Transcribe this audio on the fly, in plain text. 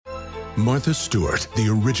Martha Stewart, the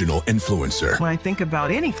original influencer. When I think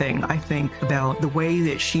about anything, I think about the way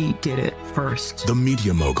that she did it first. The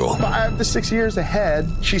media mogul. 5 to 6 years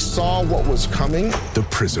ahead, she saw what was coming. The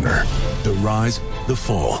prisoner. The rise, the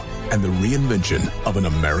fall, and the reinvention of an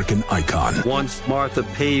American icon. Once Martha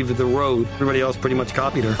paved the road, everybody else pretty much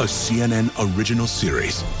copied her. A CNN original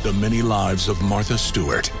series, The Many Lives of Martha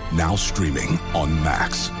Stewart, now streaming on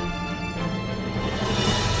Max.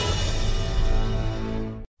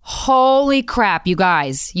 Holy crap, you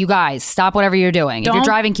guys, stop whatever you're doing. If you're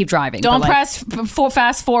driving, keep driving. Don't press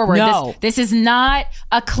fast forward. No. This is not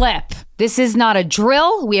a clip. This is not a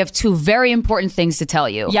drill. We have two very important things to tell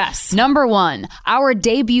you. Yes. Number one, our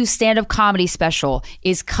debut stand-up comedy special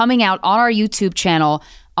is coming out on our YouTube channel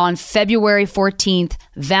on February 14th,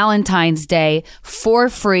 Valentine's Day, for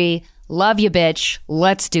free. Love you, bitch.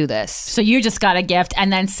 Let's do this. So you just got a gift.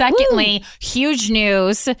 And then secondly, huge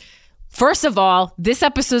news. First of all, this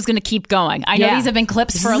episode is going to keep going. I know these have been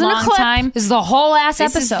clips for a long time. This is the whole ass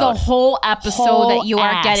episode. This is the whole episode that you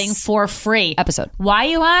are getting for free. Episode. Why,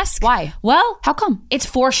 you ask? Why? Well, how come? It's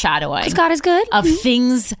foreshadowing. Because God is good. Of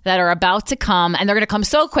things that are about to come, and they're going to come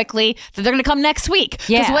so quickly that they're going to come next week.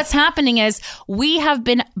 Yeah. Because what's happening is we have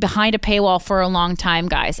been behind a paywall for a long time,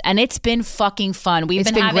 guys, and it's been fucking fun.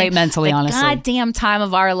 It's been having great mentally, the honestly. goddamn time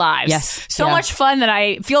of our lives. Yes. So much fun that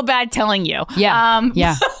I feel bad telling you. Yeah.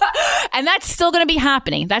 Yeah. And that's still going to be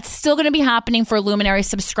happening. That's still going to be happening for Luminary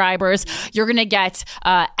subscribers. You're going to get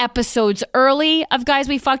episodes early of Guys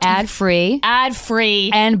We Fucked. Ad-free.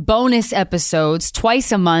 And bonus episodes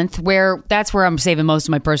twice a month, that's where I'm saving most of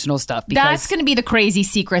my personal stuff. That's going to be the Crazy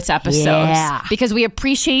Secrets episodes. Yeah. Because we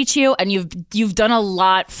appreciate you, and you've done a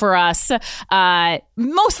lot for us,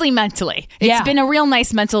 mostly mentally. It's been a real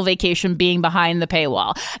nice mental vacation being behind the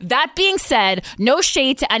paywall. That being said, no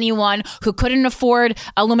shade to anyone who couldn't afford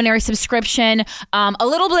a Luminary subscription. A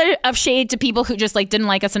little bit of shade to people who just didn't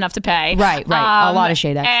like us enough to pay. Right. A lot of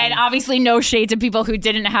shade, actually. And obviously no shade to people who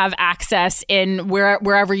didn't have access in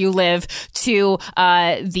wherever you live to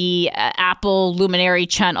the Apple Luminary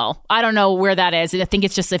channel. I don't know where that is. I think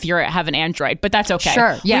it's just if you have an Android, but that's okay.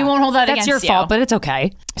 Sure. Yeah. We won't hold that against you. That's your fault, but it's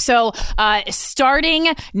okay. So starting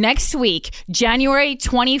next week, January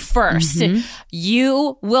 21st,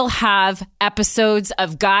 you will have episodes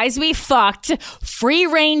of Guys We Fucked, free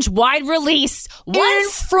range, wide release,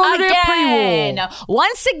 once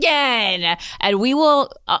again. And we will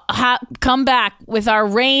come back with our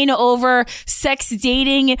reign over sex,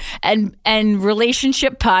 dating, and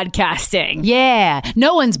relationship podcasting. Yeah.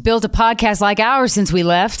 No one's built a podcast like ours since we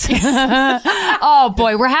left. Oh,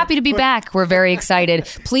 boy. We're happy to be back. We're very excited.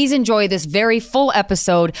 Please enjoy this very full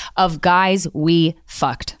episode of Guys We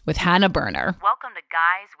Fucked with Hannah Berner. Welcome to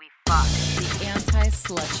Guys We Fucked, the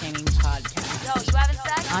anti-slut-shaming podcast. Yo, you having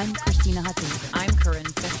sex? I'm Christina Hutchinson. I'm Corinne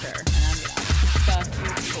Fisher. And I'm gonna fuck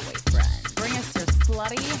your boyfriend. Bring us your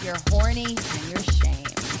slutty, your horny, and your shame.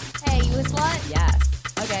 Hey, you a slut? Yes.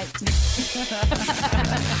 Okay.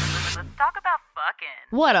 Let's talk about fucking.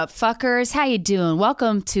 What up, fuckers? How you doing?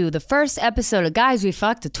 Welcome to the first episode of Guys We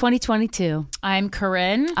Fucked of 2022. I'm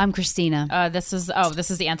Corinne. I'm Christina. This is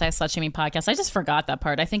the anti-slut-shaming podcast. I just forgot that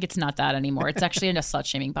part. I think it's not that anymore. It's actually a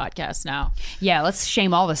slut-shaming podcast now. Yeah, let's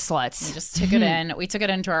shame all the sluts. We just took it in. We took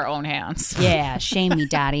it into our own hands. Yeah, shame me,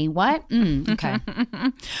 daddy. What? Okay.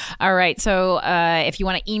 All right. So if you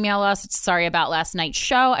want to email us, it's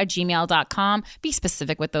sorryaboutlastnightshow@gmail.com. Be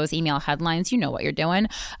specific with those email headlines. You know what you're doing.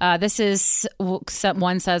 This is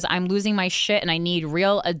one says, I'm losing my shit and I need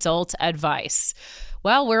real adult advice.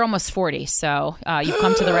 Well, we're almost 40, so you've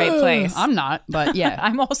come to the right place. I'm not, but yeah.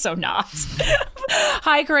 I'm also not.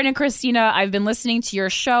 Hi, Corinne and Christina. I've been listening to your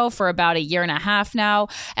show for about 1.5 years now,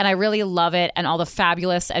 and I really love it and all the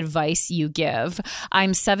fabulous advice you give.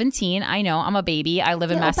 I'm 17. I know, I'm a baby. I live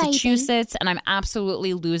in Massachusetts, and I'm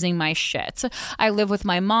absolutely losing my shit. I live with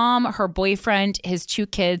my mom, her boyfriend, his 2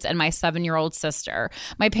 kids, and my 7-year-old sister.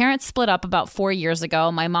 My parents split up about 4 years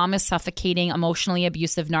ago. My mom is suffocating, emotionally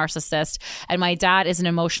abusive narcissist, and my dad is an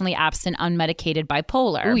emotionally absent, unmedicated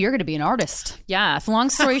bipolar. Ooh, you're going to be an artist. Yeah. Long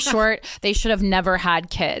story short, they should have never had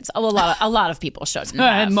kids. A lot of people shouldn't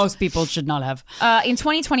have. Most people should not have. In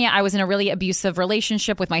 2020, I was in a really abusive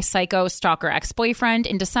relationship with my psycho stalker ex-boyfriend.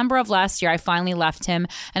 In December of last year, I finally left him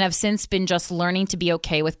and have since been just learning to be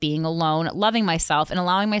okay with being alone, loving myself, and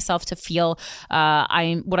allowing myself to feel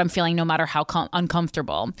what I'm feeling no matter how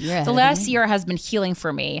uncomfortable. The last year has been healing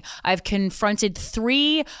for me. I've confronted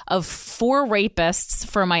 3 of 4 rapists lists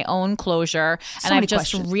for my own closure, and I've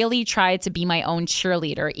just really tried to be my own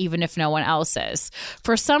cheerleader, even if no one else is.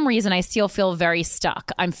 For some reason, I still feel very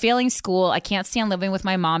stuck. I'm failing school. I can't stand living with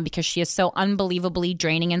my mom because she is so unbelievably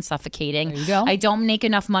draining and suffocating. There you go. I don't make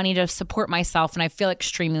enough money to support myself, and I feel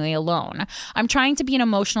extremely alone. I'm trying to be an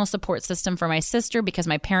emotional support system for my sister because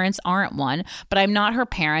my parents aren't one, but I'm not her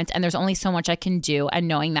parent, and there's only so much I can do, and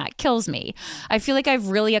knowing that kills me. I feel like I've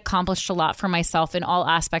really accomplished a lot for myself in all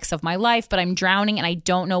aspects of my life, but I'm drowning and I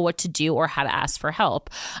don't know what to do or how to ask for help.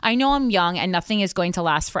 I know I'm young and nothing is going to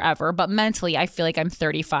last forever, but mentally I feel like I'm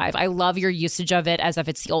 35. I love your usage of it as if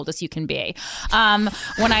it's the oldest you can be.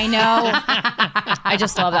 When I know, I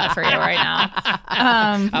just love that for you right now.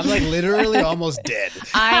 I'm like literally almost dead.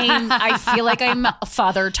 I feel like I'm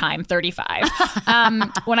father time 35.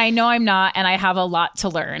 When I know I'm not, and I have a lot to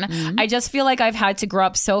learn. I just feel like I've had to grow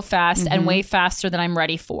up so fast and way faster than I'm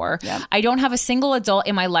ready for. Yep. I don't have a single adult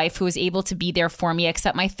in my life who is able to be there for me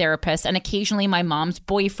except my therapist and occasionally my mom's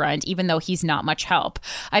boyfriend, even though he's not much help.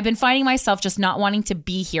 I've been finding myself just not wanting to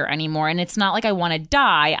be here anymore, and it's not like I want to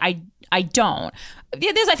die. I don't. I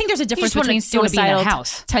think there's a difference between suicidal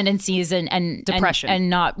tendencies and depression and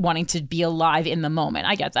not wanting to be alive in the moment.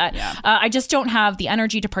 I get that. Yeah. I just don't have the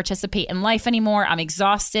energy to participate in life anymore. I'm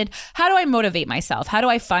exhausted. How do I motivate myself? How do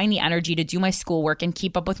I find the energy to do my schoolwork and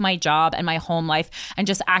keep up with my job and my home life and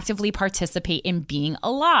just actively participate in being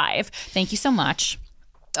alive? Thank you so much.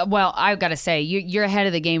 Well, I've got to say, you're ahead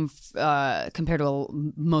of the game compared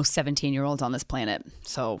to most 17-year-olds on this planet.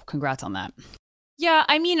 So congrats on that. Yeah,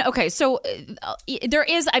 I mean, okay, so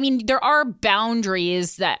there are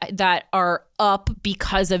boundaries that are up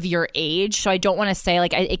because of your age. So I don't want to say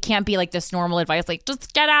like it can't be like this normal advice, like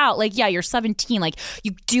just get out. Like, yeah, you're 17. Like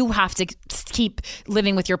you do have to keep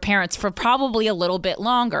living with your parents for probably a little bit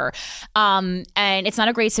longer. And it's not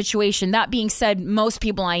a great situation. That being said, most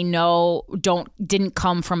people I know didn't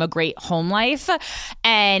come from a great home life.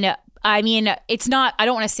 And I mean, it's not, I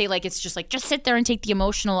don't want to say like, it's just like, just sit there and take the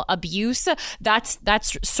emotional abuse. That's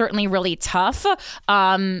certainly really tough.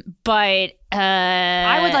 But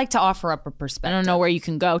I would like to offer up a perspective. I don't know where you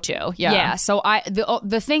can go to. Yeah. Yeah. So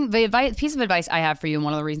the piece of advice I have for you, and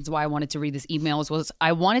one of the reasons why I wanted to read this email was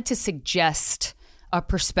I wanted to suggest a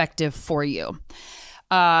perspective for you.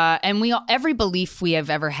 And every belief we have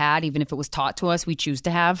ever had, even if it was taught to us, we choose to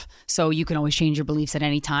have. So you can always change your beliefs at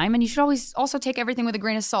any time, and you should always also take everything with a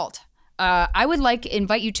grain of salt. I would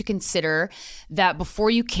invite you to consider that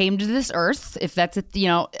before you came to this earth, if that's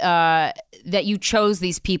that you chose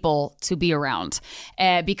these people to be around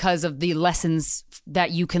because of the lessons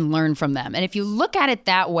that you can learn from them. And if you look at it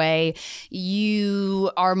that way,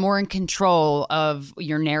 you are more in control of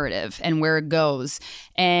your narrative and where it goes.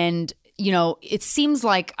 And it seems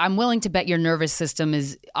like I'm willing to bet your nervous system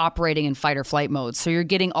is operating in fight or flight mode. So you're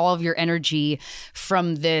getting all of your energy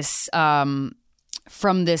from this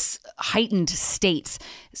heightened state.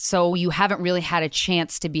 So you haven't really had a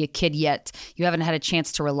chance to be a kid yet. You haven't had a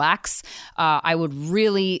chance to relax. I would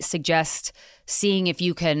really suggest seeing if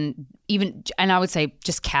you can and I would say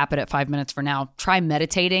just cap it at 5 minutes for now. Try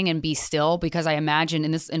meditating and be still, because I imagine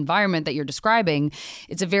in this environment that you're describing,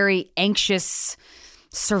 it's a very anxious,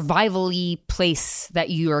 survival-y place that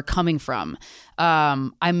you are coming from.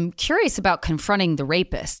 I'm curious about confronting the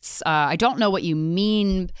rapists. I don't know what you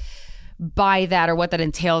mean by that or what that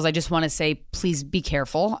entails. I just want to say, please be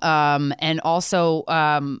careful. And also,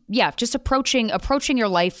 just approaching your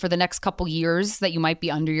life for the next couple years that you might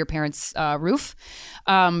be under your parents' roof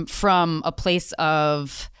from a place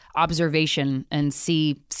of observation, and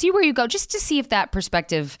see where you go, just to see if that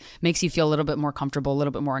perspective makes you feel a little bit more comfortable, a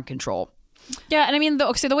little bit more in control. Yeah, and I mean,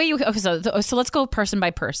 the way you so let's go person by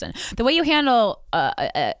person. The way you handle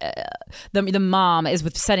the mom is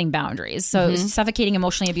with setting boundaries. So suffocating,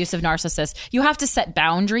 emotionally abusive narcissist, you have to set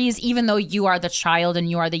boundaries, even though you are the child and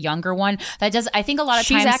you are the younger one. That does, I think, a lot of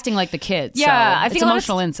times she's acting like the kid. Yeah, so I think it's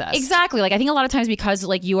emotional incest. Exactly. Like I think a lot of times because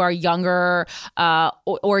like you are younger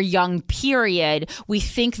or young, period, we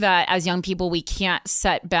think that as young people we can't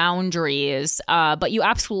set boundaries, but you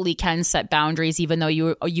absolutely can set boundaries, even though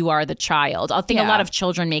you are the child. I think a lot of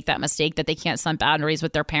children make that mistake, that they can't set boundaries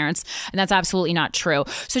with their parents, and that's absolutely not true.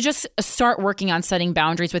 So just start working on setting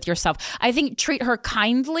boundaries with yourself. I think treat her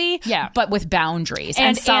kindly, but with boundaries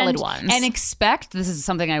and solid ones. And expect, this is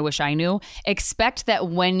something I wish I knew, expect that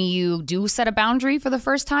when you do set a boundary for the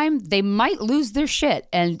first time, they might lose their shit.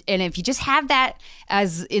 And if you just have that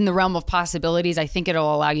as in the realm of possibilities, I think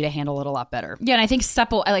it'll allow you to handle it a lot better. Yeah, and I think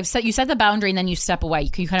you set the boundary and then you step away.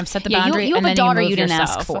 You kind of set the boundary you have and then a daughter you didn't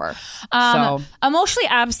yourself. ask for. Emotionally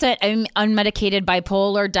absent and unmedicated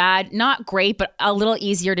bipolar dad, not great, but a little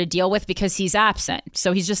easier to deal with because he's absent.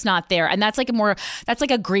 So he's just not there. And that's like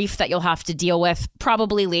a grief that you'll have to deal with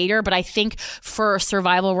probably later. But I think for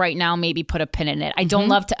survival right now, maybe put a pin in it. I don't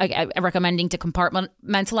love to recommending to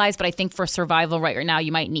compartmentalize, but I think for survival right now,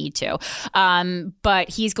 you might need to. But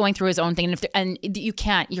he's going through his own thing. And you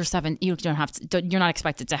can't, you're 7, you don't have to, you're not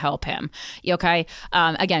expected to help him. Okay.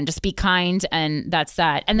 Again, just be kind, and that's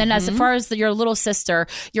that. And then as far as your little sister,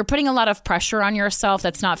 you're putting a lot of pressure on yourself.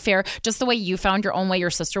 That's not fair. Just the way you found your own way, your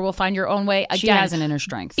sister will find your own way. Again, she has an inner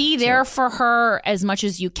strength. Be there for her as much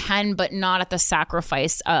as you can, but not at the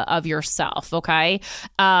sacrifice of yourself. Okay.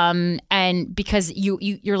 And because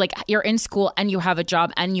you're like, you're in school and you have a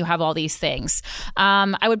job and you have all these things.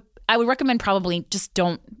 I would recommend probably just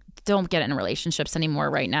don't get in relationships anymore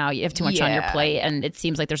right now. You have too much on your plate, and it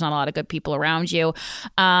seems like there's not a lot of good people around you.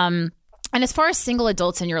 And as far as single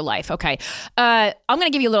adults in your life, okay, I'm going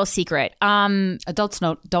to give you a little secret. Adults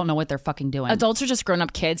don't know what they're fucking doing. Adults are just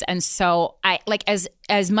grown-up kids. And so I like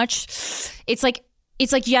as much, it's like,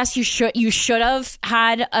 yes, you should have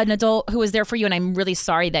had an adult who was there for you. And I'm really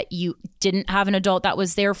sorry that you didn't have an adult that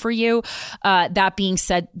was there for you. That being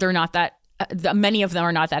said, they're not that. Many of them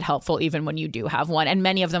are not that helpful even when you do have one, and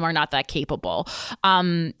many of them are not that capable.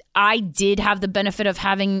 I did have the benefit of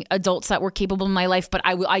having adults that were capable in my life, but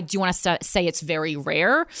I do want to say it's very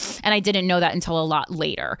rare, and I didn't know that until a lot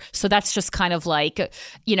later. So that's just kind of like,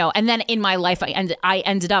 and then in my life, I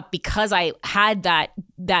ended up, because I had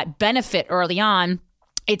that benefit early on,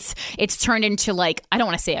 it's turned into, like, I don't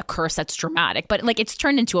want to say a curse, that's dramatic, but like it's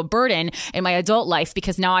turned into a burden in my adult life,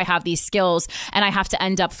 because now I have these skills and I have to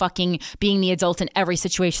end up fucking being the adult in every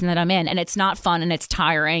situation that I'm in, and it's not fun and it's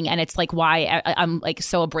tiring, and it's like why I'm like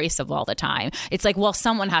so abrasive all the time. It's like, well,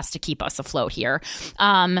 someone has to keep us afloat here.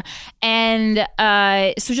 So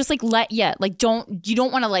just like you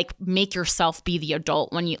don't want to like make yourself be the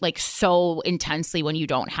adult when you like so intensely when you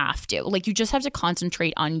don't have to. Like you just have to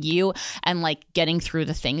concentrate on you and like getting through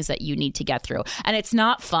the things that you need to get through. And it's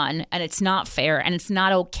not fun, and it's not fair, and it's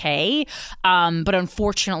not okay. But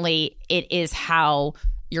unfortunately, it is how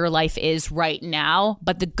your life is right now.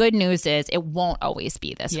 But the good news is it won't always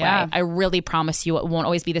be this way. I really promise you it won't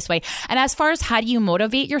always be this way. And as far as how do you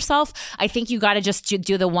motivate yourself, I think you got to just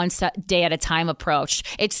do the one day at a time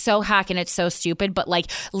approach. It's so hack and it's so stupid, but like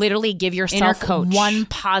literally give yourself one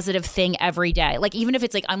positive thing every day. Like even if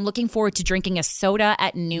it's like, I'm looking forward to drinking a soda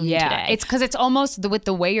at noon today. It's because it's almost with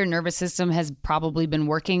the way your nervous system has probably been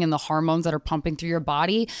working and the hormones that are pumping through your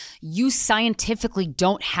body, you scientifically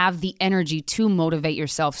don't have the energy to motivate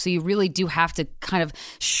yourself. So you really do have to kind of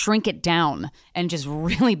shrink it down and just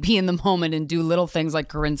really be in the moment and do little things like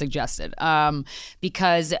Corinne suggested.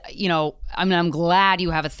 Because, I'm glad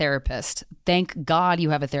you have a therapist. Thank God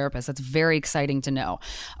you have a therapist. That's very exciting to know.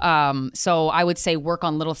 So I would say work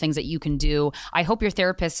on little things that you can do. I hope your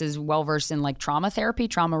therapist is well-versed in like trauma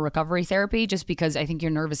recovery therapy, just because I think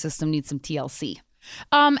your nervous system needs some TLC.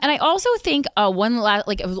 And I also think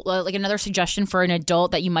another suggestion for an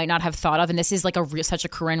adult that you might not have thought of, and this is like such a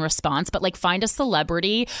Corinne response, but like find a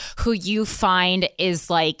celebrity who you find is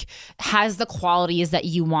like has the qualities that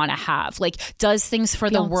you want to have, like does things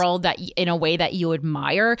for the world that in a way that you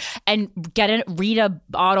admire, and read a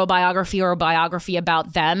autobiography or a biography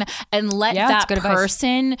about them, and let that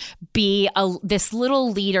person be this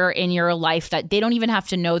little leader in your life that they don't even have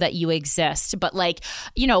to know that you exist. But like,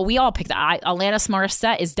 we all pick that. Alanis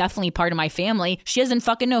Morissette is definitely part of my family. She doesn't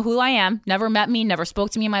fucking know who I am, never met me, never spoke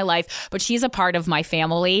to me in my life, but she's a part of my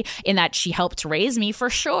family in that she helped raise me for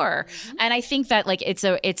sure. And I think that like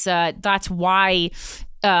that's why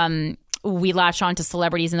we latch on to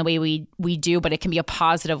celebrities in the way we do, but it can be a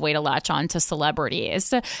positive way to latch on to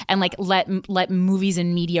celebrities, and like let movies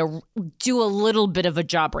and media do a little bit of a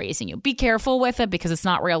job raising you. Be careful with it because it's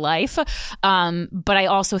not real life. But I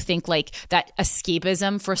also think like that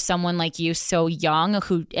escapism for someone like you, so young,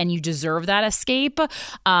 and you deserve that escape.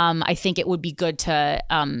 I think it would be good to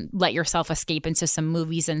let yourself escape into some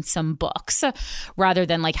movies and some books rather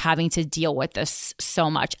than like having to deal with this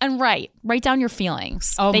so much. And write down your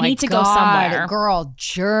feelings. Oh, they need to go somewhere. Girl,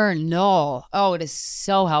 journal. Oh, it is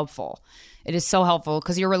so helpful. It is so helpful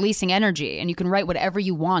because you're releasing energy, and you can write whatever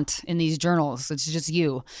you want in these journals. It's just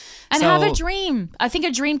you. And have a dream. I think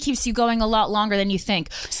a dream keeps you going a lot longer than you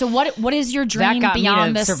think. So what is your dream that got beyond me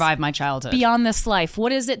to this? Survive my childhood. Beyond this life,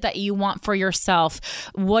 what is it that you want for yourself?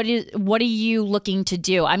 What are you looking to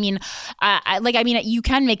do? I mean, you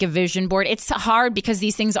can make a vision board. It's hard because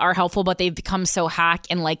these things are helpful, but they've become so hack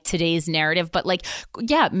in like today's narrative. But like,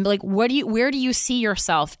 yeah, like where do you see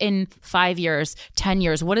yourself in 5 years, 10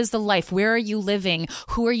 years? What is the life? Where Where are you living?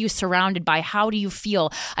 Who are you surrounded by? How do you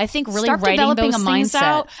feel? I think really Start writing developing those a things mindset.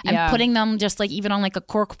 out and Yeah. putting them just like even on like a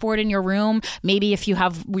cork board in your room. Maybe if you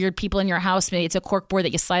have weird people in your house, maybe it's a cork board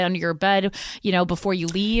that you slide under your bed, before you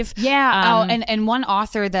leave. Yeah. And one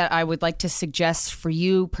author that I would like to suggest for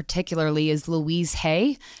you particularly is Louise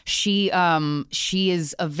Hay. She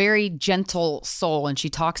is a very gentle soul, and she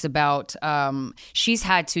talks about she's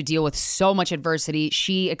had to deal with so much adversity.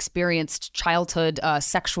 She experienced childhood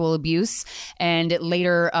sexual abuse, and it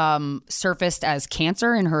later surfaced as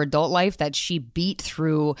cancer in her adult life that she beat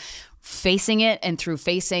through facing it and through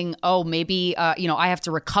facing, maybe, I have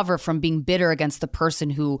to recover from being bitter against the person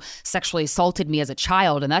who sexually assaulted me as a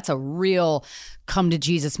child. And that's a real come to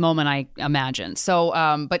Jesus moment, I imagine. So,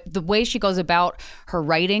 but the way she goes about her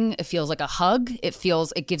writing, it feels like a hug.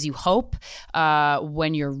 It gives you hope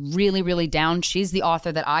when you're really, really down. She's the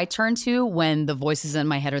author that I turn to when the voices in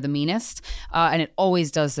my head are the meanest. And it always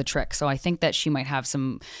does the trick. So I think that she might have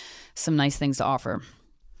some nice things to offer.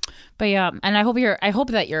 But yeah, and I hope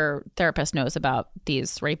that your therapist knows about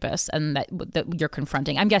these rapists and that you're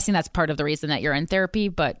confronting. I'm guessing that's part of the reason that you're in therapy,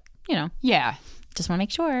 but Yeah. just want to make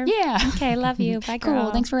sure. Yeah. Okay, love you. Bye, girl.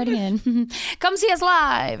 Cool. Thanks for writing in. Come see us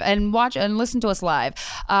live and watch and listen to us live.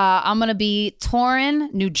 I'm going to be touring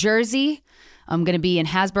New Jersey. I'm going to be in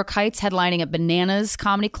Hasbrook Heights, headlining at Bananas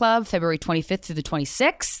Comedy Club, February 25th through the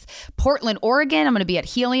 26th. Portland, Oregon, I'm going to be at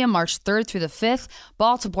Helium, March 3rd through the 5th.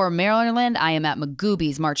 Baltimore, Maryland, I am at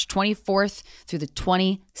Magooby's, March 24th through the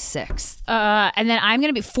 26th. And then I'm going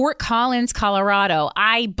to be Fort Collins, Colorado.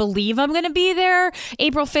 I believe I'm going to be there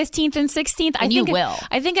April 15th and 16th. And you will.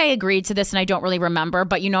 I think I agreed to this and I don't really remember,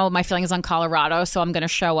 but my feelings on Colorado, so I'm going to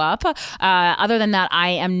show up. Other than that, I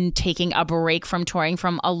am taking a break from touring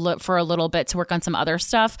for a little bit to work on some other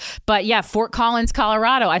stuff. But yeah, Fort Collins,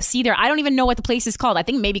 Colorado. I see there. I don't even know what the place is called. I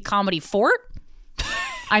think maybe Comedy Fort.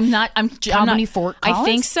 Comedy Fort Collins? I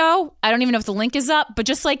think so. I don't even know if the link is up, but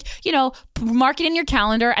just mark it in your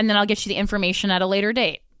calendar and then I'll get you the information at a later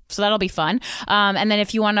date. So that'll be fun. And then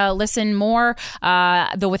if you want to listen more,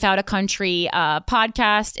 the Without a Country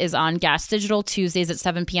podcast is on Gas Digital Tuesdays at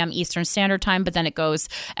 7 p.m. Eastern Standard Time, but then it goes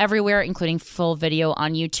everywhere, including full video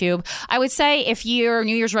on YouTube. I would say if your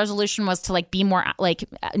New Year's resolution was to be more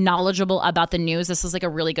knowledgeable about the news, this is a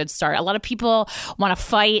really good start. A lot of people want to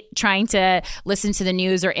fight trying to listen to the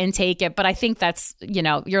news or intake it, but I think that's,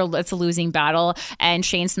 it's a losing battle. And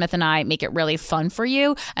Shane Smith and I make it really fun for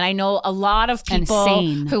you. And I know a lot of people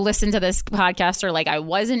who listen to this podcast are like, I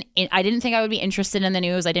didn't think I would be interested in the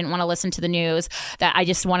news. I didn't want to listen to the news, that I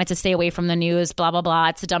just wanted to stay away from the news, blah, blah, blah.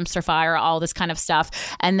 It's a dumpster fire, all this kind of stuff.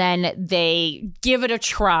 And then they give it a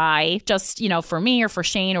try just, for me or for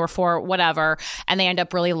Shane or for whatever. And they end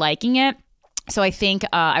up really liking it. So I think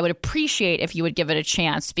I would appreciate if you would give it a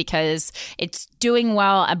chance because it's doing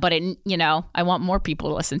well, but I want more people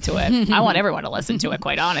to listen to it. I want everyone to listen to it,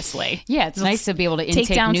 quite honestly. Yeah, it's nice to be able to intake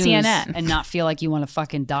take down news CNN and not feel like you want to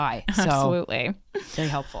fucking die. So, absolutely. Very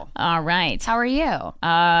helpful. All right. How are you?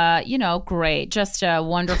 Great. Just a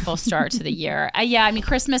wonderful start to the year.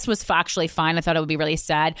 Christmas was actually fine. I thought it would be really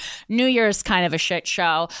sad. New Year's kind of a shit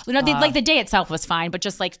show. The day itself was fine, but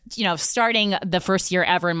just starting the first year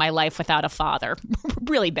ever in my life without a father,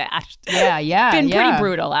 really bad. Yeah. Been pretty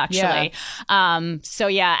brutal, actually. Yeah. So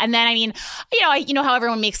yeah, and then how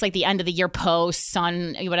everyone makes the end of the year posts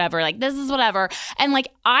on whatever, this is whatever, and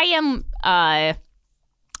I am.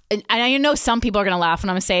 And I know some people are going to laugh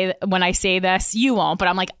when I say this. You won't, but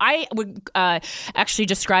I would actually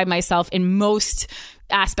describe myself in most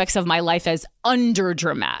aspects of my life as under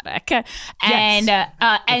dramatic. And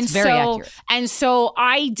very accurate. And so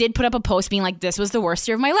I did put up a post being this was the worst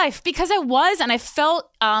year of my life, because I was, and I felt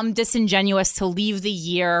disingenuous to leave the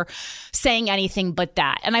year saying anything but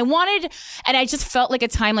that. And I just felt like a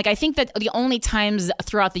time, I think that the only times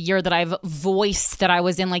throughout the year that I've voiced that I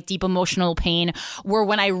was in deep emotional pain were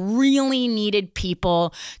when I really needed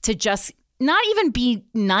people to just not even be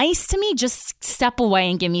nice to me, just step away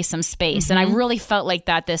and give me some space. Mm-hmm. And I really felt like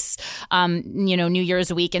that this, New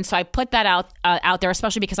Year's week. And so I put that out there,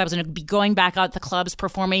 especially because I was going to be going back out to the clubs,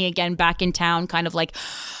 performing again back in town, kind of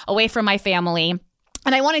away from my family.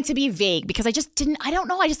 And I wanted to be vague because I just didn't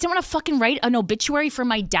want to fucking write an obituary for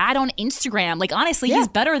my dad on Instagram. Honestly, he's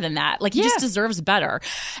better than that. He just deserves better.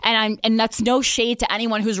 And that's no shade to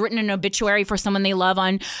anyone who's written an obituary for someone they love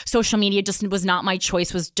on social media. Just was not my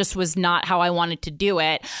choice, was not how I wanted to do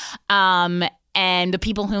it. And the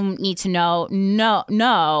people who need to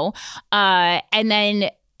know. And then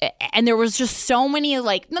and there was just so many,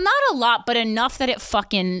 like, not a lot, but enough that it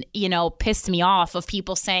fucking, pissed me off of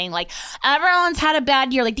people saying, like, everyone's had a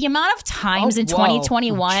bad year. Like, the amount of times in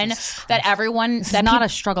 2021 that everyone... It's not a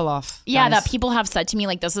struggle off. Yeah, guys. that people have said to me,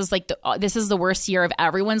 like, this is the worst year of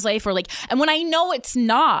everyone's life, or like, and when I know it's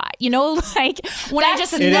not, like, when I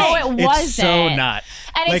just know it wasn't. It's so not.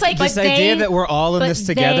 And it's like this but idea they, that we're all in this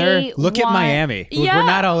together. Look at Miami. Yeah. We're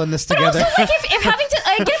not all in this together. But also, like, if having to,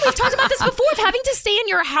 again, we've talked about this before, if having to stay in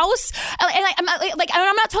your house, and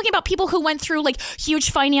I'm not talking about people who went through like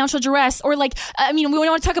huge financial duress, or like, I mean, we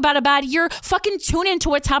want to talk about a bad year. Fucking tune into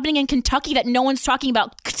what's happening in Kentucky that no one's talking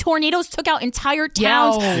about. Tornadoes took out entire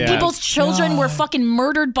towns. Yeah. People's children were fucking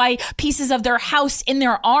murdered by pieces of their house in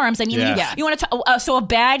their arms. I mean, you want to so a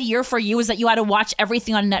bad year for you is that you had to watch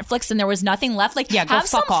everything on Netflix and there was nothing left. Like, go have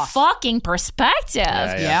some fuck off. fucking perspective.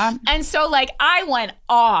 Yeah. And so, like, I went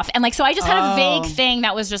off, and like, so I just had a vague thing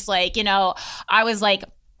that was just like, I was like,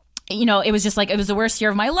 it was just like, it was the worst year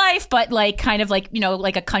of my life, but like, kind of like,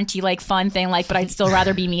 like a cunty, like, fun thing, like, but I'd still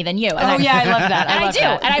rather be me than you. And I love that. And I do.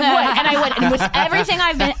 And I would. And with everything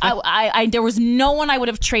I've been, I there was no one I would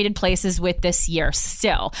have traded places with this year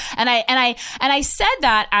still. And I said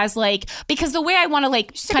that as like, because the way I want to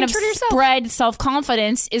like kind of spread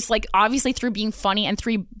self-confidence is like obviously through being funny and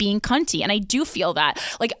through being cunty. And I do feel that.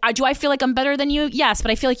 Like, do I feel like I'm better than you? Yes.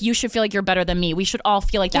 But I feel like you should feel like you're better than me. We should all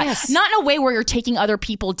feel like that. Yes. Not in a way where you're taking other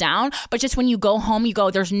people down, but just when you go home, you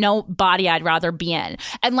go, there's no body I'd rather be in.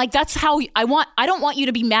 And like, that's how I don't want you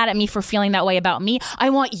to be mad at me for feeling that way about me.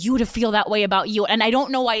 I want you to feel that way about you. And I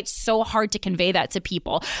don't know why it's so hard to convey that to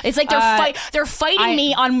people. It's like they're fighting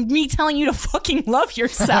me on me telling you to fucking love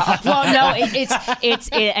yourself. Well, no,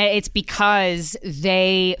 it's because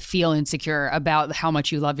they feel insecure about how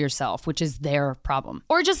much you love yourself, which is their problem.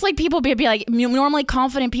 Or just like people be like, normally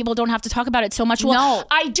confident people don't have to talk about it so much. Well, No.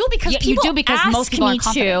 I do because people you do because ask most people me aren't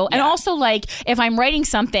confident. to. And also, like, if I'm writing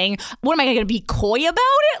something, what am I going to be coy about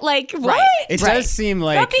it? Like, what? Right. It does seem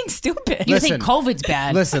like... Stop being stupid. You Listen. think COVID's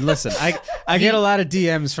bad. Listen. I get a lot of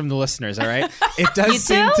DMs from the listeners, all right? It does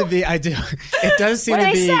seem to be... I do. It does seem What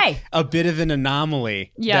to did I be say? a bit of an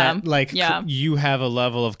anomaly that, like, you have a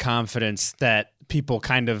level of confidence that people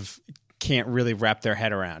kind of can't really wrap their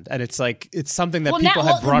head around. And it's like, it's something that people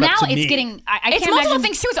have brought up to me. Now it's getting... I It's can't multiple imagine...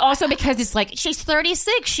 things too. It's also because it's like, she's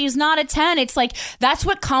 36. She's not a 10. It's like, that's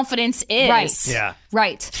what confidence is. Right. Yeah.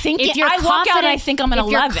 Right. Thinking, I walk out and I think I'm an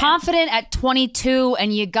 11. If you're confident at 22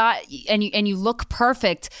 and you look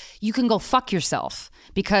perfect, you can go fuck yourself.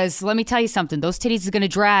 Because let me tell you something, those titties are going to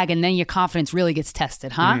drag and then your confidence really gets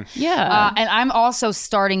tested, huh? Yeah. And I'm also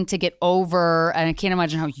starting to get over, and I can't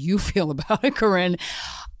imagine how you feel about it, Corinne.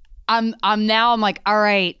 I'm like, all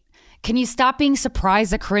right, can you stop being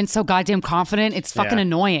surprised that Corinne's so goddamn confident? It's fucking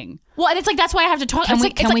annoying. Well, and it's like, that's why I have to talk. Can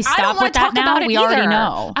we stop I don't want with to talk that now? about it We either. already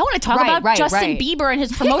know. I want to talk about Justin Bieber and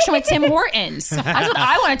his promotion with Tim Hortons. That's what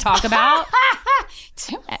I want to talk about.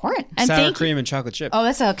 Tim Hortons. And Sour cream and chocolate chip. Oh,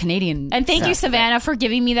 that's a Canadian. And thank you, Savannah, for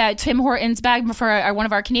giving me that Tim Hortons bag for one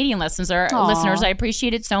of our Canadian listeners. I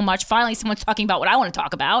appreciate it so much. Finally, someone's talking about what I want to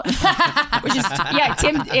talk about, which is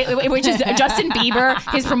Justin Bieber,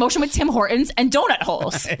 his promotion with Tim Hortons, and donut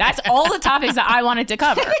holes. That's all the topics that I wanted to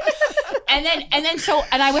cover. And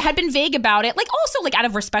I had been vague about it, like, also like out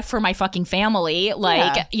of respect for my fucking family,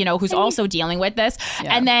 like, who's also dealing with this.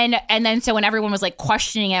 Yeah. And then so when everyone was like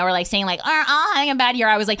questioning it or like saying like, I'm having a bad year,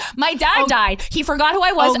 I was like, my dad died. He forgot who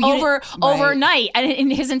I was overnight and in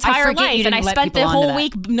his entire life, and I spent the whole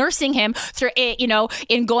week nursing him through it,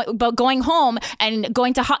 in going home and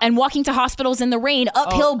going to and walking to hospitals in the rain,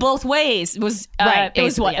 uphill both ways. It was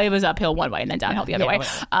it was uphill one way and then downhill the other way.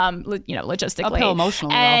 Logistically, uphill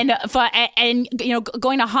emotionally, and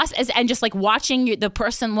going to hospitals and just like watching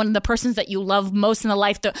one of the persons that you love most in the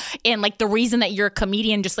life, and like the reason that you're a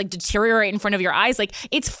comedian just like deteriorate in front of your eyes, like,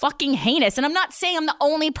 it's fucking heinous. And I'm not saying I'm the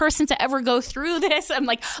only person to ever go through this. I'm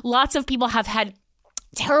like, lots of people have had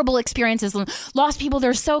terrible experiences and lost people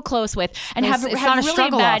they're so close with and have had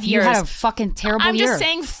really bad years. You had a fucking terrible year. I'm just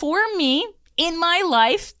saying, for me, in my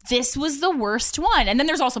life, this was the worst one. And then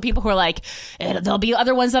there's also people who are like, there'll be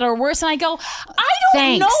other ones that are worse. And I go, I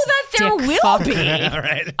don't know that there will be.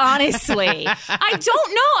 Right. Honestly. I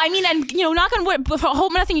don't know. I mean, and, knock on wood, I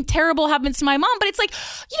hope nothing terrible happens to my mom. But it's like,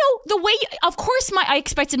 the way, of course, I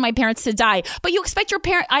expected my parents to die. But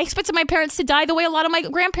I expected my parents to die the way a lot of my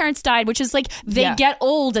grandparents died, which is like, they get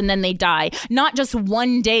old and then they die. Not just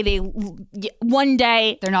one day,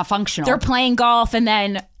 they're not functional. They're playing golf and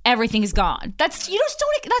then everything is gone. That's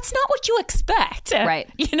not what you expect. Right.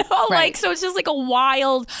 Like, so it's just like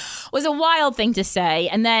was a wild thing to say.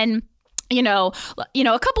 And then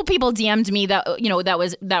a couple people DM'd me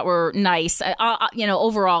that were nice.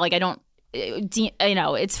 Overall, like I don't.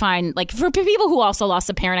 It's fine. Like for people who also lost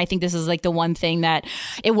a parent, I think this is like the one thing that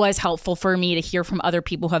it was helpful for me to hear from other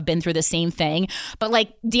people who have been through the same thing. But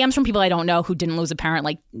like DMs from people I don't know who didn't lose a parent,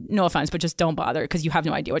 like no offense, but just don't bother because you have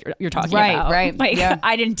no idea what you're talking about. Right. Like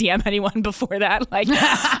I didn't DM anyone before that. Like,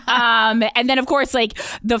 and then of course, like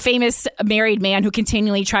the famous married man who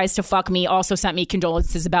continually tries to fuck me also sent me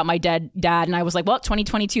condolences about my dead dad, and I was like, well,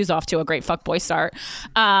 2022 is off to a great fuckboy start.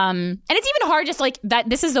 And it's even hard, just like that.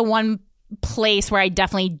 This is the one place where I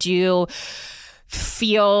definitely do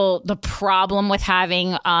feel the problem with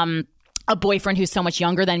having a boyfriend who's so much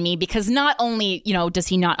younger than me, because not only, does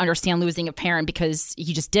he not understand losing a parent because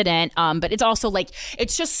he just didn't, but it's also like,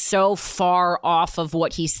 it's just so far off of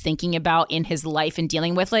what he's thinking about in his life and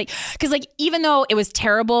dealing with, like, because like, even though it was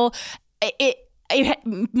terrible,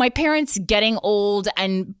 my parents getting old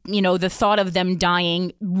and, the thought of them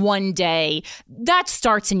dying one day, that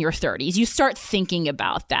starts in your 30s. You start thinking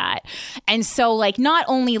about that. And so like, not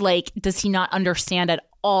only like, does he not understand at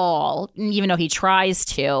all, even though he tries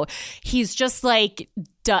to, he's just like,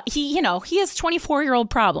 he has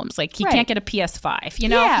 24-year-old problems. Like he can't get a PS5,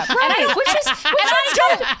 Yeah, right. That's a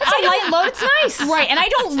light load. It's nice. Right. And I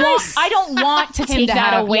don't want to take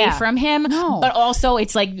that away from him. No. But also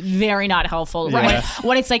it's like very not helpful. Yeah.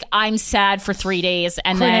 When it's like, I'm sad for 3 days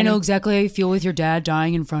and then then I know exactly how you feel with your dad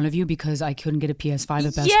dying in front of you because I couldn't get a PS5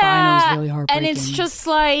 at Best Buy and it was really heartbreaking. And it's just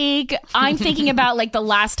like, I'm thinking about like the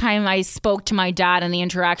last time I spoke to my dad and the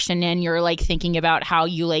interaction, and you're like thinking about how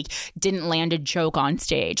you like didn't land a joke on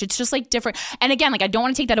stage. It's just like different. And again, like I don't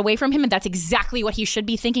want to take that away from him, and that's exactly what he should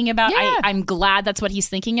be thinking about. Yeah. I'm glad that's what he's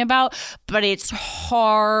thinking about, but it's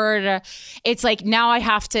hard. It's like now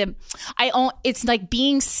it's like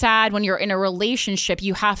being sad when you're in a relationship,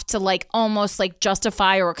 you have to like almost like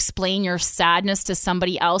justify or explain your sadness to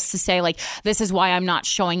somebody else to say like, this is why I'm not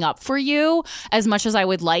showing up for you as much as I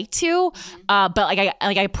would like to. But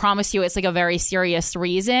I promise you, it's like a very serious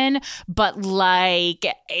reason, but like,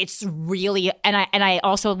 it's really, and I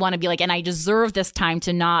also want to be like, and I deserve this time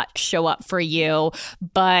to not show up for you,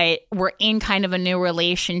 but we're in kind of a new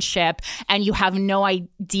relationship and you have no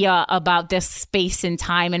idea about this space and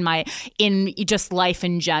time in just life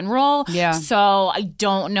in general. Yeah. So I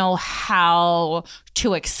don't know how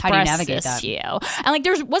to express this to you. And like,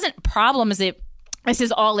 there wasn't problems. This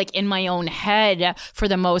is all like in my own head for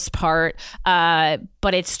the most part.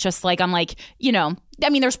 But it's just like, I'm like, I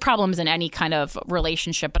mean, there's problems in any kind of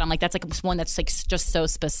relationship, but I'm like, that's like one that's like just so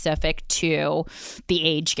specific to the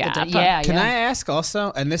age gap. Can I ask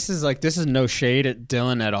also, and this is no shade at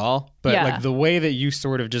Dylan at all, but like the way that you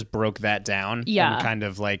sort of just broke that down and kind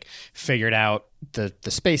of like figured out the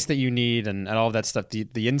space that you need and all of that stuff, the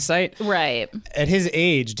insight. Right. At his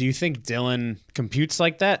age, do you think Dylan computes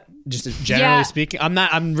like that? Just generally speaking,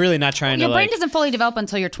 I'm really not trying to. Your brain doesn't fully develop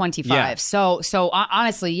until you're 25. Yeah. So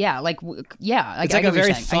honestly, it's like a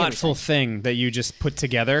very thoughtful thing that you just put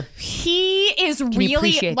together. He is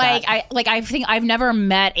really like that? I think I've never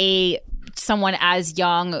met someone as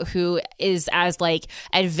young who is as like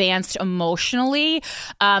advanced emotionally,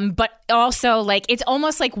 but also like it's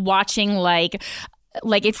almost like watching like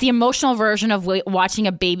it's the emotional version of watching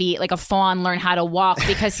a baby, like a fawn, learn how to walk,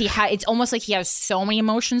 because it's almost like he has so many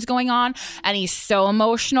emotions going on and he's so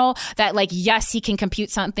emotional that like, yes, he can compute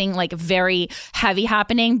something like very heavy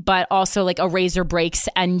happening, but also like a razor breaks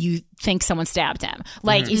and you think someone stabbed him.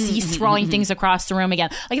 Like he's throwing things across the room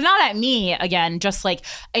again, like not at me again, just like,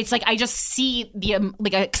 it's like I just see the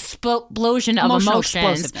like explosion of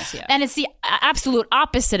emotions, and it's the absolute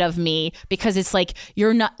opposite of me, because it's like,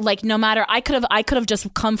 you're not like, no matter, I could have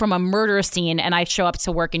just come from a murder scene and I show up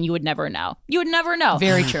to work and you would never know.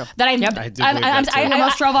 Very true. That I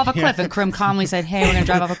almost drove off a cliff and Krim calmly said, hey, we're gonna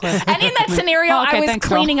drive off a cliff. And in that scenario, I was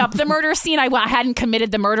cleaning up the murder scene. I hadn't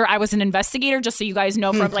committed the murder. I was an investigator, just so you guys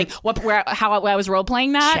know, from like how I was role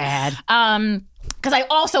playing that. Chad. Because I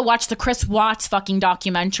also watched the Chris Watts fucking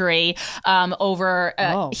documentary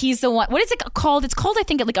he's the one, what is it called? It's called, I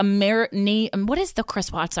think, like what is the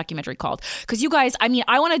Chris Watts documentary called? Because you guys, I mean,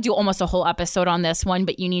 I want to do almost a whole episode on this one,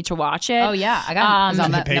 but you need to watch it. Oh yeah, I got it. Is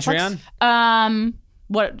on Patreon? Netflix?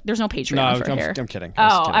 What? There's no Patreon for here. I'm kidding.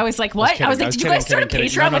 I was like, what? I was like, did you guys start a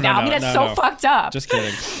Patreon without me? That's so fucked up. Just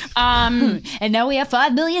kidding. And now we have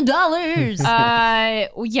 $5 million.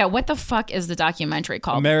 Yeah, what the fuck is the documentary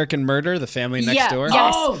called? American Murder, The Family Next Door?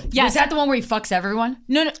 Yes. Yes. Is that the one where he fucks everyone?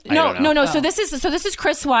 No. Oh. So this is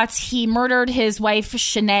Chris Watts. He murdered his wife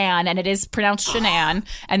Shanann, and it is pronounced Shanann,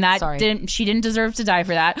 and she didn't deserve to die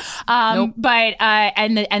for that. Nope. But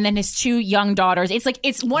and then his two young daughters. It's like,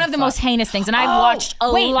 it's one of the most heinous things, and I've watched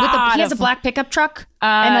he has a black pickup truck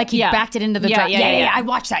and like he backed it into the truck. Yeah. I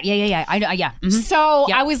watched that. Yeah. Mm-hmm. So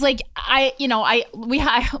I was like,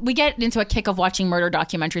 we get into a kick of watching murder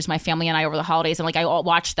documentaries, my family and I, over the holidays, and like I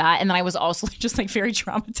watched that, and then I was also just like very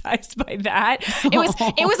traumatized by that.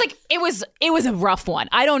 It was a rough one.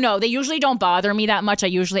 I don't know. They usually don't bother me that much.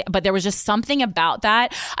 But there was just something about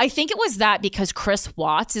that. I think it was that because Chris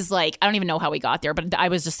Watts is like, I don't even know how we got there, but I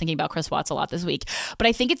was just thinking about Chris Watts a lot this week. But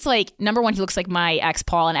I think it's like, number one, he looks like my ex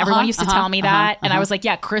Paul, and everyone used to tell me that, and I was like,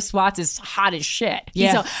 yeah, Chris Watts is hot as shit.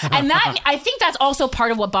 Yeah. And that, I think that's also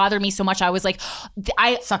part of what bothered me so much. I was like,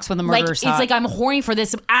 sucks when the murderer It's like I'm horny for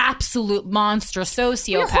this absolute monster sociopath.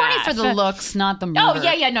 You're horny for the looks, not the murder. Oh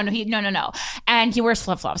yeah, no. And he wears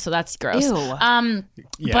flip flops, so that's gross. Ew.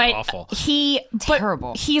 But awful.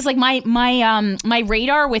 Terrible. He's like my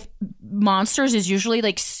radar with monsters is usually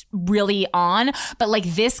like really on, but like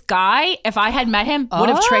this guy, if I had met him, would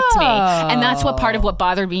have tricked me, and that's what part of what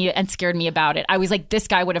bothered me and scared me about it. I was like, this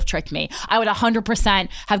guy would have tricked me. I would 100%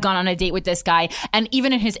 have gone on a date with this guy, and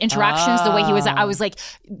even in his interactions, the way he was, I was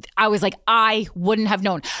like, I wouldn't have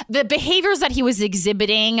known the behaviors that he was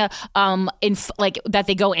exhibiting, like that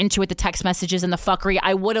they go into with the text messages and the fuckery.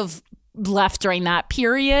 I would have left during that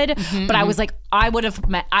period, but I was like, I don't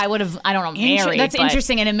know, married. That's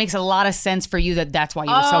interesting, and it makes a lot of sense for you that's why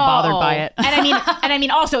you were so bothered by it. And I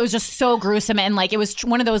mean, also it was just so gruesome, and like it was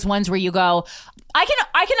one of those ones where you go, I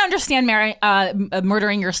can understand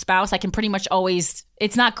murdering your spouse. I can pretty much always.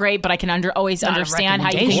 It's not great, but I can always understand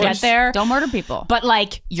how you can get there. Don't murder people. But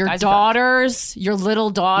like your daughters, your little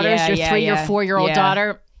daughters, your 3 or 4 year old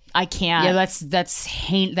daughter. I can't. Yeah, that's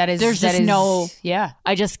hate. That is. There's just no. Yeah.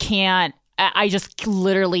 I just can't. I just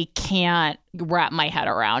literally can't wrap my head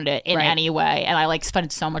around it in any way, and I like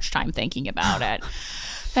spent so much time thinking about it.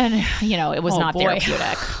 And, it was not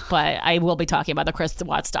therapeutic, but I will be talking about the Chris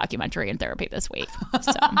Watts documentary in therapy this week.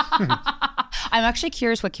 So. I'm actually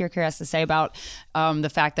curious what Kirkir has to say about the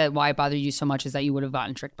fact that why it bothered you so much is that you would have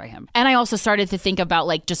gotten tricked by him. And I also started to think about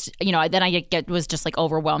like just, then I was just like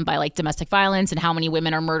overwhelmed by like domestic violence and how many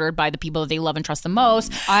women are murdered by the people that they love and trust the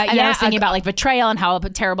most. And I was thinking about like betrayal and how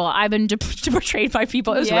terrible I've been betrayed by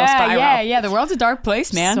people. It was a real spiral. Yeah. The world's a dark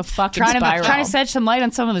place, man. So fucking spiral. Trying to shed some light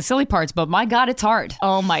on some of the silly parts, but my God, it's hard.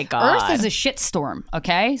 Oh my God. Earth is a shitstorm,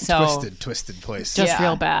 okay? So twisted place. Just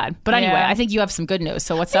real bad. But anyway, I think you have some good news.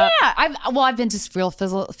 So what's up? Yeah, I've been just real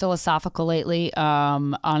philosophical lately,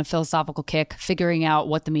 on a philosophical kick, figuring out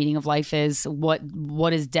what the meaning of life is, what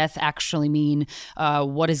does death actually mean,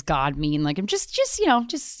 what does God mean? Like I'm just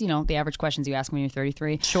the average questions you ask when you're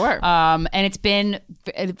 33. Sure. And it's been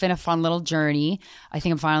a fun little journey. I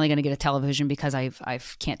think I'm finally going to get a television because I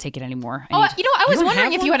can't take it anymore. I was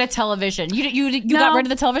wondering if you had a television. You got rid of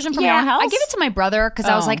the television from your own house? I gave it to my brother because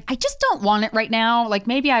I was like, I just don't want it right now. Like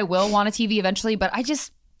maybe I will want a TV eventually, but I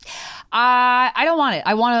don't want it.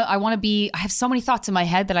 I have so many thoughts in my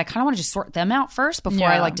head that I kind of want to just sort them out first before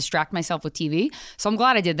I like distract myself with TV. So I'm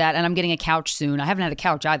glad I did that, and I'm getting a couch soon. I haven't had a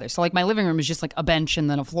couch either. So like my living room is just like a bench and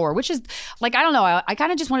then a floor, which is like, I don't know. I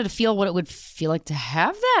kind of just wanted to feel what it would feel like to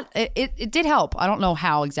have that. It did help. I don't know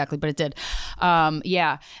how exactly, but it did.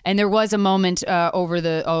 Yeah. And there was a moment over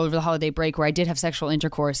the holiday break where I did have sexual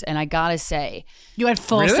intercourse, and I gotta say, you had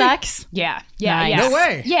full sex? Yeah. Nice. No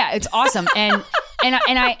way. Yeah, it's awesome. And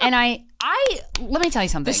I let me tell you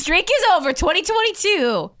something. The streak is over.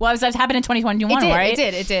 2022. Well, that happened in 2021, right?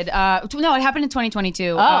 It did. No, it happened in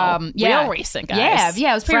 2022. Real recent, guys.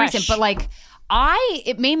 Yeah, it was pretty recent. But like,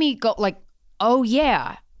 it made me go like, oh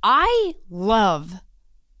yeah, I love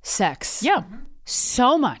sex. Yeah,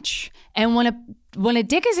 so much. And when a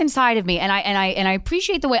dick is inside of me, and I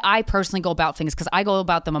appreciate the way I personally go about things because I go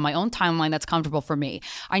about them on my own timeline that's comfortable for me.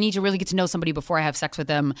 I need to really get to know somebody before I have sex with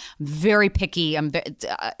them. Very picky.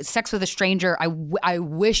 Sex with a stranger. I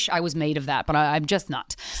wish I was made of that, but I'm just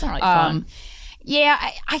not. It's not really fun.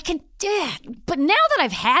 Yeah, I can. Yeah. But now that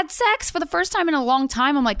I've had sex for the first time in a long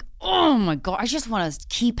time, I'm like, oh my God, I just want to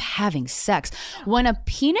keep having sex. When a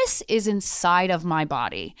penis is inside of my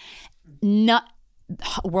body,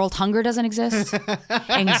 world hunger doesn't exist.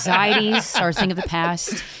 Anxieties are a thing of the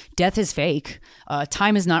past. Death is fake.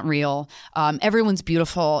 Time is not real. Everyone's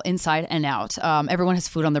beautiful inside and out. Everyone has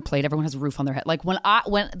food on their plate. Everyone has a roof on their head. Like when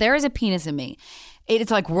there is a penis in me,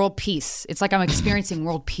 it's like world peace. It's like I'm experiencing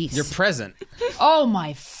world peace. You're present. Oh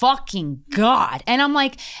my fucking God. And I'm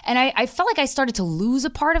like, and I felt like I started to lose a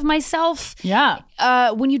part of myself. Yeah.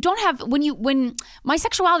 When my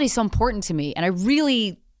sexuality is so important to me, and I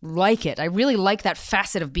really like it. I really like that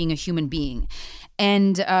facet of being a human being.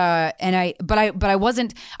 but I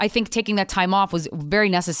wasn't. I think taking that time off was very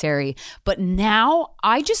necessary. But now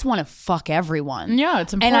I just want to fuck everyone. Yeah,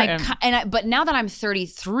 it's important. But now that I'm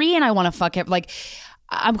 33 and I want to fuck like,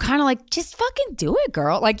 I'm kind of like, just fucking do it,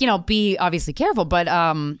 girl. Like, be obviously careful. But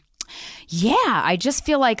yeah, I just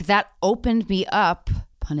feel like that opened me up,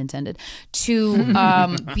 pun intended,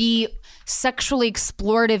 to be sexually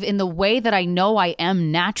explorative in the way that I know I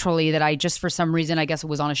am naturally, that I just for some reason, I guess it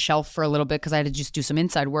was on a shelf for a little bit because I had to just do some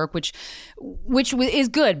inside work, which is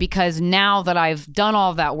good because now that I've done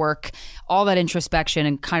all of that work, all that introspection,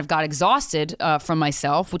 and kind of got exhausted from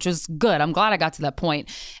myself, which was good. I'm glad I got to that point.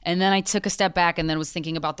 And then I took a step back and then was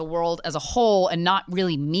thinking about the world as a whole and not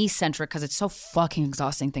really me-centric because it's so fucking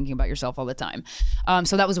exhausting thinking about yourself all the time.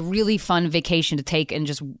 So that was a really fun vacation to take and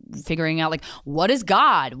just figuring out, like, what is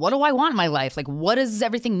God? What do I want in my life? Like, what does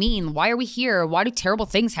everything mean? Why are we here? Why do terrible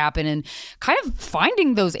things happen? And kind of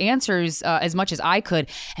finding those answers as much as I could.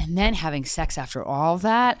 And then having sex after all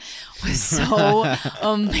that was so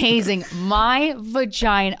amazing. My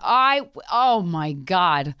vagina, oh my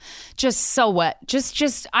God, just so wet.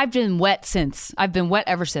 Just I've been wet since. I've been wet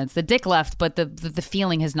ever since. The dick left, but the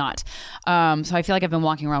feeling has not. So I feel like I've been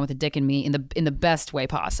walking around with a dick in me in the best way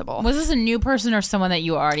possible. Was this a new person or someone that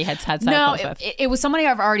you already had sex with? It was somebody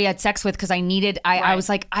I've already had sex with because I needed. I was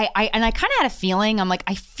like, I kind of had a feeling. I'm like,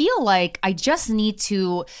 I feel like I just need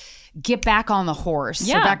to get back on the horse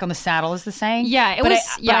or back on the saddle is the saying. Yeah, but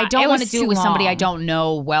I don't want to do it with somebody I don't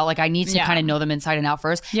know well. Like I need to kind of know them inside and out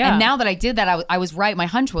first. Yeah. And now that I did that, I was right. My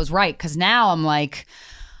hunch was right because now I'm like,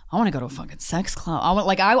 I want to go to a fucking sex club. I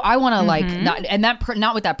want to like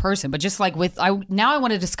not with that person, but just like now I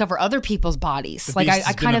want to discover other people's bodies. The like beast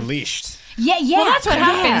I kind of unleashed. Yeah. Well, that's what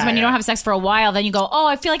happens when you don't have sex for a while. Then you go, oh,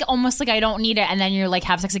 I feel like almost like I don't need it, and then you're like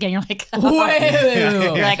have sex again. You're like, whoa.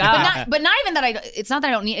 You're like, oh. But not even that. It's not that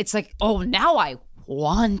I don't need. It's like, oh, now I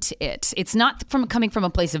want it. It's not coming from a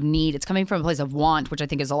place of need. It's coming from a place of want, which I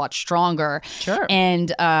think is a lot stronger. Sure. And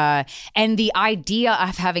the idea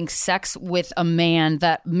of having sex with a man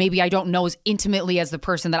that maybe I don't know as intimately as the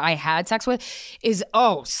person that I had sex with is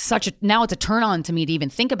now it's a turn on to me to even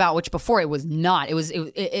think about, which before it was not.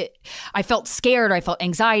 I felt scared or I felt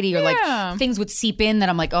anxiety or like things would seep in that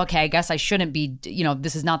I'm like, okay, I guess I shouldn't be,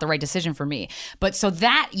 this is not the right decision for me. But so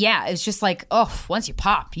that, it's just like, once you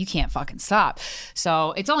pop, you can't fucking stop.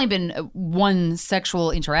 So it's only been one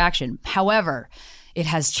sexual interaction. However, it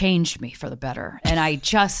has changed me for the better. And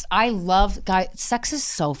I love, guys, sex is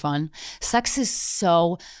so fun. Sex is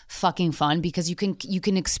so fucking fun because you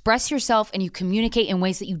can express yourself and you communicate in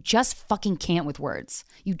ways that you just fucking can't with words.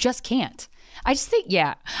 You just can't. I just think,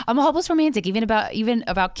 I'm a hopeless romantic, even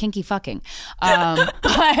about kinky fucking.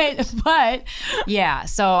 But yeah,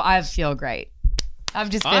 so I feel great. I've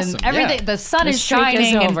just been everything. Yeah. The sun is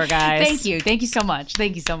shining. Is over, guys. Thank you so much.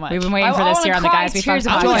 We've been waiting for this here on the Guys We Fuck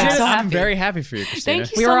podcast. I'm very happy for you, Christina.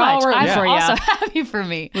 Thank you so much. All rooting for you. Also happy for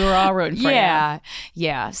me. We were all rooting for you.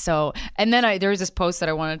 Yeah. So, and then there was this post that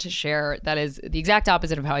I wanted to share that is the exact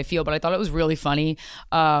opposite of how I feel, but I thought it was really funny.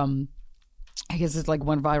 I guess it's like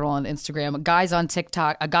went viral on Instagram. A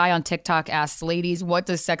guy on TikTok asks, ladies, what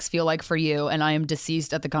does sex feel like for you? And I am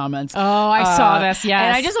deceased at the comments. Oh, I saw this, yes.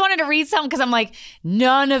 And I just wanted to read something because I'm like,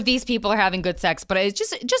 none of these people are having good sex. But it's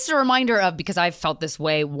just a reminder of, because I've felt this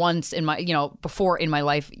way once in my, before in my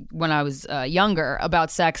life when I was younger about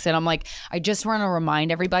sex. And I'm like, I just want to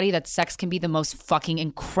remind everybody that sex can be the most fucking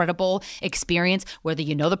incredible experience, whether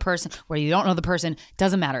you know the person, whether you don't know the person,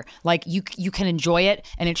 doesn't matter. Like you can enjoy it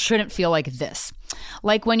and it shouldn't feel like this.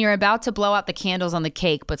 Like when you're about to blow out the candles on the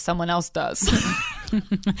cake, but someone else does.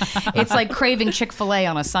 It's like craving Chick-fil-A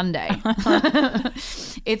on a Sunday.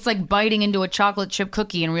 It's like biting into a chocolate chip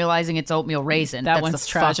cookie and realizing it's oatmeal raisin. That's one's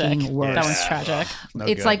tragic. Fucking worst. That one's tragic.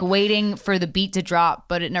 It's like waiting for the beat to drop,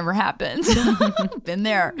 but it never happens. Been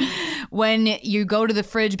there. When you go to the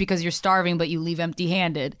fridge because you're starving, but you leave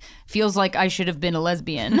empty-handed. Feels like I should have been a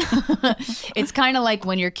lesbian. It's kind of like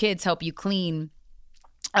when your kids help you clean.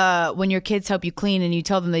 When your kids help you clean and you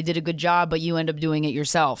tell them they did a good job, but you end up doing it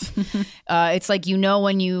yourself. It's like,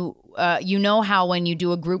 when you how when you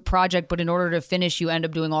do a group project, but in order to finish, you end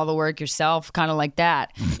up doing all the work yourself, kind of like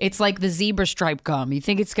that. It's like the zebra stripe gum. You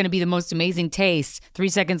think it's going to be the most amazing taste. 3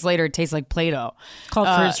 seconds later, it tastes like Play-Doh. Called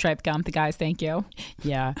fruit stripe gum. The guys, thank you.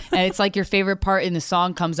 Yeah. And it's like your favorite part in the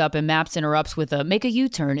song comes up and Maps interrupts with a make a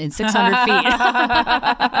U-turn in 600 feet.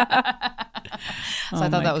 So I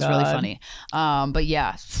thought that was really funny. But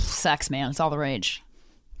yeah, sex, man. It's all the rage.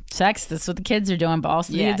 Sex, that's what the kids are doing, but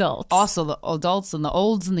also the adults. Also the adults and the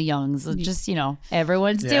olds and the youngs. Just,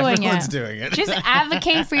 everyone's doing it. Just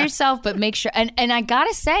advocate for yourself, but make sure. And I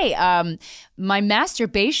gotta say, my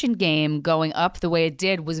masturbation game going up the way it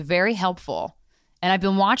did was very helpful. And I've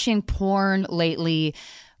been watching porn lately,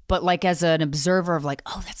 but like as an observer of like,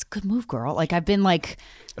 oh, that's a good move, girl. Like I've been like,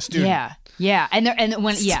 a student. Yeah. And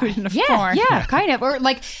when porn. Yeah, kind of. Or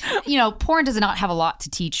like, porn does not have a lot to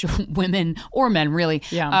teach women or men really.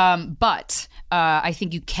 Yeah. But I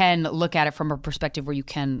think you can look at it from a perspective where you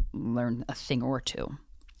can learn a thing or two.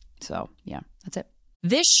 So yeah, that's it.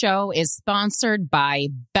 This show is sponsored by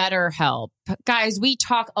BetterHelp. Guys, we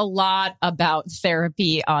talk a lot about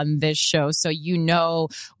therapy on this show, so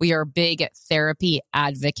we are big therapy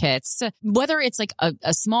advocates. Whether it's like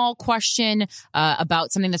a small question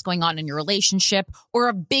about something that's going on in your relationship or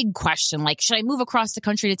a big question like, should I move across the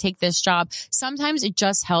country to take this job? Sometimes it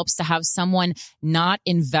just helps to have someone not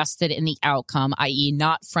invested in the outcome, i.e.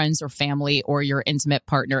 not friends or family or your intimate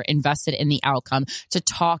partner invested in the outcome to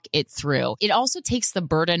talk it through. It also takes the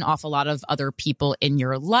burden off a lot of other people in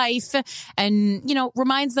your life and,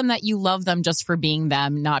 reminds them that you love them just for being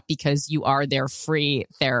them, not because you are their free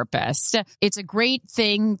therapist. It's a great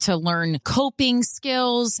thing to learn coping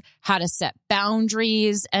skills, how to set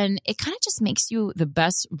boundaries, and it kind of just makes you the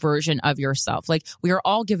best version of yourself. Like we are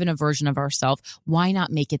all given a version of ourselves. Why not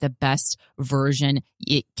make it the best version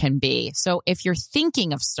it can be? So if you're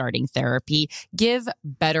thinking of starting therapy, give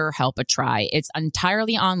BetterHelp a try. It's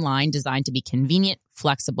entirely online, designed to be convenient,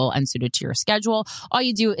 flexible, and suited to your schedule. All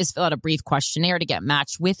you do is fill out a brief questionnaire to get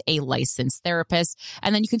matched with a licensed therapist.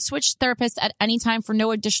 And then you can switch therapists at any time for no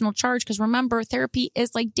additional charge. Because remember, therapy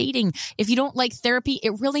is like dating. If you don't like therapy,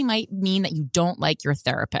 it really might mean that you don't like your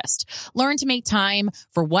therapist. Learn to make time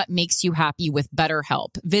for what makes you happy with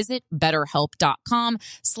BetterHelp. Visit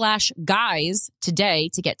BetterHelp.com/guys today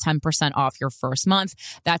to get 10% off your first month.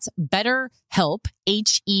 That's BetterHelp,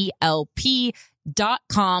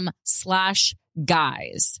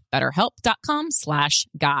 HELP.com/guys.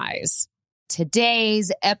 BetterHelp.com/guys.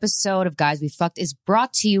 Today's episode of Guys We Fucked is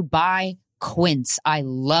brought to you by Quince. I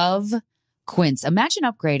love Quince. Imagine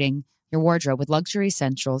upgrading your wardrobe with luxury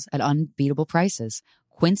essentials at unbeatable prices.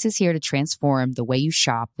 Quince is here to transform the way you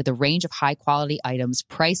shop with a range of high-quality items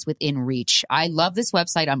priced within reach. I love this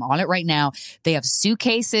website. I'm on it right now. They have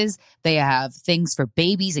suitcases. They have things for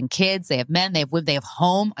babies and kids. They have men. They have women. They have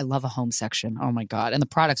home. I love a home section. Oh, my God. And the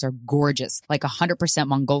products are gorgeous, like 100%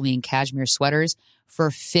 Mongolian cashmere sweaters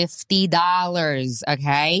for $50,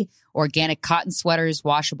 okay? Organic cotton sweaters,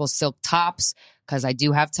 washable silk tops, because I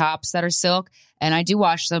do have tops that are silk, and I do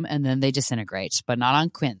wash them, and then they disintegrate, but not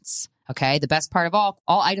on Quince. Okay. The best part of all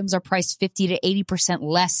items are priced 50 to 80%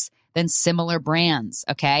 less than similar brands.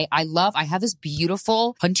 Okay. I have this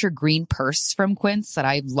beautiful hunter green purse from Quince that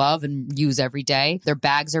I love and use every day. Their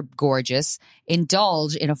bags are gorgeous.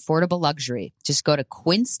 Indulge in affordable luxury. Just go to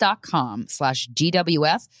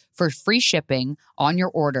quince.com/GWF for free shipping on your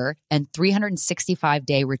order and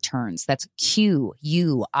 365-day returns. That's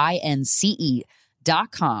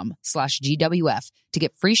QUINCE.com/GWF to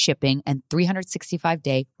get free shipping and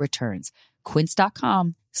 365-day returns.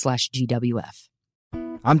 Quince.com/GWF.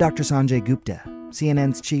 I'm Dr. Sanjay Gupta,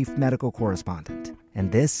 CNN's chief medical correspondent,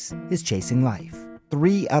 and this is Chasing Life.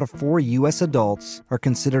 3 out of 4 U.S. adults are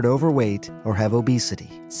considered overweight or have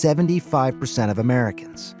obesity. 75% of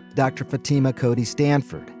Americans. Dr. Fatima Cody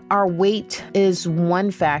Stanford. Our weight is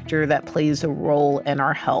one factor that plays a role in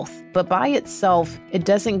our health, but by itself, it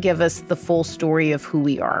doesn't give us the full story of who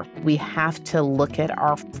we are. We have to look at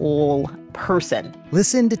our full person.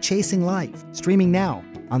 Listen to Chasing Life, streaming now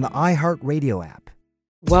on the iHeartRadio app.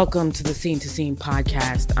 Welcome to the Scene to Scene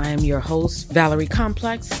podcast. I am your host, Valerie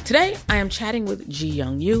Complex. Today, I am chatting with Ji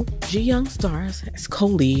Young Yu. Ji Young stars as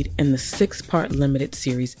co-lead in the 6-part limited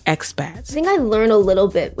series Expats. I think I learn a little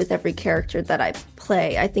bit with every character that I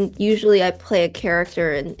play. I think usually I play a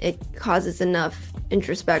character and it causes enough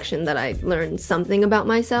introspection that I learn something about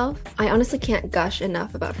myself. I honestly can't gush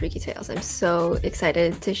enough about Freaky Tales. I'm so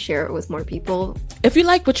excited to share it with more people. If you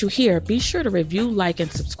like what you hear, be sure to review, like,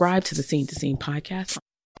 and subscribe to the Scene to Scene podcast.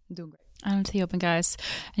 I'm doing great. I'm to the open, guys.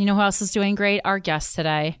 And you know who else is doing great? Our guest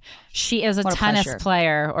today. She is a tennis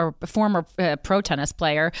player or former pro tennis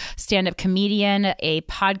player, stand-up comedian, a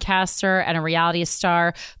podcaster, and a reality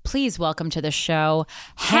star. Please welcome to the show,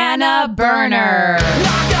 Hannah BERNER.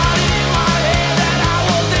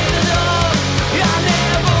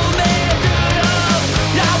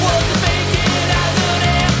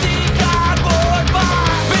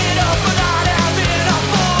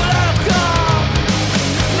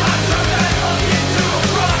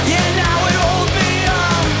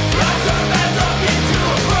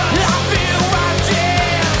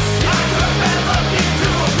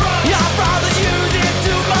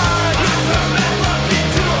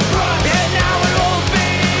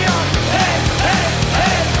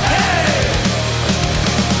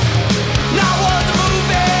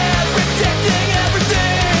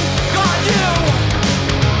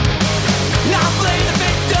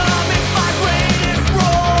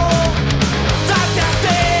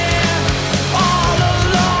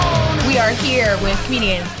 with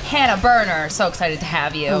comedian Hannah Berner. So excited to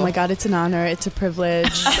have you. Oh my God, it's an honor. It's a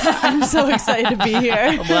privilege. I'm so excited to be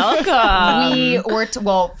here. Welcome. We were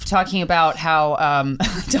talking about how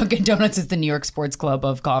Dunkin' Donuts is the New York Sports Club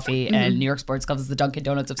of coffee, and New York Sports Club is the Dunkin'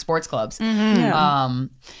 Donuts of sports clubs. Yeah.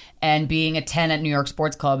 And being a 10 at New York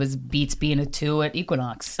Sports Club beats being a 2 at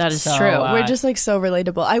Equinox. That is true. We're just like so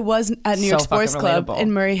relatable. I was at New York Sports Club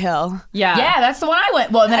in Murray Hill. Yeah, that's the one I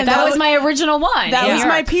went. Well, and that was my original one. That was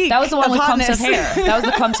my peak. That was the one of with hotness. clumps of hair. That was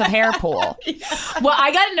the clumps of hair pool. Well,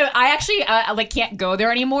 I got to know. I actually can't go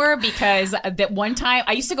there anymore because that one time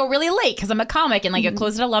I used to go really late because I'm a comic and it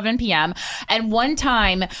closed at 11 p.m. And one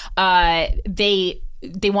time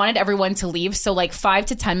they wanted everyone to leave, so 5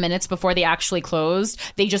 to 10 minutes before they actually closed,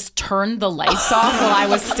 they just turned the lights off while I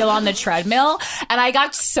was still on the treadmill, and I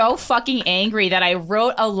got so fucking angry that I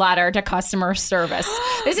wrote a letter to customer service.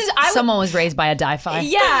 Someone was raised by a die-fi.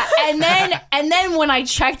 Yeah, and then when I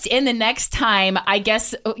checked in the next time, I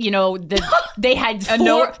guess they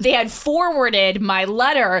had forwarded my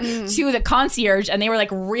letter to the concierge, and they were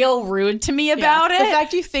real rude to me about it. The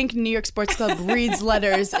fact you think New York Sports Club reads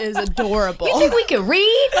letters is adorable. You think we could read?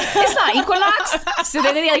 It's not Equinox. So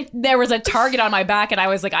then there was a target on my back, and I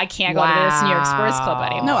was like, I can't go to this New York Sports Club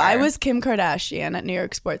anymore. No, I was Kim Kardashian at New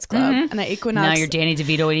York Sports Club, and at Equinox. Now you're Danny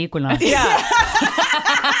DeVito at Equinox. Yeah.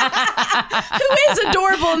 Who is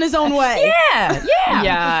adorable in his own way.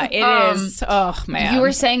 Yeah, it is. Oh, man. You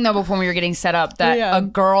were saying, though, before we were getting set up, that a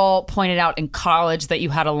girl pointed out in college that you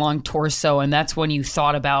had a long torso, and that's when you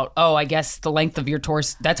thought about, I guess the length of your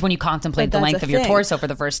torso. That's when you contemplate the length of your torso for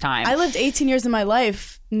the first time. I lived 18 years of my life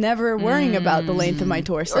never worrying about the length of my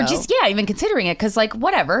torso. Or just, even considering it, because,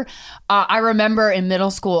 whatever. I remember in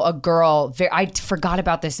middle school, a girl, I forgot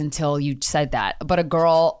about this until you said that, but a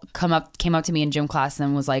girl came up to me in gym class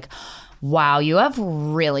and was like, wow, you have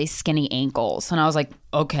really skinny ankles. And I was like,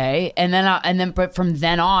 okay. But from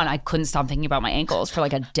then on, I couldn't stop thinking about my ankles for a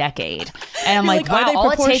decade. And I'm like, wow, are they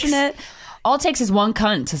proportionate? All it takes is one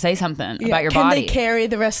cunt to say something about your body. Can they carry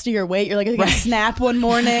the rest of your weight? You're going to snap one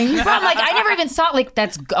morning. But I'm I never even thought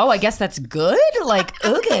I guess that's good?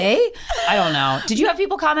 Okay. I don't know. Did you have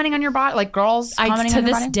people commenting on your body? Girls commenting on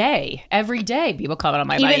your body? To this day, every day, people comment on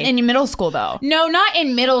my body. Even in middle school, though? No, not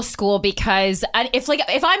in middle school, because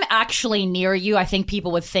if I'm actually near you, I think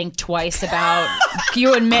people would think twice about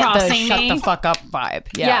you admit the shut the fuck up vibe.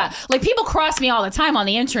 Yeah. People cross me all the time on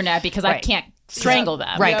the internet because I can't strangle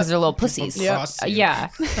them. Right, because they're little pussies. Yeah.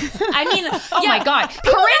 I mean, oh my God.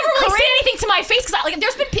 People never really say anything to my face because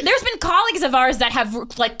there's been colleagues of ours that have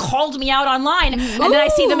called me out online, and then I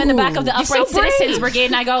see them in the back of the Upright Citizens Brigade,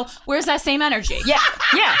 and I go, "Where's that same energy?" Yeah.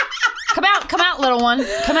 Come out, little one.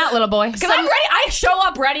 Come out, little boy. Because I'm ready. I show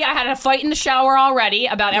up ready. I had a fight in the shower already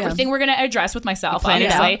about everything we're going to address with myself,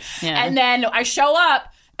 obviously. And then I show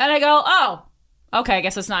up and I go, oh. Okay, I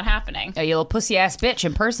guess it's not happening. You little pussy ass bitch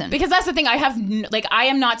in person. Because that's the thing. I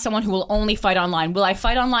am not someone who will only fight online. Will I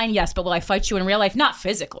fight online? Yes, but will I fight you in real life? Not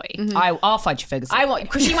physically. Mm-hmm. I'll fight you physically. I won't.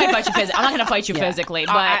 Because she might fight you physically. I'm not going to fight you physically.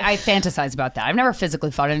 But I fantasize about that. I've never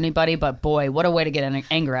physically fought anybody, but boy, what a way to get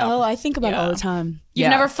anger out. Oh, I think about it all the time. You've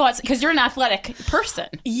never fought because you're an athletic person.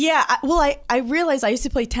 Yeah. I realized I used to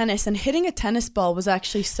play tennis, and hitting a tennis ball was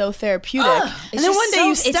actually so therapeutic. And then one day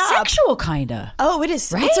you stop. It's sexual, kind of. Oh, it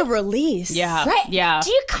is. Right? It's a release. Yeah. Right. Yeah. Do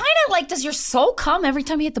you kind of does your soul come every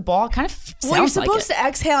time you hit the ball? It kind of sounds you're supposed to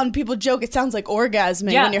exhale, and people joke it sounds like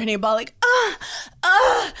orgasming when you're hitting a ball,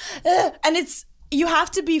 and it's. You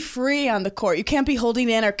have to be free on the court. You can't be holding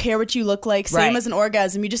in or care what you look like. Same as an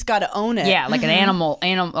orgasm. You just got to own it. Yeah, like an animal,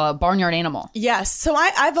 barnyard animal. Yes. So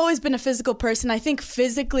I've always been a physical person. I think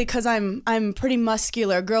physically because I'm pretty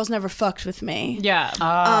muscular. Girls never fucked with me. Yeah.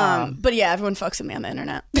 But yeah, everyone fucks with me on the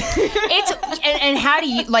internet. And how do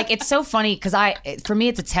you it's so funny because for me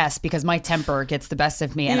it's a test because my temper gets the best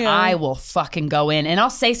of me and I will fucking go in and I'll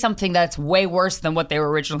say something that's way worse than what they were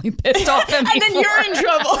originally pissed off at me and then you're in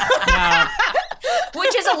trouble.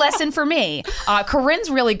 Which is a lesson for me. Corinne's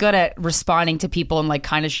really good at responding to people and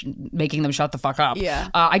kind of making them shut the fuck up. Yeah.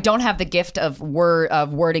 I don't have the gift of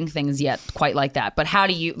wording things yet quite like that. But how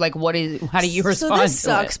do you how do you respond to it? So this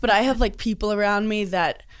sucks, but I have people around me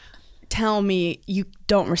that tell me you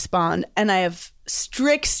don't respond, and I have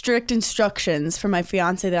strict instructions for my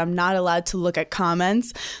fiance that I'm not allowed to look at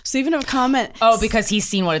comments. So even if a comment... Oh, because he's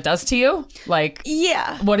seen what it does to you?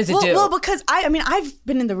 Yeah. What does it do? Well, because I've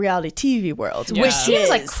been in the reality TV world, which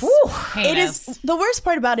is it is. The worst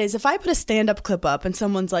part about it is if I put a stand-up clip up and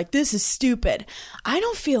someone's like, this is stupid, I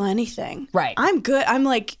don't feel anything. Right. I'm good. I'm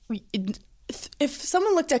like... If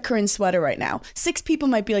someone looked at Corinne's sweater right now, 6 people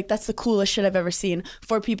might be like, that's the coolest shit I've ever seen.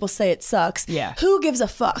 4 people say it sucks. Yeah. Who gives a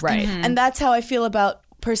fuck? Right. And that's how I feel about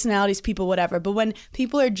personalities, people, whatever. But when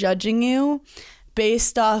people are judging you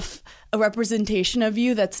based off a representation of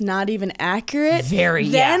you that's not even accurate,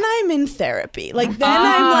 then I'm in therapy. Like then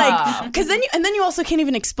I'm like, because then you also can't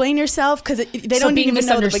even explain yourself because they don't even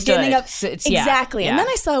know the beginning of exactly. And then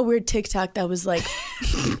I saw a weird TikTok that was like,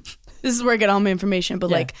 this is where I get all my information, but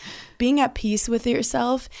like being at peace with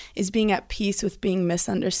yourself is being at peace with being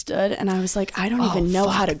misunderstood. And I was like, I don't even know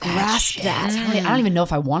how to grasp that. I don't even know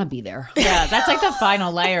if I want to be there. Yeah, that's like the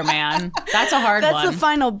final layer, man. That's a hard one. That's the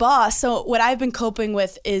final boss. So what I've been coping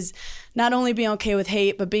with is not only being okay with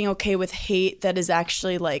hate, but being okay with hate that is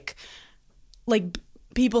actually like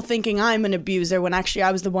people thinking I'm an abuser when actually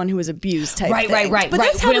I was the one who was abused type thing. Right. But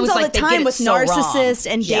this happens all the time with narcissists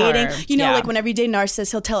and dating. Sure. You know, like whenever you date a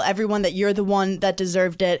narcissist, he'll tell everyone that you're the one that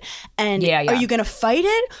deserved it. And are you going to fight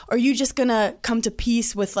it? Or are you just going to come to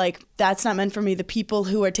peace with like, that's not meant for me. The people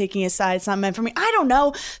who are taking his side, it's not meant for me. I don't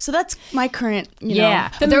know. So that's my current, you know.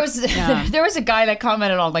 But there was a guy that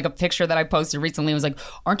commented on like a picture that I posted recently. It was like,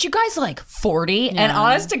 aren't you guys like 40? And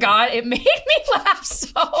honest to God, it made me laugh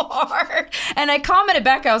so hard. And I commented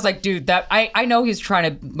back, I was like, dude, that I know he's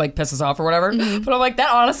trying to like piss us off or whatever, but I'm like,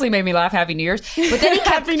 that honestly made me laugh. Happy New Year's. But then he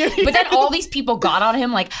kept, but then all these people got on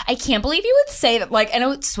him like, I can't believe you would say that. Like, and it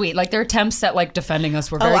was sweet. Like their attempts at like defending us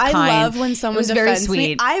were very kind. I love when someone defends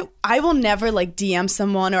very sweet. me. I will never like DM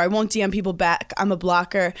someone, or I won't DM people back. I'm a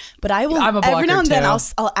blocker, but I will. I'm a blocker every now and then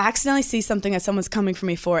too. I'll accidentally see something that someone's coming for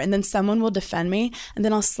me for, and then someone will defend me, and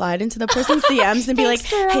then I'll slide into the person's DMs and be like,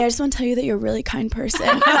 "Hey, I just want to tell you that you're a really kind person."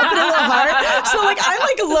 And I'll put a little heart. So like I'm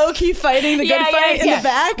like low key fighting the good fight in the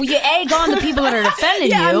back. Well, you egg on the people that are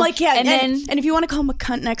defending you. I'm like, and then if you want to call him a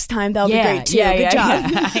cunt next time, that'll be great too. Good job.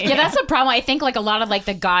 Yeah, that's the problem. I think like a lot of like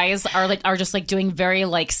the guys are just like doing very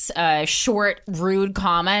like short, rude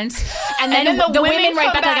comments, and then the women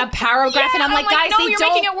write back like a paragraph, and I'm like, guys, no,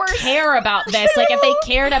 they don't care about this. Like if they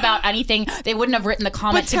cared about anything, they wouldn't have written the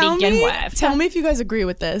comment to begin with. Tell me if you guys agree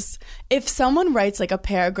with this. If someone writes like a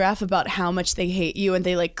paragraph about how much they hate you, and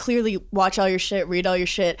they like clearly watch all your shit, read all your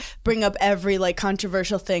shit, bring up every like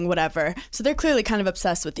controversial thing, whatever, so they're clearly kind of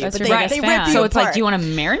obsessed with you. That's but right. they rip you So it's apart. like, do you want to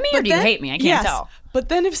marry me or do you hate me? I can't tell. But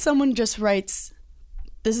then if someone just writes,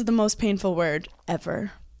 this is the most painful word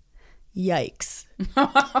ever. Yikes.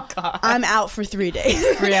 Oh, God. I'm out for 3 days.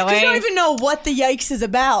 Really? You don't even know what the yikes is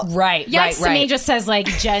about. Right. Yikes to me just says like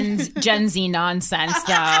Gen Z nonsense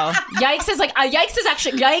though. Yikes is like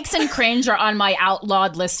yikes and cringe are on my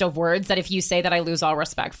outlawed list of words that if you say that I lose all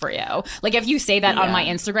respect for you. Like if you say that on my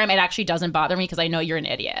Instagram, it actually doesn't bother me because I know you're an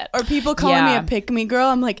idiot. Or people calling me a pick-me girl.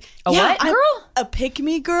 I'm like, what girl? A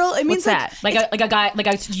pick-me girl. It means what's that? Like a guy,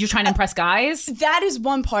 you're trying to impress guys? That is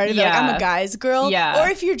one part of it. Like I'm a guy's girl. Yeah. Or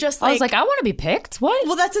if you're just like, I was like, I want to be picked. What?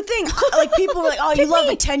 Well, that's the thing. Like people were like, "Oh, you love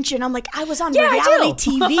attention." I'm like, I was on reality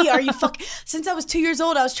TV. Are you Since I was 2 years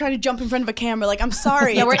old, I was trying to jump in front of a camera. Like, I'm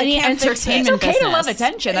sorry. Yeah, we're in the entertainment business. It's okay to love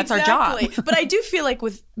attention. That's our job. But I do feel like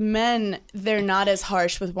with men, they're not as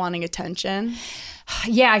harsh with wanting attention.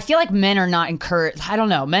 Yeah, I feel like men are not encouraged. I don't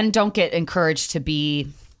know. Men don't get encouraged to be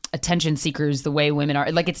attention seekers the way women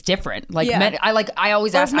are. Like it's different. Like men, I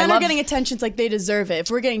always ask. If men are getting attention, it's like they deserve it. If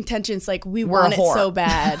we're getting attention, it's like we're want it whore. So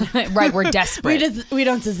bad. Right, we're desperate. we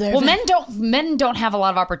don't deserve well, it. Men don't have a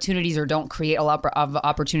lot of opportunities or don't create a lot of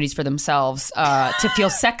opportunities for themselves to feel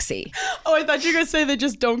sexy. Oh, I thought you were gonna say they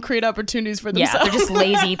just don't create opportunities for themselves. Yeah, they're just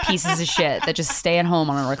lazy pieces of shit that just stay at home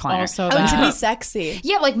on a recliner. Also to be sexy.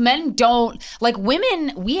 Yeah, like men don't. Like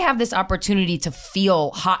women, we have this opportunity to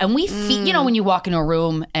feel hot, and we feel. You know, when you walk into a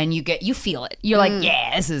room and you feel it. You're like,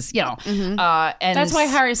 yeah, this is, you know. And that's why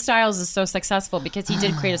Harry Styles is so successful, because he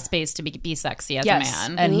did create a space to be sexy as a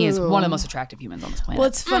man. And he is one of the most attractive humans on this planet. Well,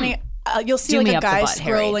 it's funny. You'll see like a guy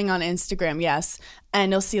scrolling on Instagram,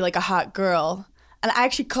 and you'll see like a hot girl. And I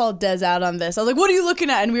actually called Des out on this. I was like, what are you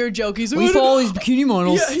looking at? And we were joking. He's like, we follow these bikini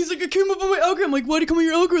models. Yeah, he's like, it came up on my algorithm. I'm like, why did it come on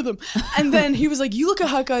your algorithm? And then he was like, you look at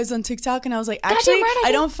hot guys on TikTok. And I was like, actually,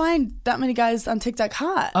 I don't find that many guys on TikTok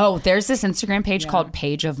hot. Oh, there's this Instagram page called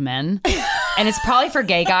Page of Men. And it's probably for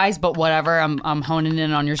gay guys, but whatever. I'm honing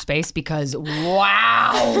in on your space because,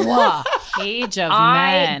 wow. Page of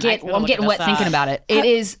Men. I'm getting wet thinking about it. It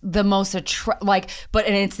is the most and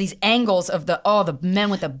it's these angles of the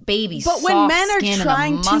men with the babies. But when men are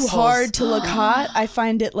trying too hard to look hot, I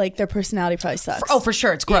find it like their personality probably sucks. For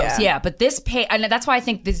sure. It's gross. Yeah. But this page, and that's why I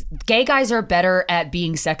think gay guys are better at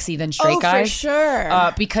being sexy than straight guys. For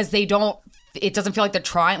sure. Because they don't. It doesn't feel like they're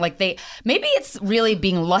trying. Like maybe it's really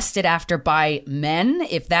being lusted after by men.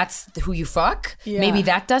 If that's who you fuck, maybe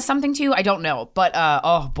that does something to you. I don't know. But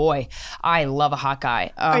oh boy, I love a hot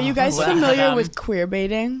guy. Are you guys familiar with queer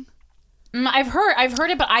baiting? I've heard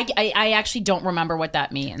it, but I actually don't remember what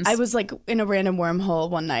that means. I was like in a random wormhole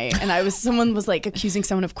one night, and someone was like accusing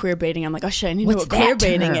someone of queer baiting. I'm like, oh shit, I need to know what queer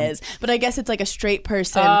baiting is. But I guess it's like a straight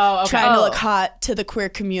person trying to look hot to the queer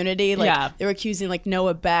community. Like they were accusing like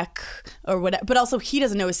Noah Beck or whatever. But also he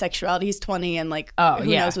doesn't know his sexuality. He's 20 and like who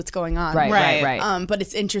knows what's going on. Right. But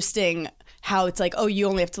it's interesting how it's like, oh, you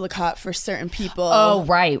only have to look hot for certain people. Oh,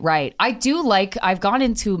 right. I do like, I've gone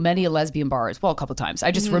into many lesbian bars, well, a couple times. I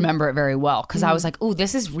just remember it very well because I was like, oh,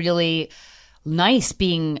 this is really nice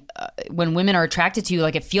being, when women are attracted to you,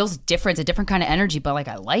 like it feels different, it's a different kind of energy, but like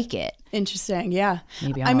I like it. Interesting, yeah.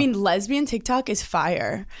 Maybe I mean, lesbian TikTok is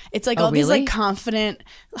fire. It's like all these like confident,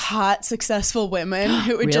 hot, successful women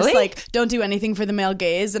who would just like don't do anything for the male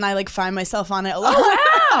gaze, and I like find myself on it a lot.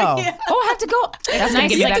 Oh wow! Yeah. Oh, I have to go. That's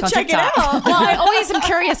nice. You have to check TikTok. It out. Well, I always am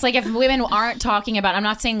curious, like if women aren't talking about. I'm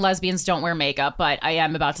not saying lesbians don't wear makeup, but I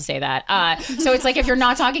am about to say that. So it's like if you're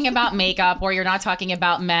not talking about makeup, or you're not talking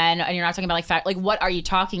about men, and you're not talking about like fat, like what are you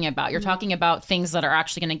talking about? You're talking about things that are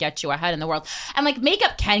actually going to get you ahead in the world, and like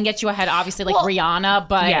makeup can get you ahead. Obviously, like Rihanna,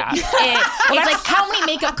 but it's like how many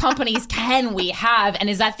makeup companies can we have, and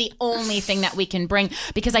is that the only thing that we can bring?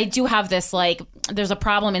 Because I do have this like, there's a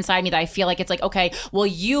problem inside me that I feel like it's like, okay, well,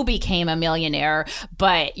 you became a millionaire,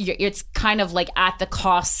 but it's kind of like at the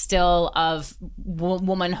cost still of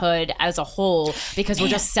womanhood as a whole, because we're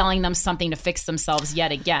just selling them something to fix themselves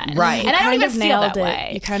yet again. Right. And I don't even feel that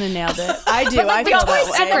way. You kind of nailed it. I do. I feel that way.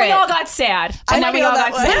 And then we all got sad. And then we all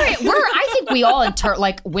got sad. I think we all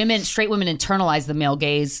like women, straight women internalize the male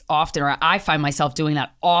gaze often, or I find myself doing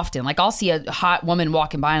that often. Like I'll see a hot woman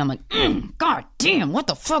walking by and I'm like, God damn, what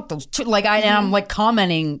the fuck? Those and I'm like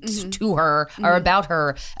commenting to her or about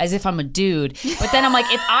her as if I'm a dude. But then I'm like,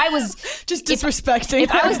 if I was just disrespecting,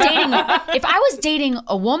 if I was dating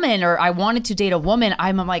a woman, or I wanted to date a woman,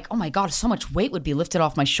 I'm like, oh my God, so much weight would be lifted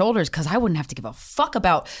off my shoulders because I wouldn't have to give a fuck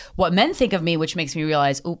about what men think of me, which makes me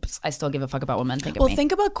realize, oops, I still give a fuck about what men think of me. Well,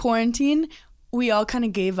 think about quarantine. We all kind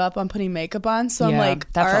of gave up on putting makeup on. So I'm like,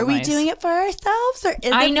 are we doing it for ourselves? Or is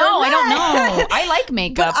it I for know. men? I don't know. I like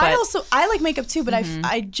makeup. But I like makeup too. But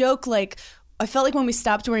I joke like, I felt like when we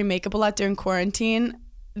stopped wearing makeup a lot during quarantine,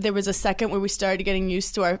 there was a second where we started getting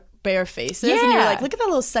used to our bare faces. Yeah. And you're like, look at that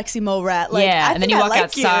little sexy mole rat. Like, yeah. And then you walk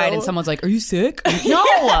outside and someone's like, are you sick? No.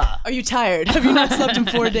 Are you tired? Have you not slept in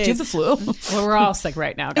 4 days? Do you have the flu? Well, we're all sick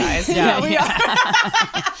right now, guys. Yeah, we are.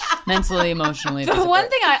 Mentally, emotionally. The one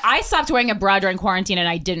thing I stopped wearing a bra during quarantine and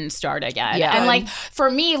I didn't start again. Yeah. And like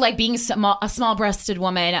for me, like being a small-breasted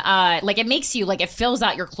woman, like it makes you, like it fills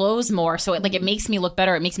out your clothes more. So it makes me look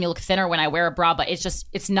better. It makes me look thinner when I wear a bra, but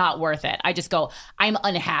it's not worth it. I just go, I'm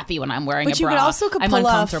unhappy when I'm wearing a bra. But you could also I'm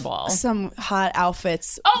uncomfortable. Some hot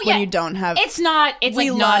outfits when you don't have. It's not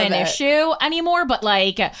an issue anymore, but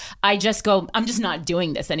like I just go, I'm just not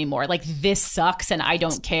doing this anymore. Like this sucks and I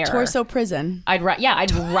don't care. Torso prison. I'd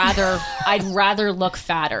rather look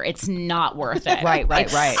fatter. It's not worth it. Right.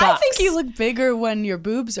 I think you look bigger when your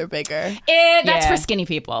boobs are bigger. That's for skinny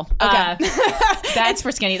people. Okay. That's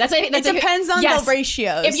for skinny. It depends on the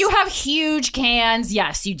ratios. If you have huge cans,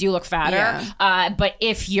 yes, you do look fatter. Yeah. But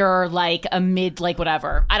if you're like a mid, like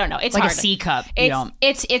whatever, I don't know. It's like hard. A C cup.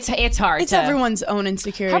 It's hard. It's everyone's own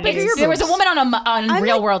insecurity. How big are your boobs? There was a woman on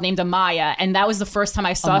Real World named Amaya, and that was the first time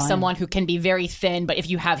I saw someone who can be very thin, but if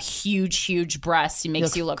you have huge breasts, it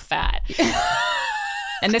makes you look fat.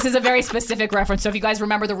 And this is a very specific reference. So if you guys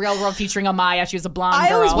remember the Real World featuring Amaya, she was a blonde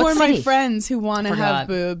girl. I always warn my friends who want to have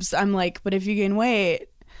boobs. I'm like, but if you gain weight,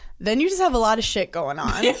 then you just have a lot of shit going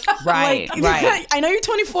on. Right. I know you're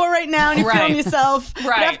 24 right now and you're feeling yourself. Right.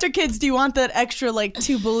 But after kids, do you want that extra like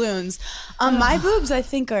 2 balloons? My boobs, I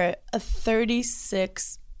think, are a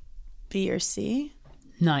 36 B or C.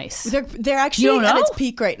 Nice. They're actually at its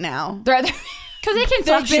peak right now. Because they can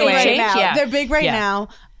fluctuate. Right now. Yeah. They're big right now.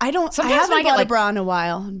 I haven't bought a bra in a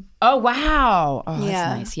while. Oh, wow. Oh,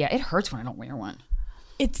 that's nice. Yeah, it hurts when I don't wear one.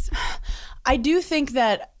 I do think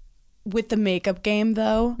that with the makeup game,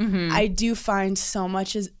 though, I do find so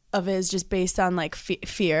much of it is just based on like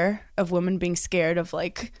fear of women being scared of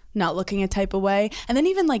like not looking a type of way, and then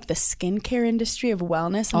even like the skincare industry of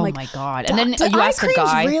wellness. I'm like, my God! And then you ask a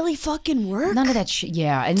guy, really fucking work? None of that shit.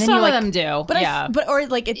 Yeah, and then some of them do. But or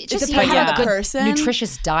like it just depends on the person.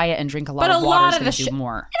 Nutritious diet and drink a lot of water is going to do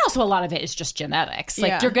more. And also a lot of it is just genetics.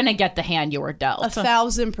 Like you're going to get the hand you were dealt.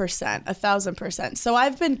 1,000%. So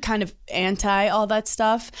I've been kind of anti all that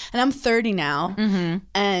stuff, and I'm 30 now.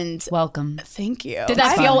 And welcome. Thank you. Did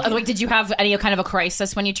that feel? Like, did you have any kind of a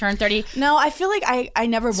crisis when you turned 30? 30? No, I feel like I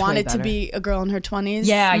never wanted to be a girl in her 20s.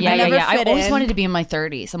 Yeah. I always in. wanted to be in my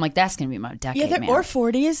 30s. I'm like, that's gonna be my decade, man. Or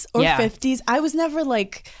 40s or 50s. I was never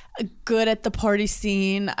like good at the party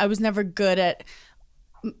scene. I was never good at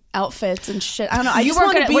outfits and shit. I don't know. I just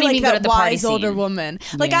want to be like that wise older woman.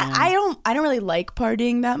 Like I don't really like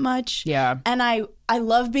partying that much. Yeah. And I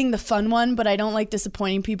love being the fun one, but I don't like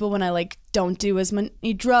disappointing people when I like don't do as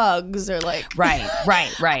many drugs or like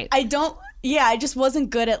Right. I don't. Yeah, I just wasn't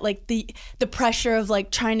good at like the pressure of like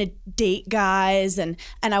trying to date guys, and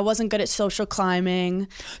I wasn't good at social climbing.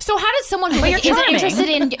 So how did someone who isn't interested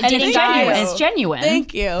in dating guys? It's genuine.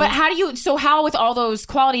 Thank you. But how with all those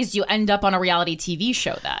qualities do you end up on a reality TV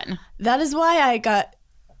show then? That is why I got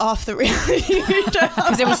off the reality show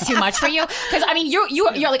because it was too much for you. Because I mean,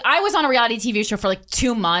 you're like, I was on a reality TV show for like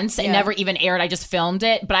 2 months. It never even aired. I just filmed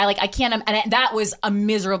it, but I can't. And that was a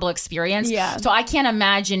miserable experience. Yeah. So I can't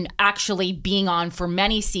imagine actually being on for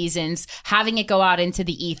many seasons, having it go out into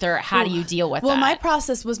the ether. How do you deal with that? Well, my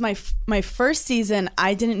process was my first season.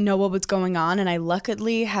 I didn't know what was going on, and I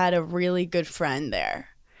luckily had a really good friend there.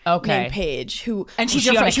 Named Paige, who she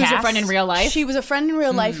was your friend in real life. She was a friend in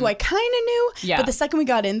real life who I kind of knew. Yeah. But the second we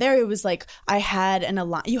got in there, it was like I had an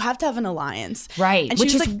alliance. You have to have an alliance, right? And which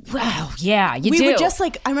she was is like, wow, yeah, you we do. We were just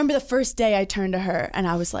like, I remember the first day I turned to her and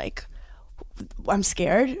I was like, I'm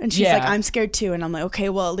scared, and she's like, I'm scared too, and I'm like, okay,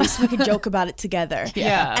 well at least we could joke about it together.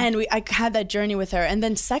 And I had that journey with her, and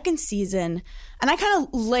then second season. And I kind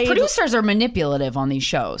of laid... Producers are manipulative on these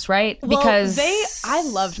shows, right? Well, because I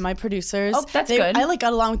loved my producers. Oh, that's good. I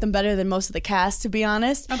got along with them better than most of the cast, to be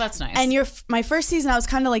honest. Oh, that's nice. And my first season, I was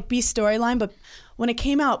kind of like B storyline, but when it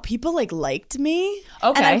came out, people like liked me.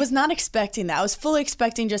 Okay. And I was not expecting that. I was fully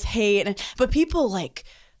expecting just hate, but people like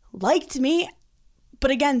liked me. But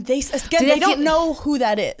again, they don't know who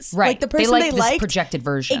that is. Right. Like the person they like this projected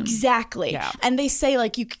version. Exactly. Yeah. And they say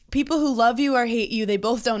like people who love you or hate you, they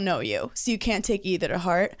both don't know you. So you can't take either to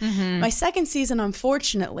heart. Mm-hmm. My second season,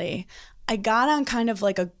 unfortunately, I got on kind of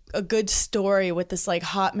like a good story with this like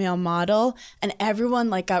hot male model, and everyone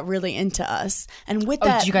like got really into us. And with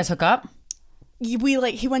that, did you guys hook up? He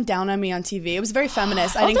went down on me on TV. It was very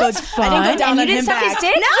feminist. I didn't that's go fun. I didn't go down and on you him didn't suck back. his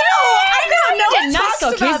dick? No, I know. No one did not talks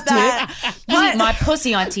suck about his that. dick. You eat my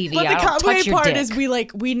pussy on TV. But I the don't touch complicated your part dick.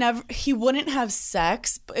 is he wouldn't have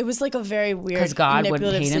sex. It was like a very weird, because God would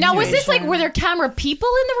hate him. Now, was this like, were there camera people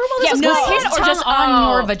in the room? Yeah, was his tongue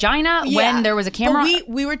on your vagina when there was a camera? But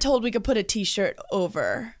we were told we could put a T-shirt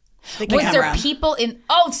over. Was there people in?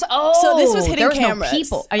 So this was hitting there cameras. No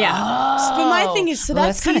people. But my thing is,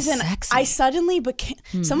 that season, sexy. I suddenly became.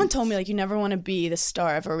 Someone told me like you never want to be the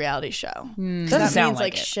star of a reality show. Doesn't that sound means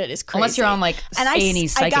like it. shit is crazy. Unless you're on like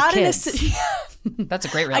A&E's Psychic Kids. That's a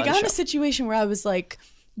great reality show. I got in a situation where I was like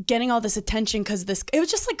getting all this attention because it was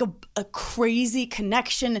just like a crazy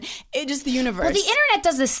connection. It just the universe. Well, the internet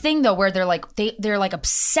does this thing though where they're like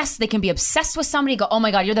obsessed. They can be obsessed with somebody. Go, oh my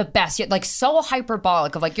god, you're the best. You're like so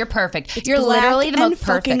hyperbolic of like you're perfect. You're literally the most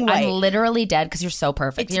perfect. White. I'm literally dead because you're so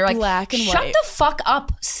perfect. It's you're like black and shut white. the fuck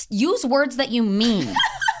up. Use words that you mean.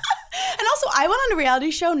 And also, I went on a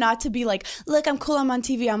reality show not to be like, look, I'm cool, I'm on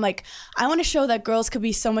TV. I'm like, I want to show that girls could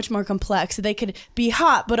be so much more complex. They could be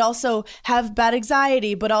hot, but also have bad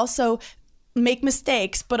anxiety, but also make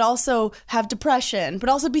mistakes, but also have depression, but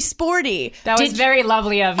also be sporty. That was very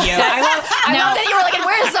lovely of you. I love that you were like, and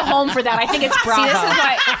where's the home for that? I think it's Bravo. See, this is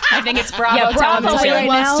why I think it's Bravo. Yeah, Bravo really right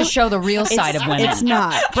wants now, to show the real side of women. It's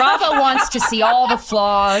not. Bravo wants to see all the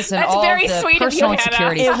flaws and That's all very the sweet of personal you, Hannah.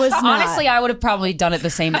 insecurities. It was not. Honestly, I would have probably done it the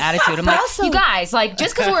same attitude. I'm like, also, you guys, like,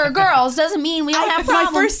 just because we're girls doesn't mean we don't have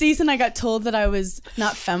problems. My first season, I got told that I was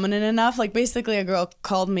not feminine enough. Like, basically, a girl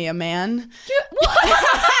called me a man.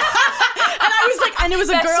 And I was like, and it was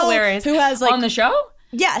a girl hilarious. who has like on the show.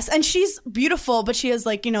 Yes, and she's beautiful, but she has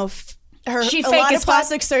like a she lot of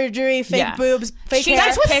plastic surgery, fake boobs, fake hair.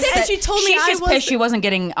 That's what's and she told me she's pissed she wasn't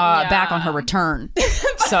getting back on her return.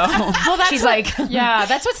 So she's like, yeah,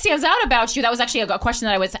 that's what stands out about you. That was actually a question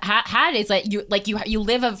that I had. Is that you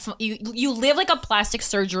live like a plastic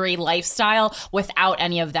surgery lifestyle without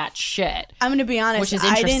any of that shit. I'm gonna be honest, which is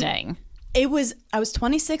interesting. I was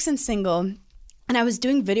 26 and single. And I was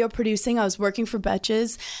doing video producing. I was working for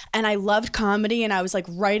Betches, and I loved comedy, and I was like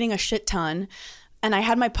writing a shit ton. And I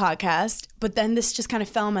had my podcast, but then this just kind of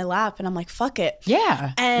fell in my lap, and I'm like, fuck it.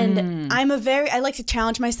 Yeah. And I like to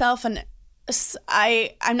challenge myself, and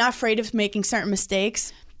I'm not afraid of making certain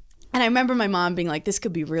mistakes. And I remember my mom being like, this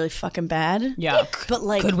could be really fucking bad. Yeah. But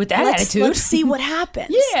like, good with that attitude. Let's see what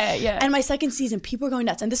happens. Yeah. And my second season, people were going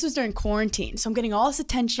nuts. And this was during quarantine. So I'm getting all this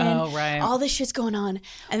attention. Oh, right. All this shit's going on.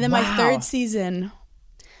 And then my third season,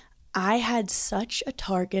 I had such a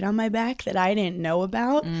target on my back that I didn't know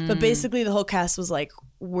about. But basically the whole cast was like,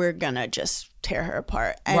 we're gonna just tear her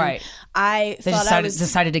apart. And right. I they thought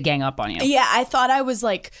decided to gang up on you. Yeah, I thought I was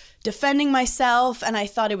like defending myself, and I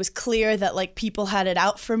thought it was clear that like people had it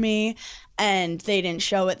out for me, and they didn't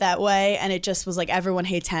show it that way. And it just was like, everyone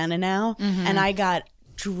hates Hannah now. And I got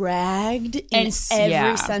dragged in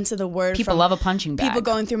every sense of the word. People love a punching bag. People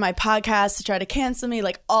going through my podcast to try to cancel me,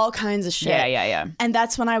 like all kinds of shit. Yeah. And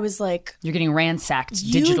that's when I was like, you're getting ransacked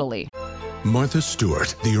digitally. Martha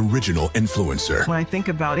Stewart, the original influencer. When I think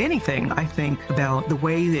about anything, I think about the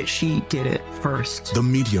way that she did it first. The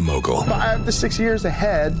media mogul. 5 to 6 years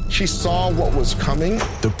ahead, she saw what was coming.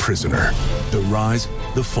 The prisoner. The rise,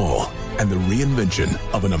 the fall, and the reinvention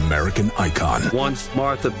of an American icon. Once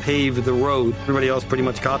Martha paved the road, everybody else pretty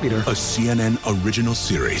much copied her. A CNN original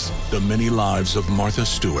series, The Many Lives of Martha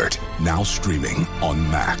Stewart, now streaming on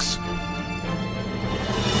Max.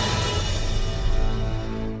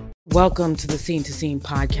 Welcome to the Scene to Scene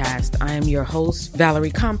podcast. I am your host, Valerie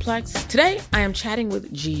Complex. Today, I am chatting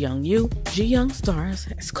with Ji Young Yu. Ji Young stars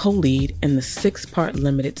as co-lead in the 6-part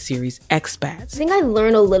limited series Expats. I think I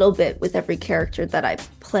learn a little bit with every character that I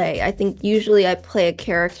play. I think usually I play a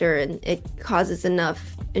character and it causes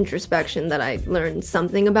enough introspection that I learn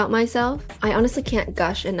something about myself. I honestly can't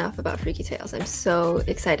gush enough about Freaky Tales. I'm so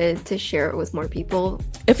excited to share it with more people.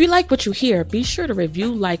 If you like what you hear, be sure to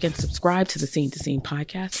review, like, and subscribe to the Scene to Scene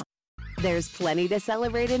podcast. There's plenty to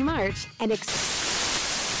celebrate in March and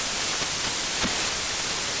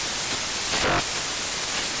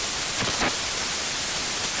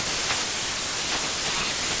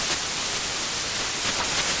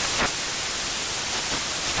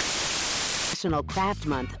National Craft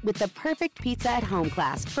Month with the perfect pizza at home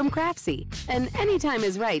class from Craftsy. And anytime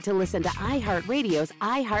is right to listen to iHeartRadio's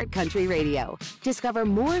iHeart Country Radio. Discover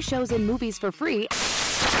more shows and movies for free.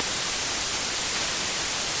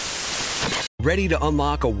 Ready to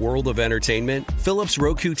unlock a world of entertainment? Philips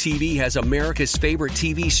Roku TV has America's favorite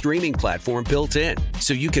TV streaming platform built in,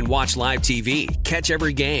 so you can watch live TV, catch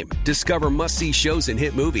every game, discover must-see shows and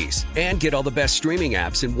hit movies, and get all the best streaming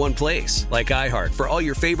apps in one place, like iHeart for all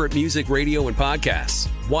your favorite music, radio, and podcasts.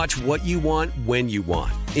 Watch what you want, when you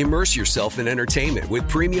want. Immerse yourself in entertainment with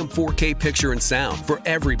premium 4K picture and sound for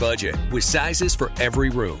every budget, with sizes for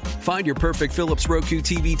every room. Find your perfect Philips Roku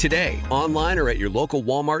TV today, online or at your local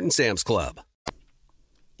Walmart and Sam's Club.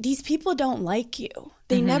 These people don't like you.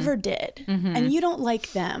 They never did. And you don't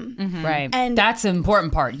like them. Right. And that's an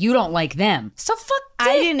important part. You don't like them. So fuck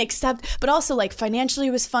I didn't accept, but also like financially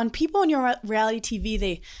it was fun. People on your reality TV,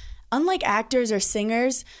 they, unlike actors or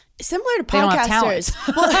singers, similar to podcasters,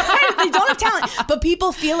 they don't have talent, but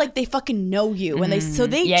people feel like they fucking know you, and they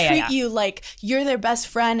treat you like you're their best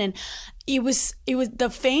friend. And it was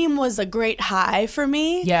the fame was a great high for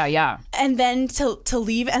me. Yeah. And then to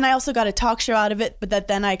leave, and I also got a talk show out of it, but that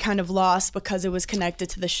then I kind of lost because it was connected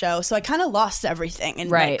to the show. So I kind of lost everything in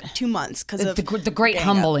like 2 months because of the great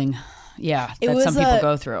humbling. Yeah, that some people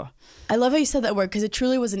go through. I love how you said that word because it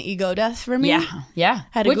truly was an ego death for me. Yeah.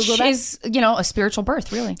 Had to Which Google that. is, a spiritual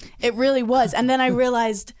birth, really. It really was. And then I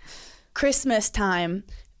realized Christmas time,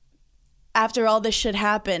 after all this shit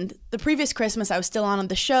happened, the previous Christmas I was still on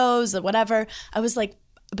the shows or whatever. I was like,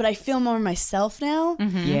 but I feel more myself now.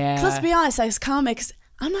 Yeah. 'Cause let's be honest, as comics,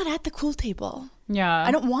 I'm not at the cool table. Yeah.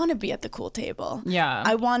 I don't want to be at the cool table. Yeah.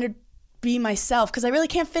 I want to be myself because I really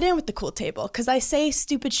can't fit in with the cool table because I say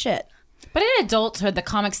stupid shit. But in adulthood, the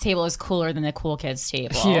comics table is cooler than the cool kids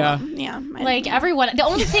table. Yeah. Like everyone, the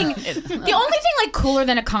only thing like cooler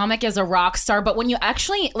than a comic is a rock star. But when you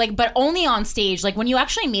actually but only on stage, like when you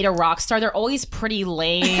actually meet a rock star, they're always pretty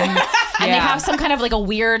lame, and they have some kind of like a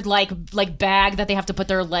weird like bag that they have to put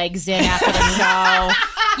their legs in after the show.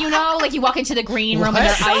 Like you walk into the green room and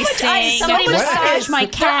they're icing. Somebody massage my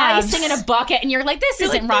calves. They're icing in a bucket, and you're like, this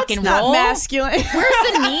isn't rock and roll. Not masculine.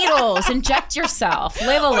 Where's the needles? Inject yourself.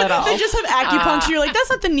 Live a little. They just have acupuncture. You're like, that's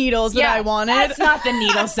not the needles that I wanted. That's not the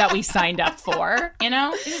needles that we signed up for.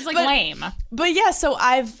 It's just like lame. But yeah, so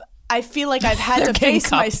I feel like I've had to face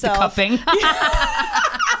myself. Cupping.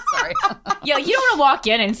 Sorry. Yeah, you don't want to walk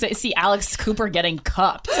in and see Alex Cooper getting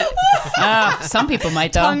cupped. Some people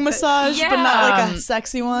might though. Tongue massage, but not like a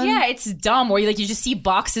sexy one. Yeah, it's dumb. Where you just see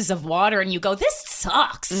boxes of water and you go, this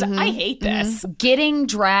sucks. I hate this. Getting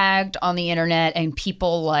dragged on the internet and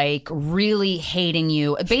people like really hating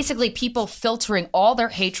you. Basically, people filtering all their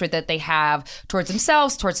hatred that they have towards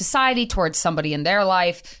themselves, towards society, towards somebody in their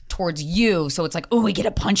life towards you. So it's like, oh, we get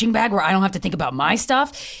a punching bag where I don't have to think about my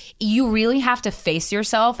stuff. You really have to face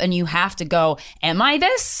yourself and you have to go, am I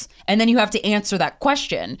this? And then you have to answer that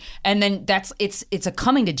question. And then it's a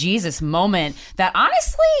coming to Jesus moment that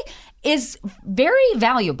honestly is very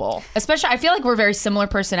valuable. Especially, I feel like we're very similar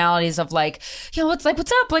personalities of like, what's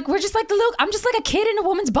up? Like, we're just like I'm just like a kid in a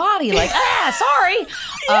woman's body. Like, sorry.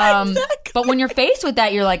 Exactly. But when you're faced with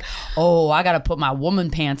that, you're like, oh, I got to put my woman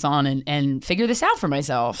pants on and figure this out for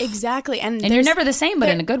myself. Exactly. And you're never the same, but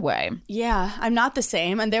in a good way. Yeah, I'm not the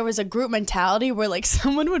same. And there was a group mentality where like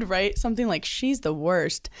someone would write something like, she's the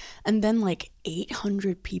worst. And then like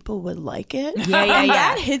 800 people would like it. Yeah.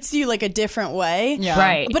 That hits you like a different way. Yeah.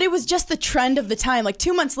 Right. But it was just the trend of the time. Like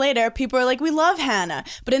 2 months later, people are like, we love Hannah.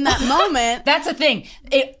 But in that moment... That's the thing.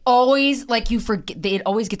 It always, like, you forget. It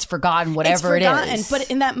always gets forgotten, whatever it is. But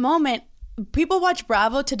in that moment... People watch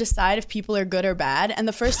Bravo to decide if people are good or bad, and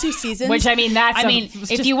the first 2 seasons. Which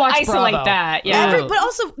if you watch isolate Bravo, that, yeah. But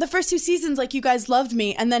also the first 2 seasons, like you guys loved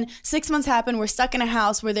me, and then 6 months happen. We're stuck in a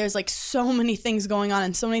house where there's like so many things going on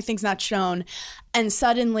and so many things not shown, and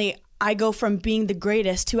suddenly I go from being the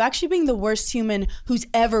greatest to actually being the worst human who's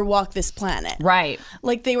ever walked this planet. Right.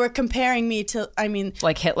 Like they were comparing me to,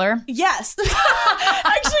 like Hitler? Yes.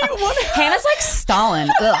 Actually, Hannah's like Stalin.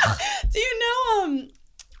 Ugh. Do you know?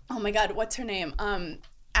 Oh my God, what's her name?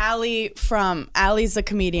 Allie's a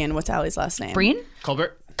comedian. What's Allie's last name? Breen?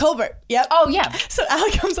 Colbert, yep. Oh, yeah. So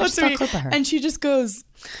Allie comes up to me and she just goes,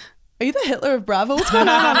 are you the Hitler of Bravo? What's going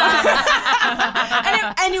on?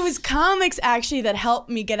 and it was comics actually that helped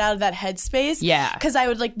me get out of that headspace. Yeah. Because I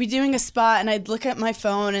would like be doing a spot and I'd look at my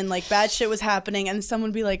phone and like bad shit was happening and someone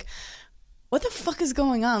would be like, what the fuck is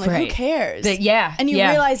going on? Like, who cares? And you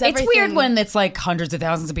realize everything. It's weird when it's like hundreds of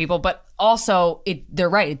thousands of people, but also they're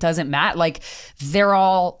right. It doesn't matter. Like, they're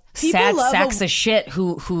all sad sacks of shit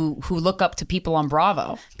who look up to people on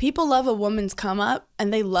Bravo. People love a woman's come up,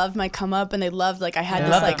 and they loved my come up, and they loved like I had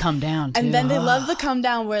this love like the come down too. And then they love the come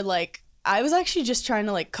down where like I was actually just trying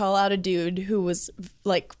to like call out a dude who was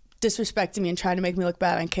like disrespecting me and trying to make me look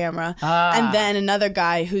bad on camera. And then another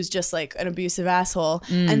guy who's just like an abusive asshole.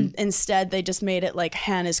 And instead they just made it like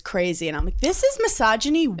Hannah's crazy. And I'm like, this is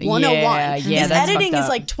misogyny 101. This editing is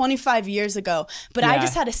like 25 years ago. But I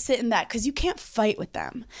just had to sit in that because you can't fight with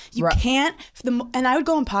them. You can't. And I would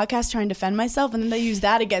go on podcasts trying to defend myself and then they use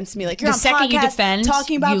that against me. Like, you're the on second podcast you defend,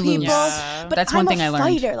 talking about you people. lose. But that's I'm one thing a I learned.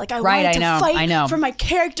 fighter. Like I wanted to fight for my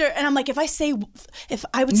character. And I'm like, if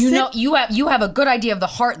I would you have a good idea of the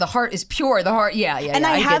heart. The heart is pure. The heart, And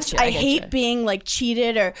I hate being like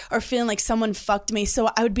cheated or feeling like someone fucked me. So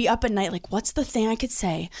I would be up at night like, what's the thing I could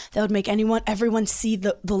say that would make everyone see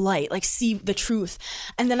the light, like see the truth?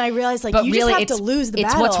 And then I realized like, you just have to lose the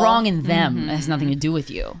battle. It's what's wrong in them. It has nothing to do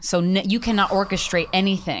with you. So you cannot orchestrate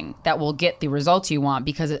anything that will get the results you want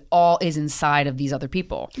because it all is inside of these other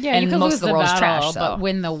people. Yeah, and you can most lose of the the world's battle, trash, but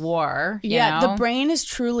win the war. The brain is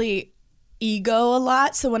truly ego a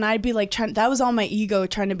lot. So when I'd be like that was all my ego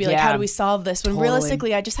trying to be like, how do we solve this? When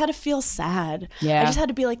realistically I just had to feel sad. I just had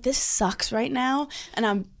to be like, this sucks right now,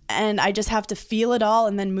 and I just have to feel it all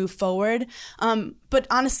and then move forward. But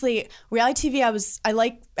honestly, reality TV, I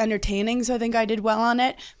like entertaining, so I think I did well on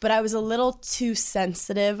it, but I was a little too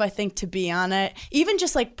sensitive, I think, to be on it. Even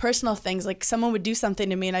just like personal things, like someone would do something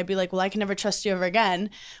to me and I'd be like, well, I can never trust you ever again,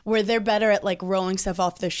 where they're better at like rolling stuff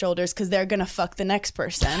off their shoulders because they're gonna fuck the next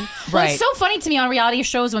person. Well, it's so funny to me on reality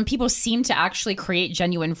shows when people seem to actually create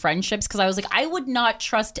genuine friendships, because I was like, I would not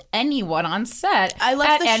trust anyone on set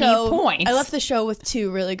at any point. I left the show with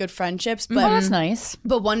 2 really good friendships, but that's nice.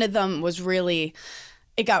 But one of them was really...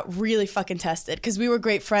 It got really fucking tested because we were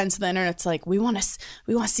great friends. So the internet's like, we want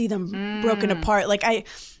to see them broken apart. Like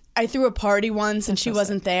I threw a party once and she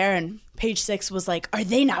wasn't there, and Page 6 was like, are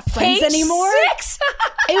they not friends anymore? Page 6?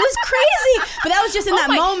 It was crazy, but that was just in that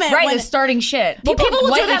moment. Right, when the starting shit. Well, people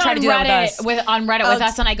will do that on Reddit with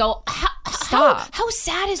us, and I go, stop. How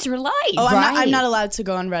sad is your life? Oh, I'm not allowed to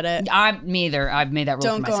go on Reddit. Me either. I've made that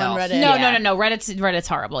rule for myself. Don't go on Reddit. No. Reddit's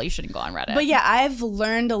horrible. You shouldn't go on Reddit. But yeah, I've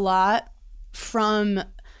learned a lot from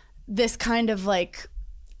this kind of like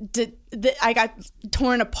I got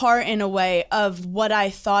torn apart in a way of what I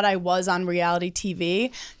thought I was on reality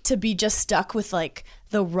TV to be just stuck with like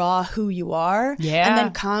the raw who you are. Yeah. And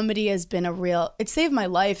then comedy has been it saved my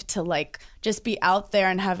life to like just be out there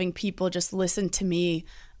and having people just listen to me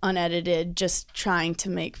unedited, just trying to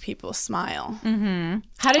make people smile. Mm-hmm.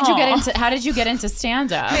 How did you get into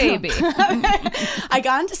stand-up? Baby. I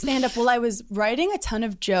got into stand-up while I was writing a ton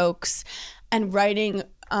of jokes and writing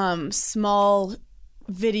small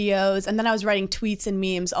videos, and then I was writing tweets and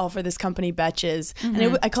memes all for this company Betches.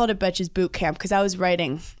 And I called it Betches Boot Camp because I was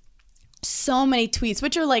writing so many tweets,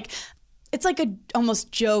 which are like, it's like a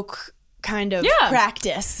almost joke kind of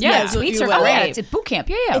practice. Yeah, tweets are great. It's a boot camp.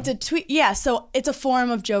 Yeah. It's a tweet. Yeah, so it's a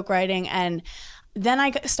form of joke writing. And then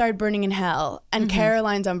I started Burning in Hell. And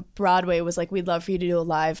Caroline's on Broadway was like, we'd love for you to do a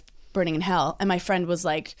live Burning in Hell. And my friend was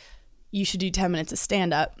like, you should do 10 minutes of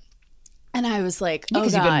stand-up. And I was like, oh,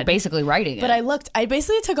 because God. you've been basically writing it. But I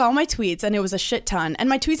basically took all my tweets, and it was a shit ton. And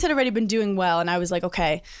my tweets had already been doing well. And I was like,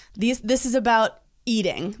 okay, this is about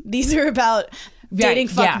eating. These are about dating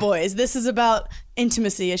fuckboys. This is about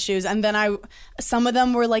intimacy issues. And then some of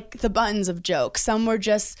them were like the buttons of jokes. Some were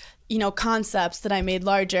just, concepts that I made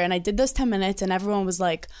larger. And I did those 10 minutes, and everyone was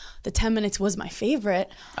like, the 10 minutes was my favorite.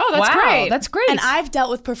 Oh, that's great. That's great. And I've dealt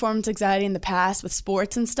with performance anxiety in the past with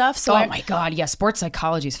sports and stuff. So my God. Yeah. Sports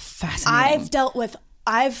psychology is fascinating.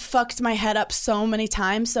 I've fucked my head up so many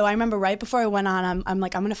times. So I remember right before I went on, I'm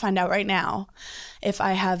like, I'm going to find out right now if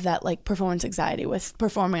I have that like performance anxiety with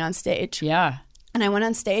performing on stage. Yeah. And I went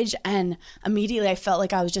on stage, and immediately I felt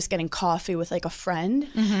like I was just getting coffee with like a friend.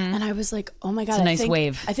 And I was like, oh my God, it's a nice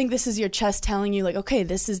wave. I think this is your chest telling you like, okay,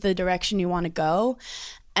 this is the direction you want to go.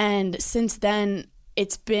 And since then,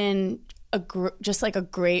 it's been just like a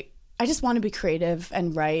great, I just want to be creative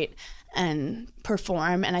and write and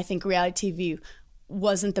perform. And I think reality TV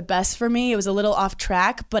wasn't the best for me. It was a little off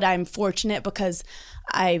track, but I'm fortunate because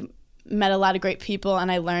I met a lot of great people,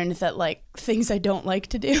 and I learned that like things I don't like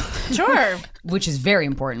to do. Sure. Which is very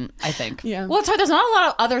important, I think. Yeah. Well, it's hard. There's not a lot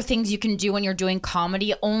of other things you can do when you're doing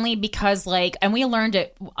comedy, only because like, and we learned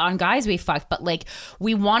it on Guys We Fucked, but like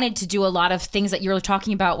we wanted to do a lot of things that you were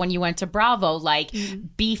talking about when you went to Bravo, like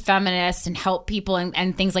be feminist and help people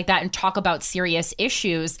and things like that, and talk about serious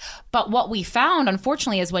issues. But what we found,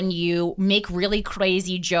 unfortunately, is when you make really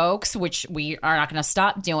crazy jokes, which we are not going to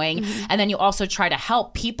stop doing, and then you also try to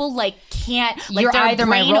help people, like can't, like you're either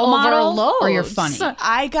my role model or you're funny.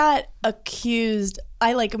 I got accused.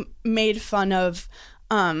 I like made fun of.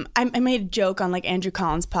 I made a joke on like Andrew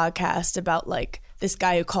Collins' podcast about like this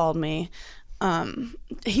guy who called me.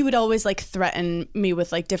 He would always like threaten me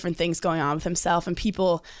with like different things going on with himself, and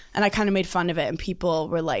I kind of made fun of it, and people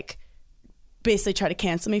were like basically try to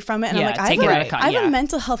cancel me from it. And I'm like, I have a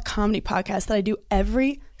mental health comedy podcast that I do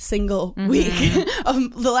every single week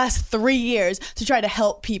of the last 3 years to try to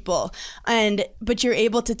help people. But you're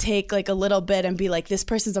able to take like a little bit and be like, this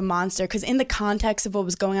person's a monster. Because in the context of what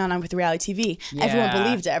was going on with reality TV, everyone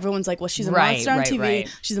believed it. Everyone's like, well, she's a monster on TV.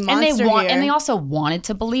 She's a monster here. And they also wanted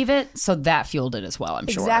to believe it. So that fueled it as well, I'm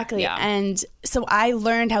sure. Exactly. Yeah. And so I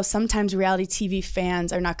learned how sometimes reality TV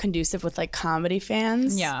fans are not conducive with like comedy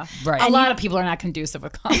fans. Yeah. Right. A lot of people are not conducive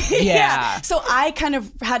with comedy. Yeah. So I kind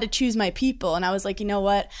of had to choose my people. And I was like, you know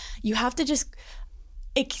what? You have to just,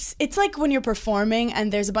 it's like when you're performing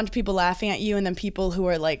and there's a bunch of people laughing at you and then people who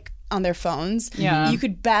are like on their phones. Yeah. You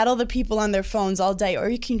could battle the people on their phones all day, or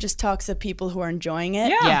you can just talk to people who are enjoying it.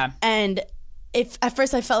 Yeah. And if at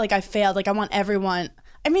first I felt like I failed, like I want everyone,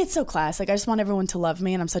 I mean, it's so classic. I just want everyone to love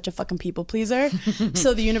me, and I'm such a fucking people pleaser.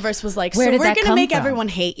 So the universe was like, we're going to make everyone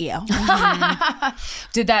hate you.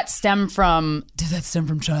 Did that stem from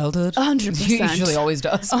childhood? 100%. It usually always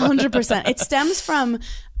does. 100%. It stems from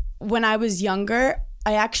when I was younger.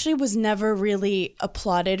 I actually was never really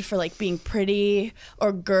applauded for like being pretty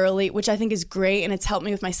or girly, which I think is great, and it's helped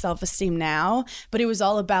me with my self-esteem now. But it was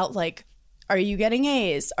all about like, are you getting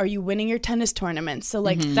A's? Are you winning your tennis tournaments? So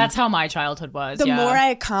like that's how my childhood was. The more I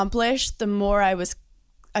accomplished, the more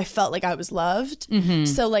I felt like I was loved.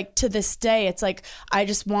 So like to this day, it's like I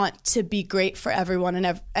just want to be great for everyone,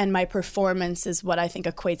 and my performance is what I think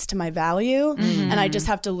equates to my value. And I just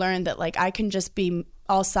have to learn that like I can just be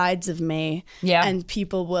all sides of me, and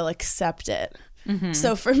people will accept it.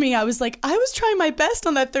 So for me, I was trying my best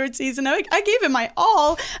on that third season. I gave it my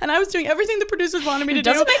all, and I was doing everything the producers wanted me to do.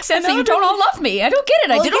 It doesn't make sense that you don't all love me. I don't get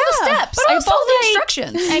it. I did all the steps. But I also, followed the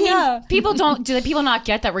instructions. I mean, do people not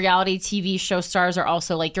get that reality TV show stars are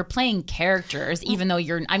also like, you're playing characters, even though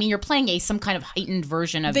you're playing some kind of heightened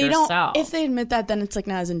version of yourself. If they admit that, then it's like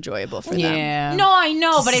not as enjoyable for them. No, I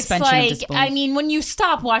know, but it's like, I mean, when you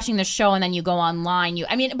stop watching the show and then you go online,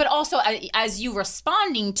 but also as you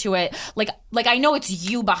responding to it, like I know it's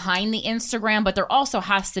you behind the Instagram, but there also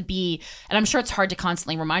has to be, and I'm sure it's hard to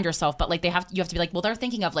constantly remind yourself, but like you have to be like, well, they're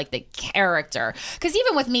thinking of like the character. Because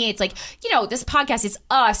even with me, it's like, this podcast is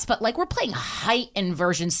us, but like we're playing heightened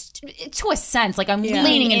versions to a sense. Like I'm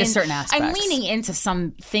leaning into certain aspects. I'm leaning into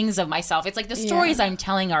some things of myself. It's like the stories I'm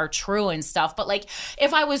telling are true and stuff. But like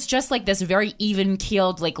if I was just like this very even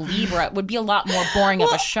keeled like Libra, it would be a lot more boring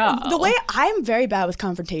of a show. The way I'm very bad with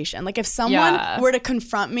confrontation. Like if someone were to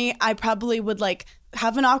confront me, I probably would like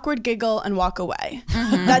have an awkward giggle and walk away.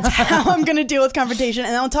 That's how I'm going to deal with confrontation.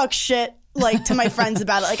 And I don't talk shit like to my friends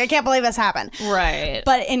about it. Like, I can't believe this happened. Right.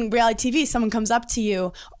 But in reality TV, someone comes up to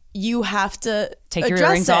you, you have to take your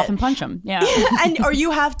earrings off and punch them. Yeah. Or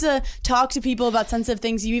you have to talk to people about sensitive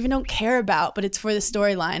things you even don't care about, but it's for the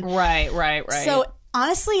storyline. Right. So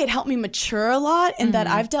honestly, it helped me mature a lot in that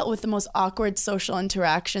I've dealt with the most awkward social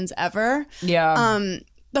interactions ever. Yeah.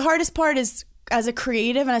 The hardest part is, as a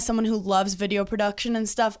creative and as someone who loves video production and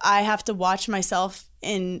stuff, I have to watch myself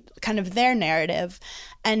in kind of their narrative.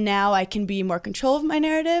 And now I can be more control of my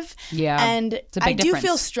narrative. Yeah. And I do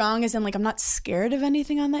feel strong, as in, like, I'm not scared of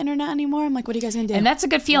anything on the internet anymore. I'm like, what are you guys going to do? And that's a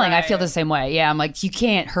good feeling. Right. I feel the same way. Yeah. I'm like, you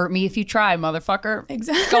can't hurt me if you try, motherfucker.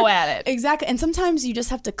 Exactly. Go at it. Exactly. And sometimes you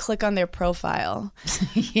just have to click on their profile.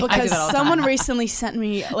 Because someone recently sent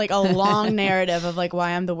me like a long narrative of like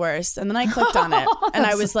why I'm the worst. And then I clicked on it. And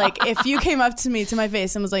I was like, if you came up to me, to my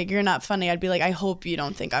face, and was like, you're not funny, I'd be like, I hope you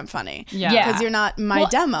don't think I'm funny. Yeah. Because you're not my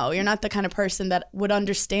demo. You're not the kind of person that would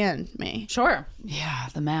understand me. Sure. Yeah,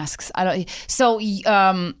 the masks. So,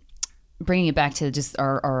 bringing it back to just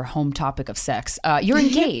our home topic of sex. You're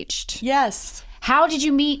engaged. Yes. How did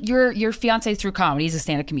you meet your fiance through comedy? He's a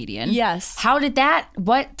stand-up comedian. Yes. How did that?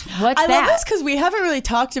 What's that? I love this because we haven't really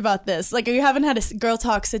talked about this. Like, we haven't had a girl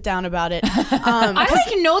talk sit down about it. I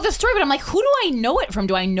like know the story, but I'm like, who do I know it from?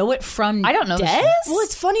 Do I know it from? I don't know. Des? Well,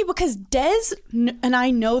 it's funny because Des and I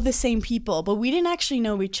know the same people, but we didn't actually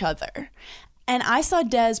know each other. And I saw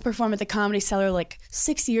Des perform at the Comedy Cellar like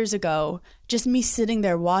 6 years ago. Just me sitting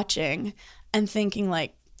there watching and thinking,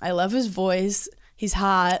 like, I love his voice. He's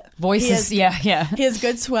hot. Voices, yeah. He has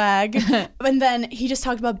good swag. And then he just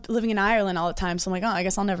talked about living in Ireland all the time. So I'm like, oh, I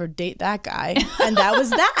guess I'll never date that guy. And that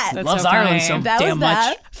was that. Loves Ireland so damn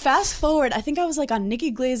much. Fast forward, I think I was like on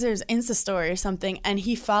Nikki Glazer's Insta story or something, and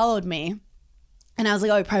he followed me. And I was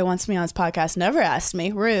like, oh, he probably wants me on his podcast. Never asked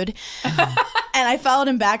me. Rude. And I followed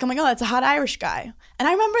him back. I'm like, oh, that's a hot Irish guy. And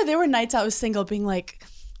I remember there were nights I was single being like,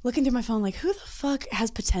 looking through my phone, like, who the fuck has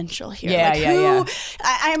potential here? Yeah,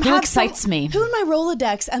 like, who excites me? Who in my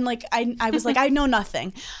Rolodex? And like, I was like, I know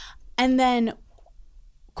nothing. And then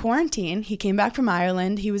quarantine, he came back from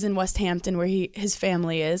Ireland. He was in West Hampton where his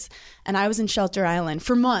family is. And I was in Shelter Island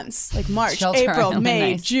for months, like March, April, Island,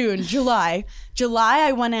 May, nice. June, July.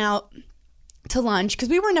 I went out to lunch because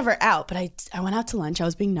we were never out, but I went out to lunch. I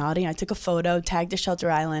was being naughty. I took a photo, tagged to Shelter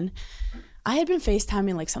Island. I had been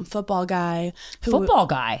FaceTiming like some football guy.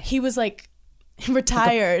 He was like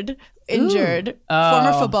retired, injured,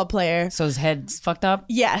 former football player. So his head's fucked up?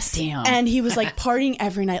 Yes. Damn. And he was like partying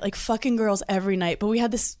every night, like fucking girls every night. But we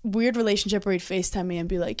had this weird relationship where he'd FaceTime me and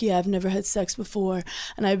be like, yeah, I've never had sex before.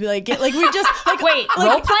 And I'd be like, we just like wait,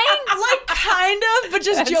 role playing? Like kind of, but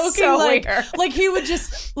just That's joking. So like weird. Like he would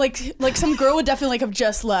just like some girl would definitely like have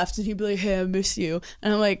just left and he'd be like, hey, I miss you.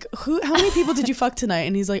 And I'm like, how many people did you fuck tonight?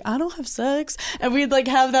 And he's like, I don't have sex. And we'd like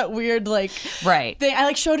have that weird like right thing. I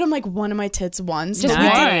like showed him like one of my tits once. Just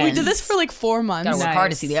we did this for like 4 months. Gotta work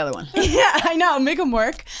hard to see the other one. Yeah, I know. Make him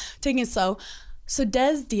work. Taking it slow. So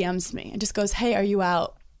Des DMs me and just goes, hey, are you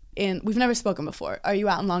out we've never spoken before. Are you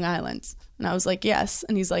out in Long Island? And I was like, yes.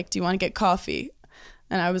 And he's like, do you want to get coffee?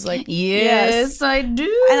 And I was like, yes, I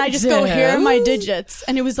do. And I just go, here are my digits.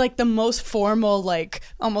 And it was like the most formal, like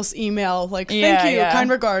almost email, like, thank you, kind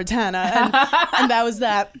regards, Hannah. And that was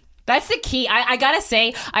that. That's the key. I gotta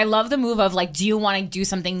say, I love the move of like, do you want to do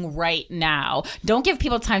something right now? Don't give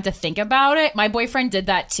people time to think about it. My boyfriend did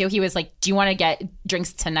that too. He was like, do you want to get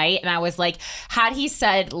drinks tonight? And I was like, had he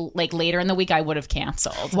said like later in the week, I would have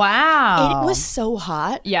canceled. Wow. It was so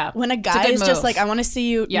hot. Yeah. When a guy is just like, I want to see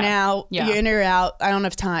you now. Yeah. You're in or out. I don't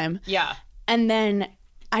have time. Yeah. And then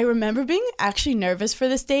I remember being actually nervous for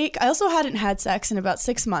this date. I also hadn't had sex in about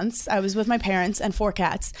 6 months. I was with my parents and 4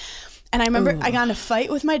 cats. And I remember I got in a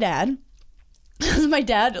fight with my dad. My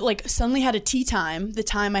dad like suddenly had a tea time, the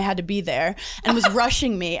time I had to be there, and was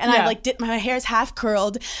rushing me. And I like my hair's half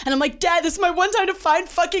curled. And I'm like, Dad, this is my one time to find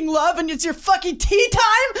fucking love and it's your fucking tea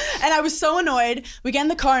time. And I was so annoyed. We get in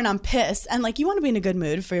the car and I'm pissed. And like, you want to be in a good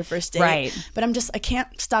mood for your first date. Right. But I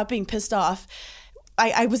can't stop being pissed off.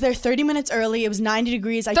 I was there 30 minutes early. It was 90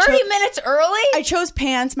 degrees. 30 minutes early? I chose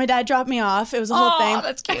pants. My dad dropped me off. It was a whole thing. Oh,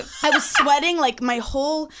 that's cute. I was sweating like my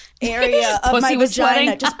whole area of my vagina.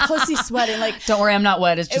 Sweating? Just pussy sweating. Like, don't worry, I'm not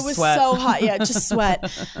wet. It's just sweat. It was so hot. Yeah, just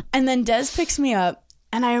sweat. And then Des picks me up.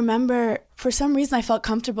 And I remember for some reason I felt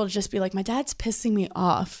comfortable to just be like, my dad's pissing me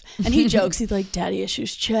off. And he jokes. He's like, daddy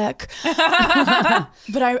issues, check. But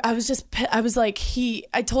I was like,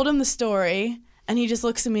 I told him the story. And he just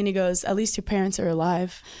looks at me and he goes, at least your parents are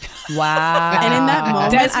alive. Wow. And in that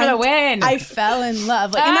moment, That's for the win. I fell in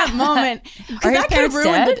love. Like in that moment. Are his parents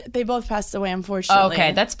dead? They both passed away, unfortunately.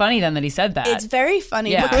 Okay, that's funny then that he said that. It's very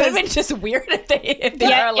funny. Yeah. Because It would have been just weird if they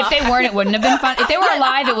were alive. If they weren't, it wouldn't have been fun. If they were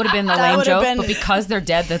alive, it would have been the lame joke. But because they're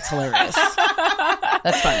dead, that's hilarious.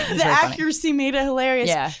 That's funny. The accuracy made it hilarious.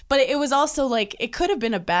 Yeah. But it was also like, it could have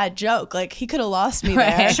been a bad joke. Like he could have lost me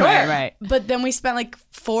there. Right, sure. Right. But then we spent like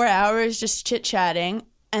 4 hours just chit-chatting.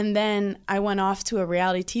 And then I went off to a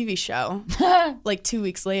reality TV show like 2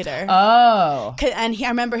 weeks later. Oh. And I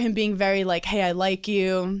remember him being very like, hey, I like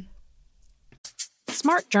you.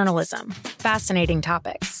 Smart journalism. Fascinating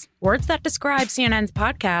topics. Words that describe CNN's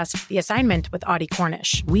podcast, The Assignment with Audie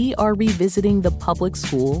Cornish. We are revisiting the public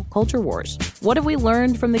school culture wars. What have we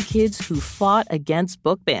learned from the kids who fought against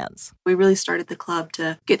book bans? We really started the club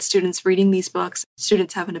to get students reading these books.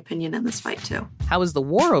 Students have an opinion in this fight, too. How has the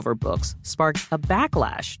war over books sparked a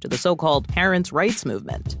backlash to the so-called parents' rights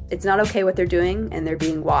movement? It's not okay what they're doing, and they're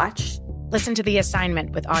being watched. Listen to The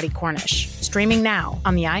Assignment with Audie Cornish. Streaming now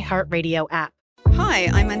on the iHeartRadio app. Hi,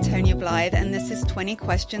 I'm Antonia Blythe, and this is 20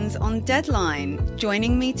 Questions on Deadline.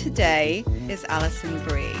 Joining me today is Alison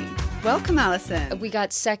Brie. Welcome, Alison. We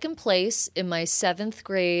got second place in my 7th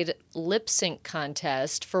grade lip sync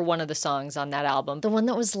contest for one of the songs on that album. The one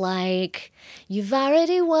that was like, you've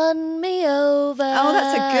already won me over. Oh,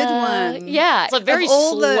 that's a good one. Yeah. It's like very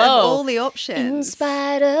slow. All the options. In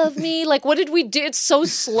spite of me. Like, what did we do? It's so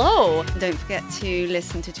slow. Don't forget to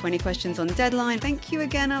listen to 20 Questions on Deadline. Thank you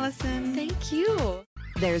again, Alison. Thank you.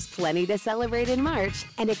 There's plenty to celebrate in March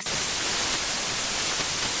and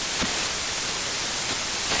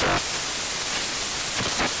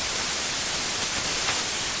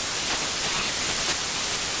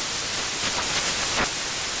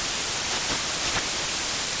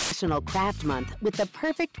National Craft Month with the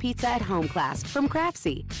perfect pizza at home class from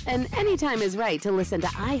Craftsy. And anytime is right to listen to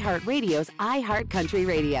iHeartRadio's iHeart Country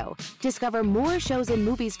Radio. Discover more shows and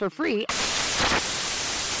movies for free.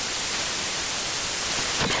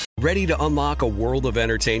 Ready to unlock a world of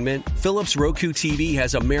entertainment? Philips Roku TV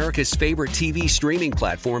has America's favorite TV streaming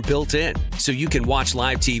platform built in, so you can watch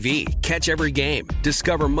live TV, catch every game,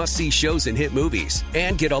 discover must-see shows and hit movies,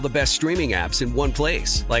 and get all the best streaming apps in one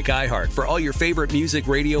place, like iHeart for all your favorite music,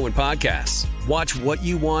 radio, and podcasts. Watch what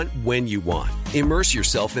you want, when you want. Immerse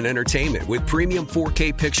yourself in entertainment with premium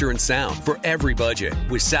 4K picture and sound for every budget,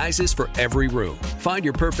 with sizes for every room. Find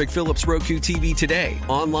your perfect Philips Roku TV today,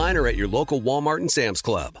 online or at your local Walmart and Sam's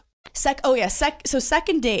Club. So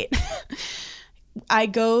second date, I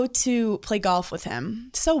go to play golf with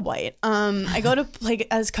him. So white. I go to play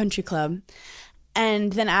at his country club.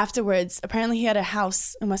 And then afterwards, apparently he had a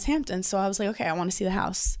house in West Hampton. So I was like, okay, I want to see the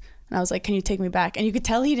house. And I was like, can you take me back? And you could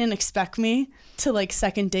tell he didn't expect me to like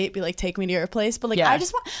second date, be like, take me to your place. But like, I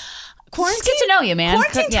just want... Quarantine, it's good to know you, man.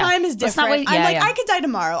 Quarantine time is different. I could die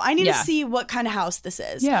tomorrow. I need to Yeah. see what kind of house this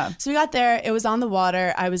is. Yeah. So we got there. It was on the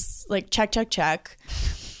water. I was like, check.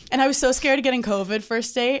 And I was so scared of getting COVID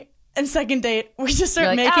first date. And second date, we just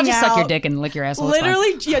start making I'll just out. suck your dick and lick your asshole. It's fine.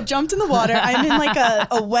 Literally, jumped in the water. I'm in like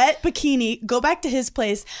a wet bikini. Go back to his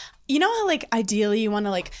place. You know how like ideally you want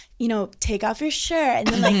to like, take off your shirt and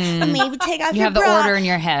then like maybe take off You your have the bra. order in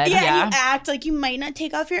your head. Yeah. And you act like you might not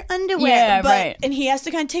take off your underwear. Yeah, but, right. And he has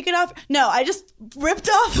to kind of take it off. No, I just ripped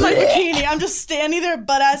off my bikini. I'm just standing there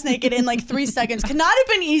butt ass naked in like 3 seconds. Could not have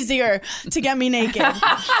been easier to get me naked.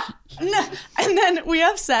 And then we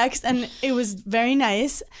have sex and it was very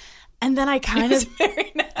nice. And then I kind of...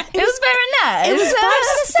 It was very nice. It was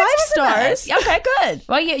five stars. Okay, good.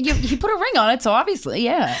 Well, you put a ring on it, so obviously,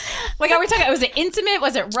 yeah. Like, are we talking? Was it intimate?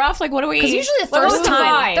 Was it rough? Like, what do we? Because usually the first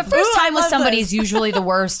time with somebody is usually the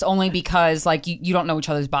worst, only because like you don't know each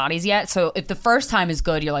other's bodies yet. So if the first time is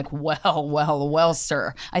good, you're like, well,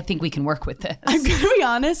 sir, I think we can work with this. I'm gonna be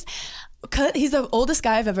honest. He's the oldest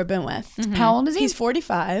guy I've ever been with. Mm-hmm. How old is he? He's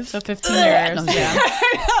 45. So 15 years. Yeah.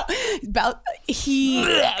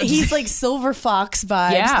 He's like silver fox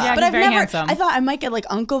vibes. Yeah, but he's very handsome. I thought I might get like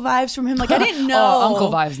uncle vibes from him. Like I didn't know.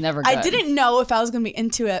 Uncle vibes never good. I didn't know if I was gonna be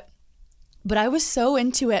into it, but I was so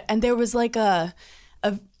into it. And there was like a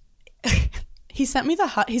he sent me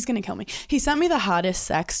he's gonna kill me. He sent me the hottest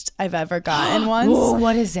sext I've ever gotten once. Ooh,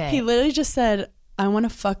 what is it? He literally just said, I want to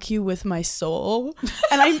fuck you with my soul.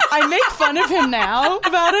 And I make fun of him now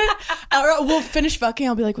about it. Or we'll finish fucking.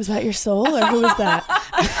 I'll be like, was that your soul or who was that?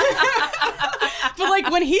 But like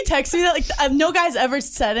when he texted me that, like no guy's ever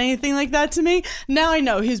said anything like that to me. Now I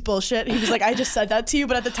know he's bullshit. He was like, I just said that to you,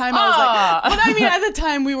 but at the time I was like, but I mean, at the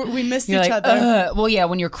time we missed You're each like, other. well, yeah,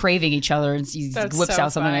 when you're craving each other and he whips so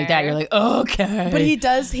out something funny. like that, you're like, okay. But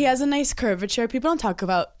he has a nice curvature. People don't talk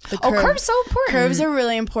about the curve. Oh, curves so important. Curves are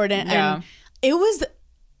really important. Yeah. And it was,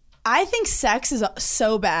 I think sex is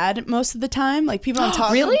so bad most of the time. Like people don't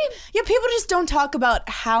talk. Really? Yeah, people just don't talk about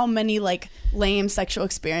how many like lame sexual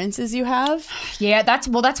experiences you have. Yeah, that's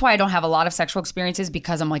why I don't have a lot of sexual experiences,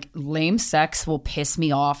 because I'm like, lame sex will piss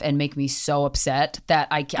me off and make me so upset that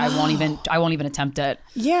I won't even attempt it.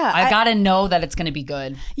 Yeah, I gotta know that it's gonna be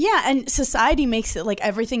good. Yeah, and society makes it like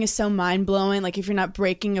everything is so mind blowing. Like if you're not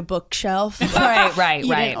breaking a bookshelf, right,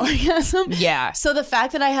 you didn't orgasm. Yeah. So the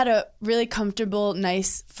fact that I had a really comfortable,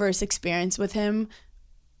 nice first experience with him,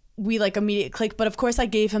 we like immediately clicked. But of course, I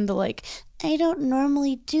gave him the like, I don't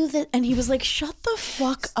normally do that, and he was like, "Shut the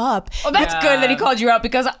fuck up." Oh, that's good that he called you out,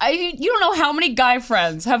 because you don't know how many guy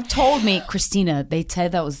friends have told me, Christina, they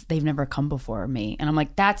said they've never come before me, and I'm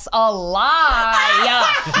like, that's a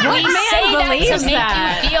lie. What man say that believes to make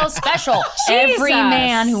that? you feel special. Every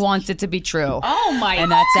man who wants it to be true. Oh my god!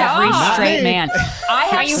 And that's every straight man. I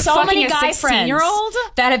Are have you so fucking many a guy friends 16-year-old?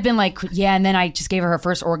 that have been like, yeah, and then I just gave her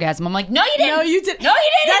first orgasm. I'm like, no, you didn't. No, you didn't. No,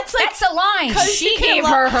 you didn't. That's like- that's a line. 'cause She can't gave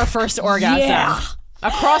love- her first orgasm. Yeah.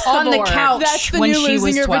 Across the On the board. couch. That's the when new she losing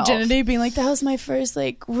was your 12. virginity, being like, that was my first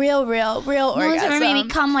like real No one's orgasm. ever made me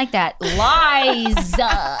come like that. Lies.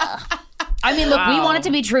 I mean, look, we want it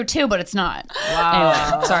to be true too, but it's not. Wow.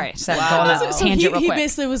 Anyway, sorry. Go on Listen, a so tangent real he quick.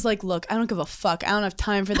 basically was like, look, I don't give a fuck. I don't have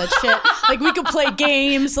time for that shit. Like, we could play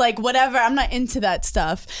games, like, whatever. I'm not into that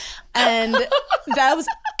stuff. And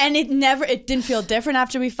it didn't feel different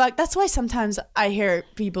after we fucked. That's why sometimes I hear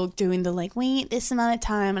people doing the, like, wait this amount of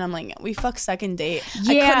time. And I'm like, we fucked second date. I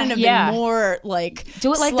couldn't have been more, like,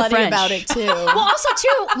 do it like the slutty French about it, too. Well, also,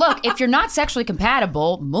 too, look, if you're not sexually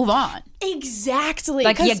compatible, move on. Exactly.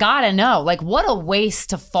 Like, you gotta know. Like, what a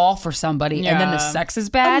waste to fall for somebody and then the sex is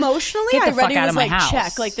bad. Emotionally, Get the I fuck read it out was of my like, house.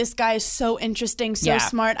 check. Like, this guy is so interesting, so Yeah.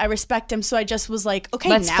 smart. I respect him. So I just was like, okay,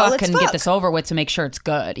 let's now fuck let's and fuck. get this over with to make sure it's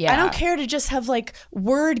good. Yeah. I don't care to just have like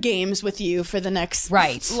word games with you for the next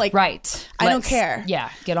Right. Like, right. I don't care. Yeah.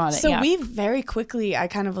 Get on it. So yeah. we very quickly, I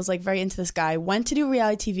kind of was like very into this guy. Went to do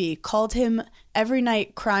reality TV. Called him every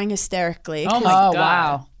night, crying hysterically. Oh my 'cause God.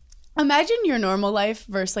 Wow. Imagine your normal life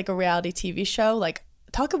versus like a reality TV show. Like,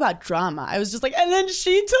 talk about drama. I was just like, and then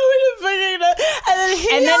she told me to fucking, and then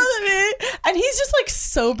he yelled at me, and he's just like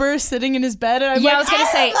sober, sitting in his bed, and I'm like, I was gonna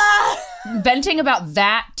say, venting about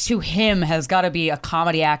that to him has got to be a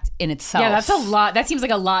comedy act in itself. Yeah, that's a lot. That seems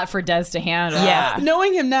like a lot for Des to handle. Yeah.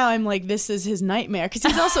 Knowing him now, I'm like, this is his nightmare, because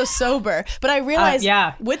he's also sober. But I realized,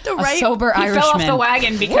 with the right, sober he Irishman. fell off the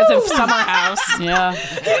wagon because of Summer House. Yeah.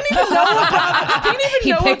 He didn't even know what Bravo, he didn't even He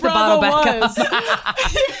know picked what the bottle Bravo back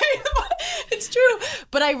was. It's true.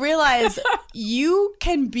 But I realized you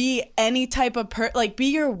can be any type of like be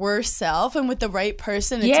your worst self, and with the right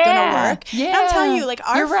person, it's gonna work. Yeah. And I'm telling you, like,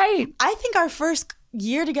 You're right. I think our first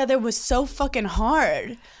year together was so fucking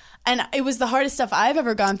hard. And it was the hardest stuff I've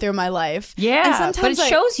ever gone through in my life. Yeah, and sometimes but it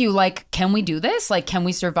shows you, like, can we do this? Like, can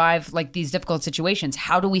we survive, like, these difficult situations?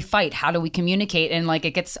 How do we fight? How do we communicate? And, like,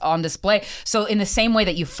 it gets on display. So in the same way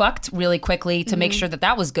that you fucked really quickly to make sure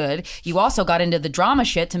that was good, you also got into the drama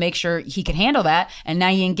shit to make sure he could handle that. And now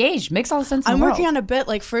you engaged. Makes all the sense in I'm the working world. on a bit,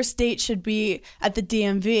 like, first date should be at the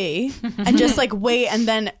DMV and just, like, wait. And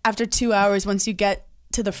then after 2 hours, once you get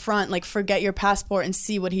to the front, like, forget your passport and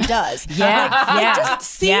see what he does. Yeah, yeah,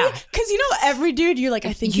 just see, yeah. because you know every dude, you're like,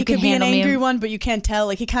 I think You he could can be an handle me. angry one, but you can't tell.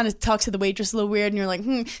 Like, he kind of talks to the waitress a little weird, and you're like,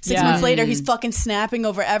 6 Yeah. months later, he's fucking snapping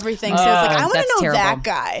over everything. So Oh, it's like, I want that's to know terrible. that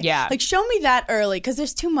guy. Yeah. Like, show me that early, because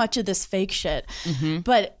there's too much of this fake shit.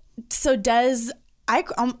 But so Des, I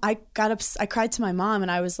cried to my mom,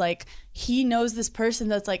 and I was like, he knows this person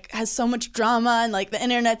that's like has so much drama, and like the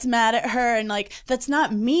internet's mad at her, and like that's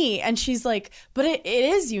not me. And she's like, but it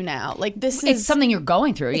is you now. Like, this is It's something you're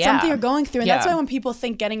going through. it's Yeah. something you're going through. And Yeah. that's why when people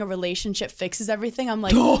think getting a relationship fixes everything, I'm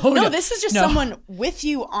like, No, no, no, this is just no. someone with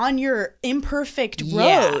you on your imperfect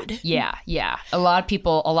road. Yeah. A lot of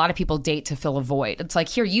people date to fill a void. It's like,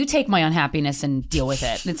 here, you take my unhappiness and deal with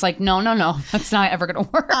it. It's like, no, that's not ever gonna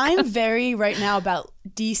work. I'm very right now about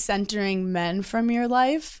decentering men from your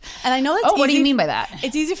life, and I know that's What do you easy- mean by that?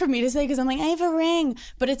 It's easy for me to say because I'm like, I have a ring,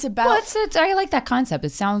 but it's about Well, I like that concept.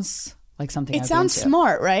 It sounds like something. It sounds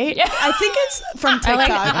smart, right? Yeah. I think it's from TikTok.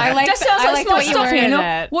 That sounds like smart stuff,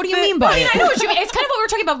 Hannah. What do you mean by it? I know what you mean. It's kind of what we were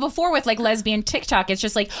talking about before with like lesbian TikTok. It's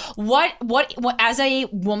just like what as a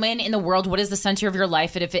woman in the world, what is the center of your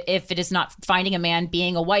life? And if it is not finding a man,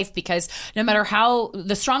 being a wife, because no matter how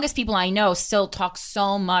the strongest people I know still talk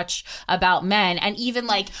so much about men, and even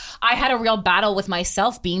like I had a real battle with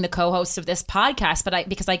myself being the co-host of this podcast,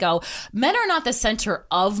 because I go, men are not the center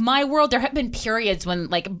of my world. There have been periods when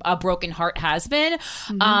like a broken heart has been.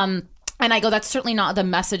 And I go, that's certainly not the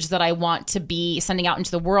message that I want to be sending out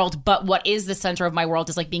into the world. But what is the center of my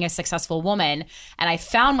world is like being a successful woman. And I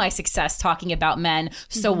found my success talking about men.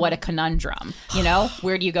 So what a conundrum, you know?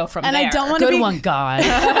 Where do you go from there? I don't want to Good be, one, God.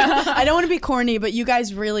 I don't want to be corny, but you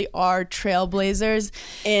guys really are trailblazers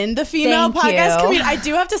in the female Thank podcast you. community. I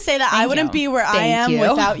do have to say that I wouldn't be where I am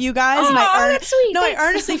without you guys. And that's sweet. I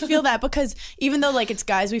earnestly feel that, because even though like it's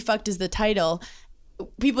Guys We Fucked is the title,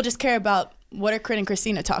 people just care about what are Corinne and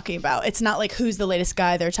Christina talking about. It's not like who's the latest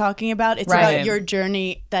guy they're talking about. It's about your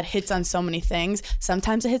journey that hits on so many things.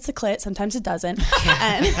 Sometimes it hits the clit, sometimes it doesn't.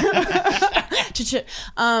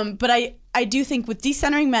 But I do think with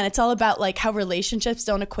decentering men, it's all about like how relationships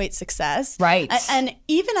don't equate success. Right. And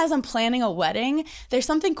even as I'm planning a wedding, there's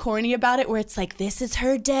something corny about it where it's like, this is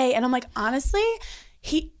her day. And I'm like, honestly,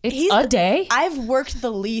 he's a day. I've worked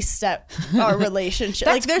the least at our relationship.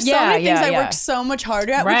 Like there's so many things I worked so much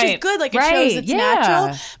harder at, which is good. Like it shows it's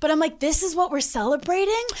natural. But I'm like, this is what we're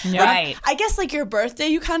celebrating. Right. I guess like your birthday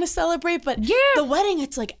you kind of celebrate, but the wedding,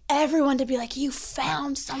 it's like everyone to be like, you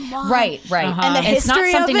found someone. Right. And the It's not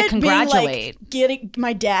history something of to it congratulate. being like getting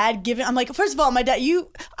my dad giving. I'm like, first of all, my dad,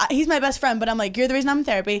 he's my best friend, but I'm like, you're the reason I'm in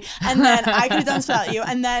therapy. And then I could have done this without you.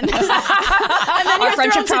 And then Our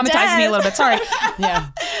friendship traumatized me a little bit. Sorry. Yeah.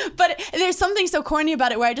 But there's something so corny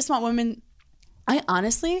about it where I just want women. I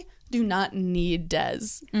honestly do not need Des.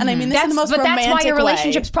 And I mean this in the most romantic way. But that's why your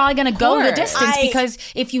relationship's probably going to go the distance, because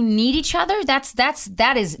if you need each other,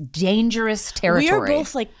 that is dangerous territory. We are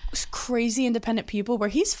both like crazy independent people where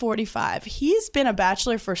he's 45. He's been a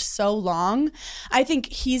bachelor for so long. I think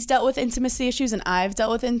he's dealt with intimacy issues and I've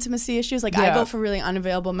dealt with intimacy issues. Like I go for really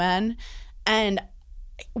unavailable men. And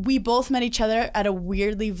we both met each other at a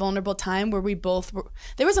weirdly vulnerable time where we both were.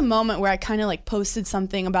 There was a moment where I kind of like posted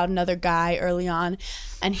something about another guy early on,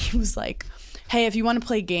 and he was like, hey, if you want to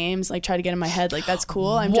play games, like try to get in my head, like that's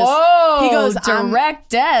cool. He goes,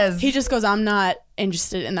 direct Des. He just goes, I'm not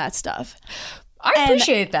interested in that stuff. I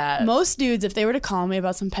appreciate that. Most dudes, if they were to call me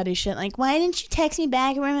about some petty shit, like, why didn't you text me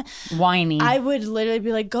back? Whiny. I would literally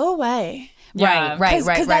be like, go away. Right.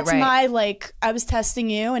 Because that's my, like, I was testing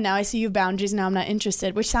you and now I see you have boundaries and now I'm not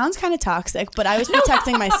interested, which sounds kind of toxic, but I was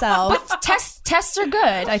protecting myself. But tests are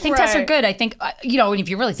good. I think tests are good. I think, if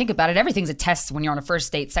you really think about it, everything's a test when you're on a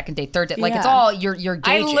first date, second date, third date. Like, it's all, you're gauging.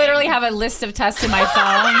 I literally have a list of tests in my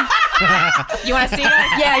phone. You want to see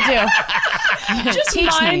that? Yeah, I do. Just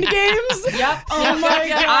mind games? Yep. Oh my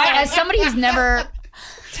God. As somebody who's never...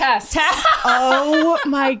 Tests. Oh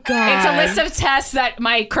my God. It's a list of tests that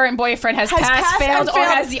my current boyfriend has passed, failed,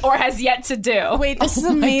 or has yet to do. Wait, this is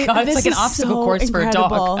amazing. God, it's like an obstacle course for a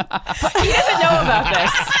dog. He doesn't know about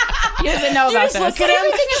this. He doesn't know about this. You just look at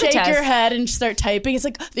him, shake your head, and start typing. It's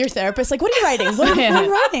like your therapist, like, what are you writing? What are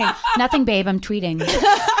you writing? Nothing, babe. I'm tweeting.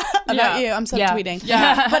 About you. I'm subtweeting.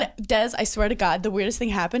 Yeah. But Des, I swear to God, the weirdest thing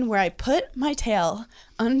happened where I put my tail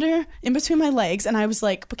in between my legs, and I was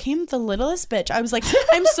like, became the littlest bitch. I was like,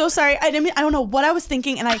 I'm so sorry. I don't know what I was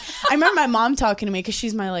thinking. And I remember my mom talking to me, because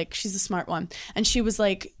she's the smart one. And she was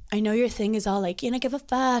like, I know your thing is all like, you don't give a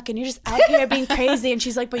fuck and you're just out here being crazy. And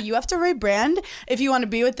she's like, but you have to rebrand if you want to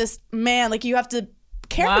be with this man. Like, you have to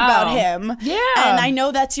care about him. Yeah. And I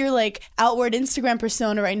know that's your like outward Instagram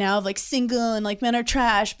persona right now of like single and like men are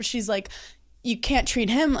trash. But she's like, you can't treat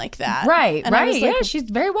him like that. Right, and right. Like, yeah, she's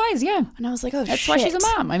very wise, yeah. And I was like, oh, that's why she's a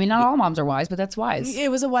mom. I mean, not all moms are wise, but that's wise.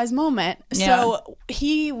 It was a wise moment. Yeah. So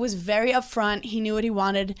he was very upfront. He knew what he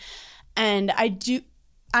wanted. And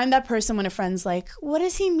I'm that person when a friend's like, what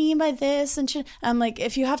does he mean by this? And I'm like,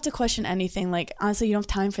 if you have to question anything, like, honestly, you don't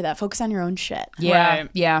have time for that. Focus on your own shit. Yeah,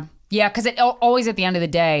 yeah. Yeah, because it always at the end of the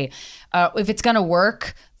day, if it's going to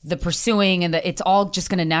work, the pursuing and it's all just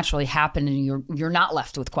going to naturally happen, and you're not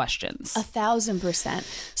left with questions. 1,000%.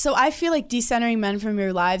 So I feel like decentering men from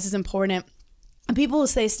your lives is important. And people will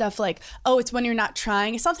say stuff like, oh, it's when you're not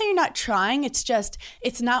trying. It's not that you're not trying. It's just,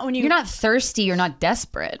 it's not when you're not thirsty. You're not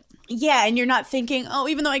desperate. Yeah, and you're not thinking, oh,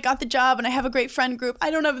 even though I got the job and I have a great friend group, I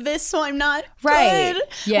don't have this, so I'm not Right. good.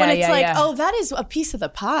 Yeah, when it's yeah. oh, that is a piece of the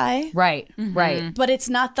pie. Right, right. But it's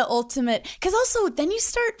not the ultimate. Because also, then you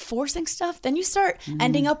start forcing stuff. Then you start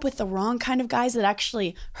ending up with the wrong kind of guys that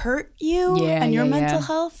actually hurt you and your mental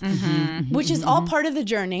health, which is all part of the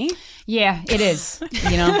journey. Yeah, it is.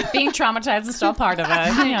 Being traumatized is still part of it.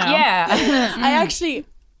 Yeah. I actually,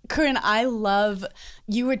 Corinne, I love,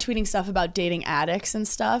 you were tweeting stuff about dating addicts and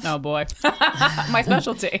stuff. Oh boy. My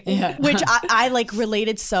specialty. Which I like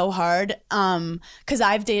related so hard because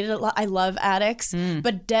I've dated a lot. I love addicts,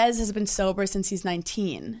 but Des has been sober since he's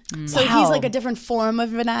 19. So he's like a different form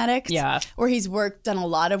of an addict. Yeah. Where he's done a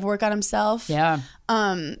lot of work on himself. Yeah.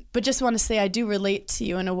 But just want to say I do relate to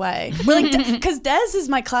you in a way. We're like, because Des is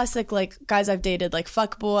my classic, like, guys I've dated, like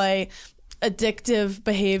fuckboy, addictive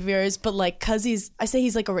behaviors, but like I say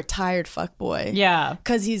he's like a retired fuckboy. Yeah.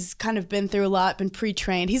 Because he's kind of been through a lot, been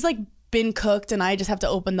pre-trained. He's like been cooked and I just have to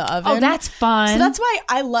open the oven. Oh, that's fun. So that's why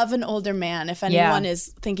I love an older man if anyone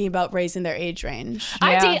is thinking about raising their age range.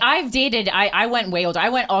 I've dated, I went way older. I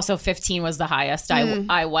went also 15 was the highest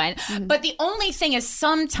I went. But the only thing is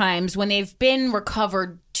sometimes when they've been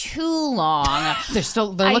recovered too long,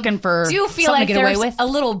 they're looking for do feel something like to get away they're with. a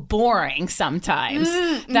little boring sometimes.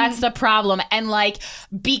 That's the problem. And like,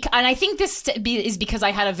 and I think this is because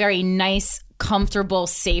I had a very nice, comfortable,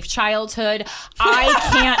 safe childhood. I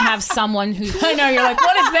can't have someone who I know, you're like,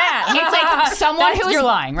 what is that? It's like someone who's you're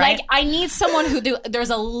lying, right? Like, I need someone who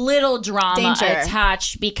there's a little drama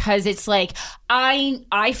attached because it's like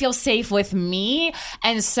I feel safe with me,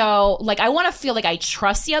 and so like I want to feel like I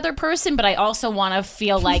trust the other person, but I also want to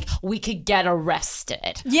feel like we could get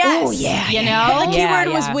arrested. Yes. Ooh, yeah. You know? And the key word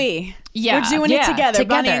was we. Yeah. We're doing it together,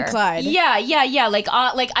 Bonnie and Clyde. Yeah. Like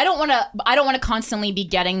I don't want to constantly be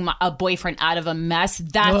getting a boyfriend out of a mess.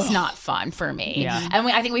 That's not fun for me. Yeah. And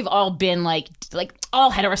I think we've all been like all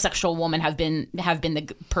heterosexual women have been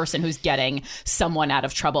the person who's getting someone out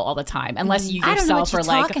of trouble all the time, unless you yourself are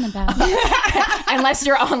like talking about. unless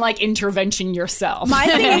you're on like intervention yourself. My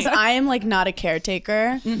thing is I am like not a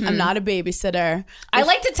caretaker. I'm not a babysitter. I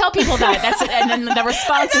like to tell people that. And then the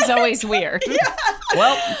response is always weird.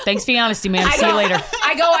 Well, thanks for the honesty, man. See you later.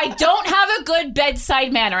 I don't have a good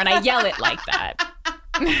bedside manner, and I yell it like that.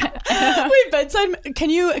 Wait, bedside? Can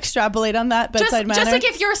you extrapolate on that bedside manner? Just like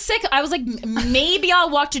if you're sick, I was like, maybe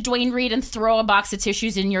I'll walk to Dwayne Reed and throw a box of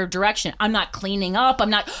tissues in your direction. I'm not cleaning up. I'm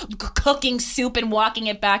not cooking soup and walking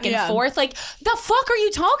it back and forth. Like, the fuck are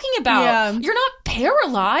you talking about? Yeah. You're not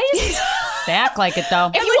paralyzed. They act like it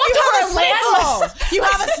though. If you walked over a landmine, you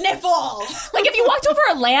have a sniffle. Like if you walked over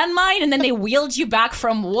a landmine and then they wheeled you back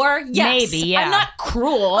from war, yes, maybe. Yeah. I'm not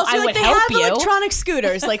cruel. Also, I like, would they help have you. electronic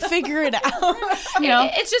scooters. Like, figure it out. You know,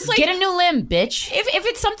 it's just like get a new limb, bitch. If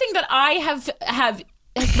it's something that I have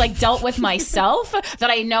like dealt with myself that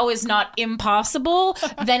I know is not impossible,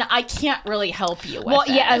 then I can't really help you with Well, it.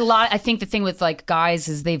 yeah, I think the thing with like guys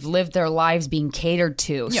is they've lived their lives being catered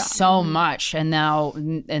to so much, and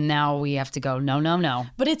now we have to go no.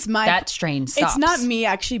 But it's that strain stops. It's not me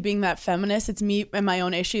actually being that feminist. It's me and my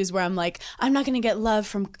own issues where I'm like, I'm not going to get love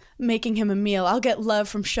from making him a meal. I'll get love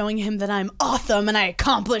from showing him that I'm awesome and I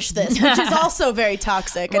accomplished this, which is also very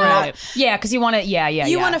toxic. And right. Yeah, because you want to.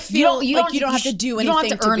 You want to feel like you don't have to do anything. You don't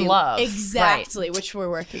have to earn love. Exactly, right. Which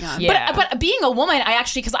we're working on. Yeah. But being a woman, I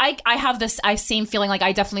actually, because I have this same feeling, like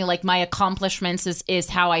I definitely like my accomplishments is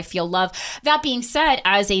how I feel love. That being said,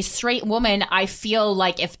 as a straight woman, I feel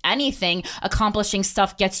like if anything, accomplishing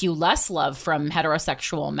stuff gets you less love from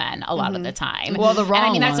heterosexual men a lot of the time. Well, the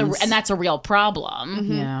wrong and that's a real problem.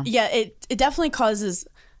 Mm-hmm. Yeah, it definitely causes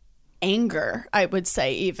anger, I would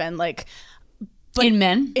say, even like. But in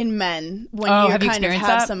men when you have you kind of have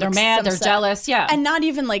that? some they're mad, they're jealous, and not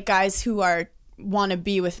even like guys who want to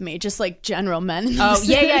be with me, just like general men.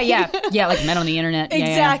 Yeah, like men on the internet.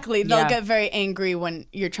 Exactly. They'll get very angry when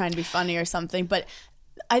you're trying to be funny or something. But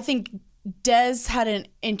I think Des had an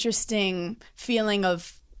interesting feeling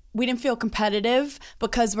of, we didn't feel competitive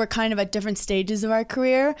because we're kind of at different stages of our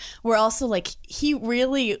career. We're also like, he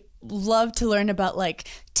really loved to learn about like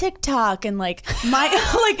TikTok and like my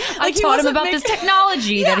I taught him about this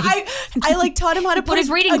technology. Yeah, I like taught him how to put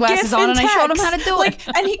his reading glasses on, and I showed him how to do it.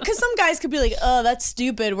 And because some guys could be like, oh, that's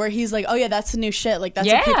stupid, where he's like, oh yeah, that's the new shit, like that's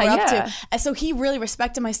what people are up to. And so he really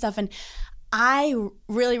respected my stuff, and I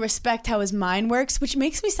really respect how his mind works, which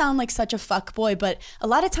makes me sound like such a fuckboy. But a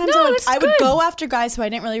lot of times I would go after guys who I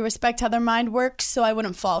didn't really respect how their mind works, so I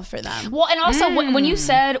wouldn't fall for them. Well, and also when you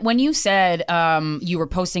said you were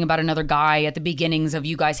posting about another guy at the beginnings of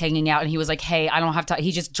you guys hanging out, and he was like, "Hey, I don't have time."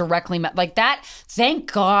 He just directly met like that.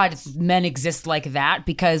 Thank God men exist like that,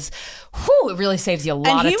 because it really saves you a lot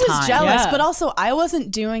of time. And he was jealous, but also I was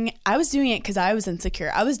doing it because I was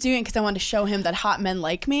insecure. I was doing it because I wanted to show him that hot men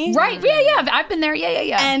like me. Right? Yeah. I've been there.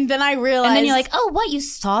 Yeah. And then I realized, and then you're like, "Oh, what? You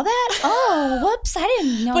saw that? Oh, whoops! I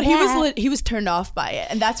didn't know." But that. he was turned off by it,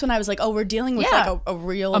 and that's when I was like, "Oh, we're dealing with like a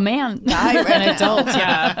real man, guy, right an now." adult."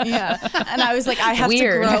 Yeah. And I was like, I have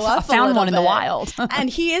Weird. to grow up. I found one in the bit. wild. And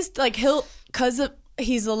he is like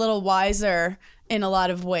he's a little wiser in a lot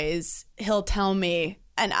of ways. He'll tell me,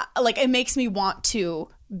 and it makes me want to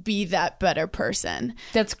be that better person.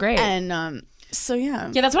 That's great. And so yeah,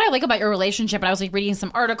 that's what I like about your relationship. And I was like reading some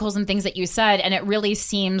articles and things that you said, and it really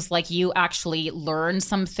seems like you actually learned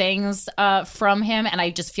some things from him. And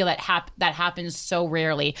I just feel that that happens so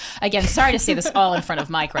rarely. Again, sorry to say this all in front of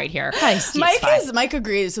Mike right here. Mike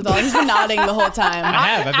agrees with all. He's been nodding the whole time.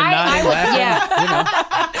 I've been nodding.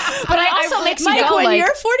 Laughing, But it also makes Mike, you go when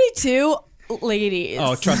you're 42, ladies.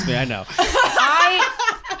 Oh, trust me, I know.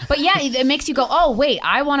 But yeah, it makes you go, "Oh, wait,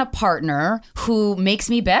 I want a partner who makes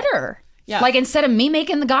me better." Yeah. Like instead of me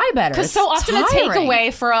making the guy better. Because so often a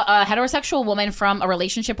takeaway for a heterosexual woman from a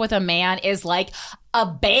relationship with a man is like a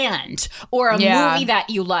band or a movie that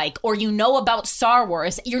you like, or you know about Star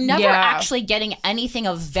Wars. You're never actually getting anything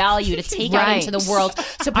of value to take out into the world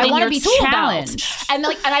to put in your tool belt. And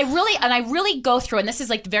I really go through, and this is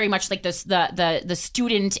like very much like this the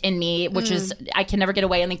student in me, which is I can never get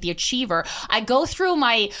away, and like the achiever. I go through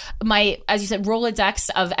my as you said Rolodex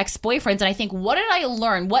of ex-boyfriends, and I think, what did I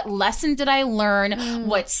learn? What lesson did I learn?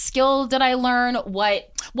 What skill did I learn?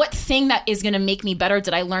 What thing that is going to make me better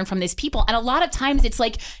did I learn from these people? And a lot of times it's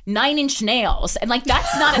like 9-inch nails, and like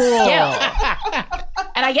that's not a skill.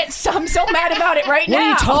 And I'm so mad about it right now. What are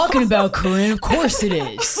you talking about, Corinne? Of course it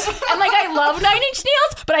is. And like I love 9-inch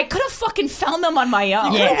nails, but I could have fucking found them on my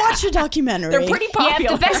own. Yeah, watch a documentary. They're pretty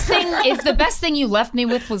popular. Yeah, if the best thing you left me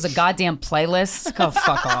with was a goddamn playlist, go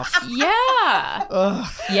fuck off. Yeah. Ugh.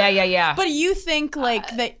 Yeah. But you think like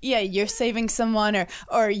that? Yeah, you're saving someone,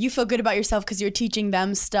 or you feel good about yourself because you're teaching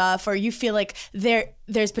them stuff, or you feel like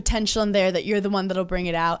there's potential in there that you're the one that'll bring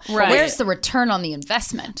it out. Right. Where's the return on the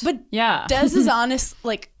investment? But Des is honest,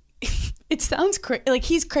 like it sounds like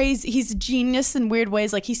he's crazy. He's a genius in weird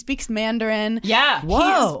ways. Like he speaks Mandarin. Yeah.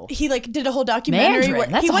 Whoa. He like did a whole documentary Mandarin. where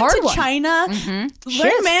That's he a went hard to one. China,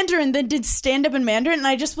 learned Mandarin, then did stand up in Mandarin, and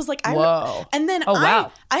I just was like, whoa. And then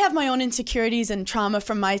wow. I have my own insecurities and trauma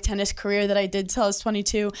from my tennis career that I did till I was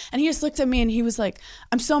 22, and he just looked at me and he was like,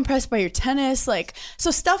 "I'm so impressed by your tennis." Like,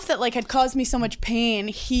 so stuff that like had caused me so much pain,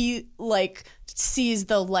 he like sees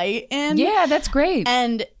the light in. Yeah, that's great.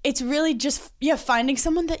 And it's really just finding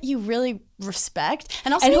someone that you really respect,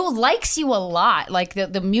 and also who likes you a lot. Like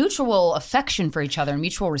the mutual affection for each other and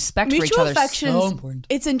mutual respect for each other is so important.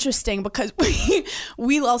 It's interesting because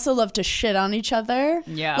we also love to shit on each other.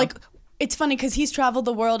 Yeah. Like it's funny because he's traveled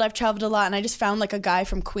the world, I've traveled a lot, and I just found like a guy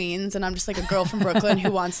from Queens, and I'm just like a girl from Brooklyn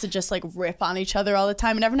who wants to just like rip on each other all the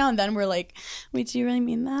time. And every now and then we're like, wait, do you really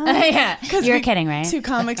mean that? Yeah, you're kidding, right? Two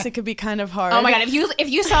comics, it could be kind of hard. Oh my God, if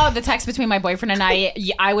you saw the text between my boyfriend and I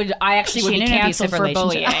actually would be canceled for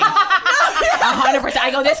bullying. 100%.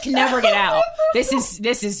 I go, this can never get out. This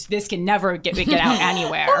can never get out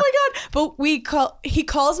anywhere. Oh my God. But he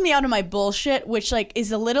calls me out of my bullshit, which like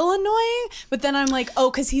is a little annoying. But then I'm like,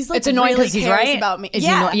 oh, because he's like, it's annoying because really he's right about me.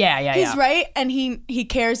 Yeah. He's right, and he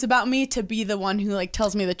cares about me to be the one who like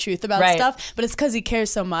tells me the truth about stuff. But it's because he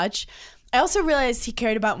cares so much. I also realized he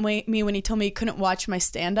cared about me when he told me he couldn't watch my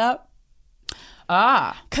stand-up.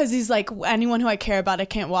 Because he's like, anyone who I care about, I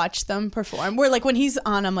can't watch them perform. Where like when he's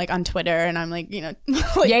on, I'm like on Twitter and I'm like, you know,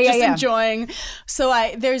 enjoying.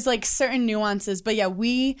 So there's like certain nuances, but yeah,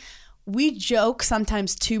 we joke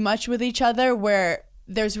sometimes too much with each other where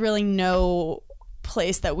there's really no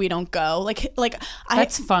place that we don't go.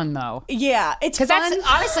 That's fun though. Yeah, it's fun. Because that's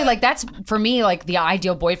honestly like that's for me like the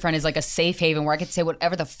ideal boyfriend is like a safe haven where I could say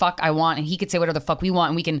whatever the fuck I want and he could say whatever the fuck we want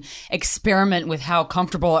and we can experiment with how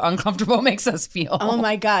comfortable or uncomfortable it makes us feel. Oh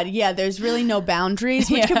my God, yeah. There's really no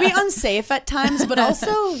boundaries, which can be unsafe at times, but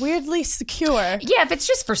also weirdly secure. Yeah, if it's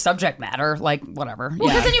just for subject matter, like whatever. Well,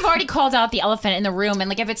 because then you've already called out the elephant in the room, and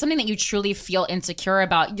like if it's something that you truly feel insecure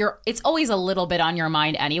about, it's always a little bit on your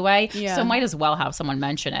mind anyway. Yeah. So might as well have someone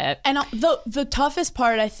mention it. And the toughest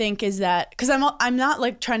part, I think, is that because I'm not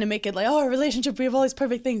like trying to make it like, oh, a relationship, we have all these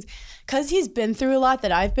perfect things. Because he's been through a lot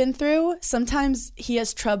that I've been through, sometimes he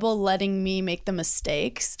has trouble letting me make the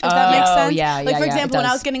mistakes, if that makes sense. Like, for example, when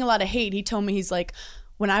I was getting a lot of hate, he told me, he's like,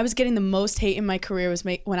 when I was getting the most hate in my career was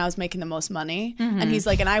when I was making the most money. And he's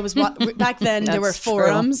like, and I was, back then there were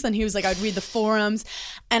forums, and he was like, I'd read the forums,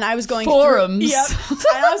 and I was going forums. Yep.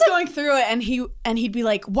 And I was going through it, and he'd be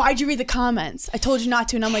like, why'd you read the comments? I told you not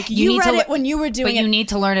to. And I'm like, you read it when you were doing it. But you need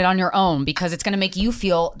to learn it on your own, because it's going to make you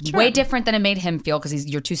feel way different than it made him feel, because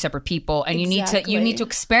you're two separate people, and you need to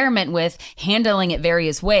experiment with handling it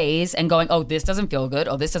various ways and going, oh, this doesn't feel good.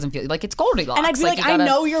 Oh, this doesn't feel like it's Goldilocks. And I'd be like, I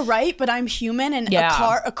know you're right, but I'm human, and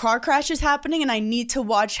a car crash is happening, and I need to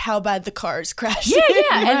watch how bad the car is crashing.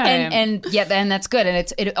 And that's good.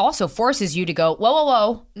 And it also forces you to go,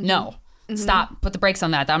 whoa, no. Stop. Put the brakes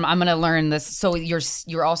on that. I'm going to learn this. So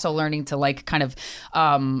you're also learning to like kind of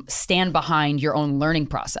stand behind your own learning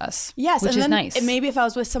process. Yes, which is nice. And maybe if I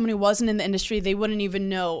was with someone who wasn't in the industry, they wouldn't even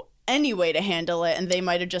know any way to handle it, and they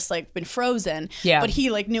might have just like been frozen. But he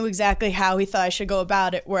like knew exactly how he thought I should go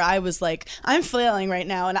about it, where I was like, I'm flailing right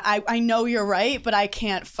now, and I know you're right, but I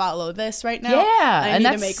can't follow this right now. I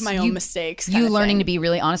need to make my own mistakes. You learning to be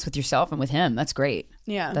really honest with yourself and with him. That's great.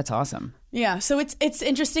 Yeah, that's awesome. Yeah, so it's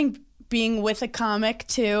interesting being with a comic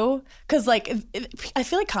too, because like I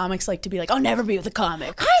feel like comics like to be like, I'll never be with a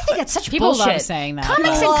comic. I think that's such people bullshit. love saying that.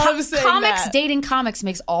 Comics dating comics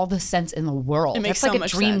makes all the sense in the world. It makes That's so like a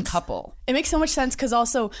much dream sense. couple. It makes so much sense, because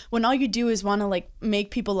also when all you do is want to like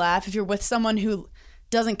make people laugh, if you're with someone who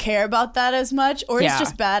doesn't care about that as much, or is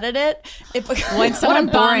just bad at it. When someone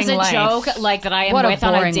bombs a life. joke like that I am with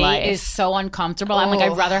on a date is so uncomfortable. I'm like,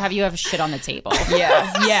 I'd rather have you have shit on the table.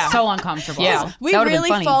 Yeah. So uncomfortable. Yeah. We really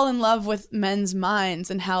fall in love with men's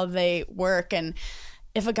minds and how they work. And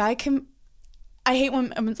if a guy can, I hate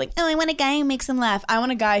when everyone's like, oh, I want a guy who makes them laugh. I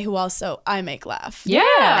want a guy who also I make laugh.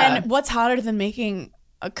 Yeah. And what's hotter than making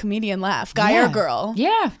a comedian laugh, guy or girl?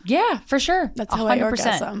 Yeah, for sure. That's how 100%. I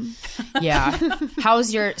orgasm. Yeah.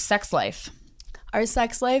 How's your sex life? Our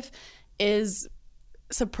sex life is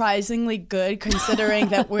surprisingly good, considering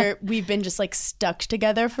that we've been just like stuck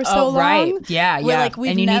together for so long. Right. Yeah. Like,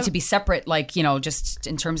 and you need to be separate, like, you know, just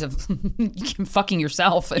in terms of fucking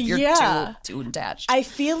yourself if you're too attached. I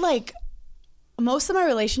feel like most of my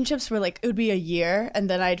relationships were like, it would be a year, and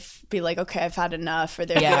then I'd be like, okay, I've had enough, or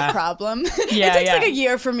there'd be a problem. It takes like a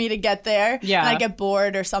year for me to get there. And I get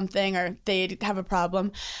bored or something, or they'd have a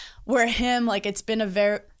problem. Where him, like, it's been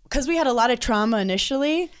because we had a lot of trauma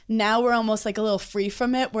initially, now we're almost like a little free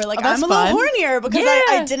from it. We're like, I'm a little hornier because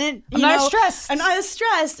I didn't, I'm not as stressed. I'm not as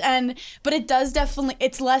stressed. But it does definitely,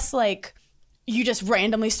 it's less like you just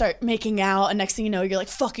randomly start making out, and next thing you know, you're like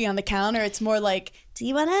fucking on the counter. It's more like, do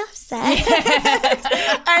you want to have sex?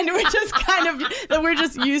 And we're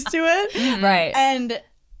just used to it. Right. And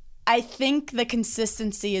I think the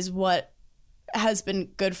consistency is what has been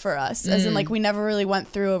good for us. As in, like, we never really went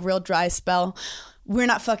through a real dry spell. We're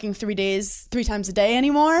not fucking 3 times a day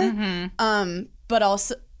anymore. But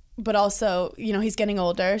also, you know, he's getting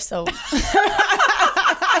older, so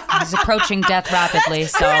He's approaching death rapidly.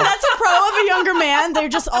 So that's a pro of a younger man. They're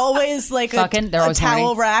just always like a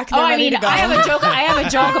towel rack. They're ready to go. I have a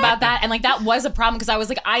joke about that, and like that was a problem because I was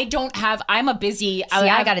like, I'm a busy.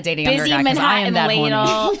 I got to date a younger guy because I am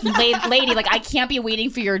that lady. Like I can't be waiting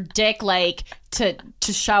for your dick like to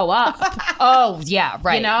show up. Oh yeah,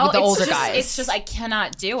 right. You know, with the older guys. It's just I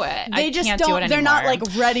cannot do it. They just don't. They're not like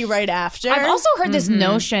ready right after. I've also heard this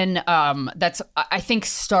notion that's I think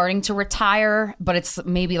starting to retire, but it's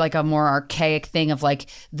maybe like a more archaic thing of like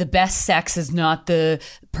the best sex is not the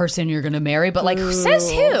person you're gonna marry, but like says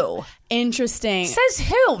who? Interesting. Says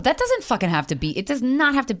who? That doesn't fucking have to be. It does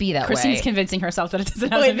not have to be that way. Christine's convincing herself that it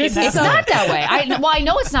doesn't have to be that way. It's not that way. I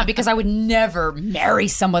know it's not because I would never marry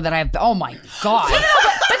someone that I've. Oh my god. No,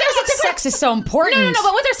 but there's a difference. Sex is so important. No.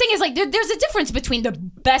 But what they're saying is like there's a difference between the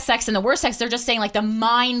best sex and the worst sex. They're just saying like the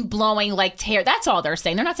mind blowing like tear. That's all they're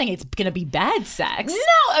saying. They're not saying it's gonna be bad sex.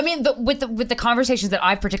 No, I mean with the conversations that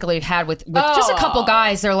I've particularly had with just a couple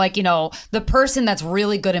guys, they're like, you know, the person that's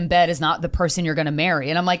really good in bed is not the person you're gonna marry,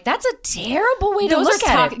 and I'm like, that's a terrible way to look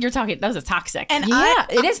at it. You're talking. Those are toxic. And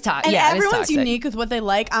it is toxic. And everyone's toxic. unique with what they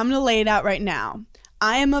like. I'm gonna lay it out right now.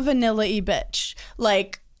 I am a vanilla-y bitch.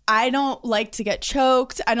 Like, I don't like to get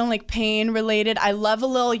choked. I don't like pain related. I love a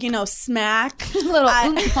little, you know, smack. A little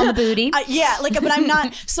on the booty. But I'm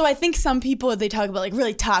not. So I think some people, they talk about like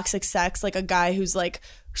really toxic sex, like a guy who's like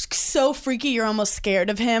so freaky you're almost scared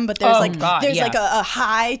of him, but there's like a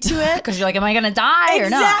high to it. Because you're like, am I going to die or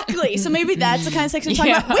not? Exactly. So maybe that's the kind of sex I'm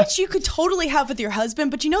talking about, which you could totally have with your husband.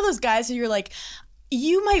 But you know those guys who you're like,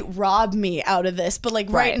 you might rob me out of this, but like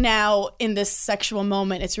right now in this sexual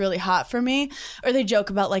moment, it's really hot for me. Or they joke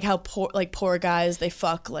about like how poor guys, they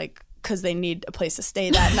fuck like because they need a place to stay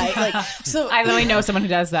that night. Like, so I literally know someone who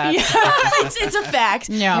does that. Yeah, it's a fact.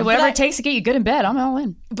 Yeah, whatever it takes to get you good in bed, I'm all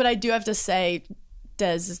in. But I do have to say,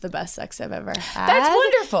 Des is the best sex I've ever had. That's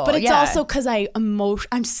wonderful. But it's also because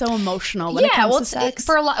I'm so emotional when it comes to sex.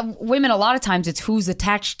 For women, a lot of times it's who's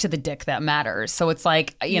attached to the dick that matters. So it's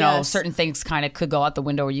like, you know, certain things kind of could go out the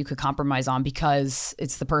window or you could compromise on because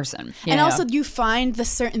it's the person. And also you find the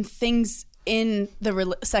certain things in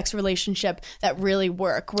the sex relationship that really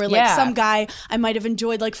work, where like some guy I might have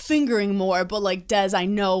enjoyed like fingering more, but like Des, I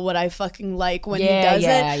know what I fucking like when he does it,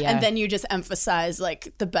 and then you just emphasize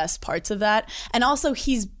like the best parts of that. And also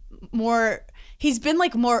he's been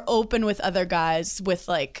like more open with other guys with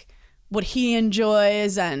like what he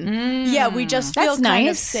enjoys, and we just feel kind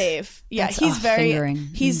of safe. He's very fingering.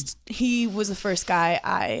 He was the first guy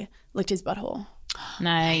I licked his butthole.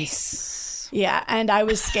 Nice. Yeah, and I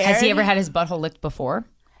was scared. Has he ever had his butthole licked before?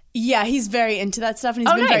 Yeah, he's very into that stuff, and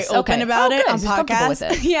he's been very open about it on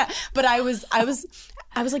podcasts. Yeah, but I was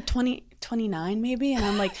like 29 maybe, and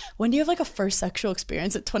I'm like, when do you have like a first sexual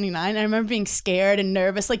experience at 29? And I remember being scared and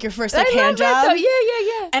nervous, like your first like hand job.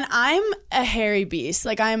 Yeah. And I'm a hairy beast.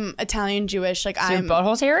 Like I'm Italian Jewish. Like so your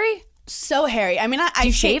butthole's hairy? So hairy. I mean, do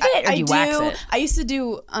you shave it or do you wax it? I used to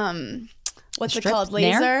do what's it called?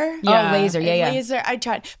 Laser? Yeah. Oh, laser. Yeah. Laser. I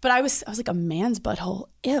tried. But I was like, a man's butthole.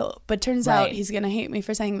 Ew. But turns out he's going to hate me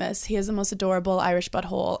for saying this. He has the most adorable Irish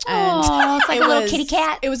butthole. And it's like a little kitty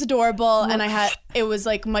cat. It was adorable. And it was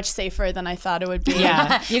like much safer than I thought it would be.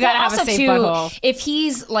 Yeah. You got to have a safe butthole. If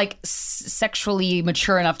he's like sexually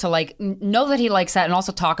mature enough to like know that he likes that and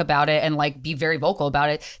also talk about it and like be very vocal about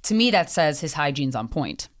it, to me that says his hygiene's on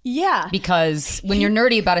point. Yeah. Because when you're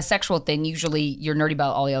nerdy about a sexual thing, usually you're nerdy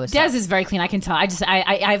about all the other stuff. Des is very clean. I can tell. I've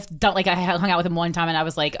done like I hung out with him one time and I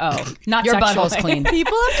was like, oh, not your sexual. butthole's clean.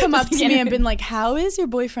 People have come up to me and been like, how is your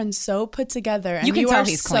boyfriend so put together? And you can tell are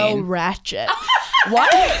he's so clean. Ratchet. What?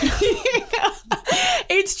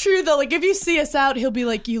 It's true though. Like if you see us out, he'll be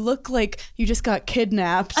like, you look like you just got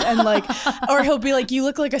kidnapped, and like, or he'll be like, you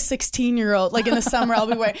look like a 16-year-old. Like in the summer, I'll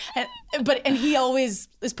be wearing, and he always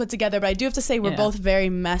is put together. But I do have to say, we're both very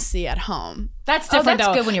messy at home. That's different that's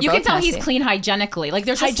though. Good when you're you both can tell messy. he's clean hygienically. Like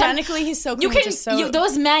there's just he's so clean.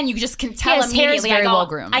 Those men, you just can tell his immediately. Hair is very well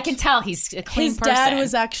groomed. I can tell he's a clean his person. Dad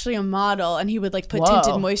was actually a model, and he would like put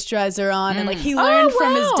tinted moisturizer on, and like he learned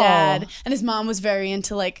from his dad. And his mom was very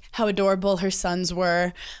into like how adorable her sons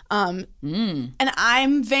were. And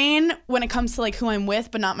I'm vain when it comes to like who I'm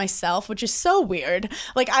with, but not myself, which is so weird.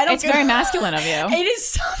 Like I don't. It's very masculine of you. It is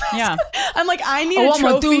so masculine. Yeah. I'm like, I need a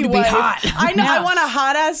trophy dude to be wife. hot. I know. I want a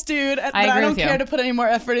hot ass dude, but I don't care to put any more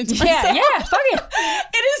effort into myself. Yeah, fuck it.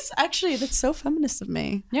 It is actually, that's so feminist of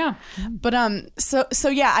me. Yeah. But so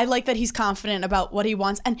yeah, I like that he's confident about what he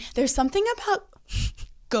wants, and there's something about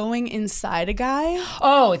going inside a guy.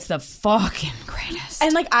 Oh, it's the fucking greatest.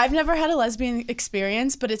 And like I've never had a lesbian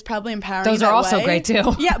experience, but it's probably empowering. Those are also great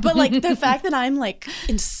too. Yeah, but like the fact that I'm like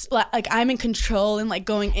I'm in control and like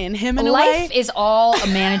going in him in a way. Life is all a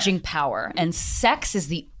managing power, and sex is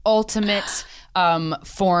the ultimate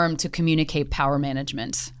form to communicate power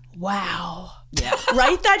management. Wow. Yeah.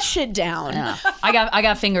 Write that shit down. Yeah. I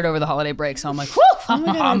got fingered over the holiday break, so I'm like, whew,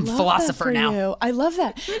 I'm a philosopher now. You. I love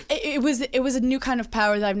that. It was a new kind of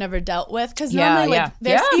power that I've never dealt with, because normally like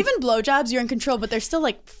there's even blowjobs, you're in control, but there's still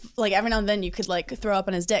like every now and then you could like throw up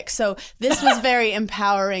on his dick. So this was very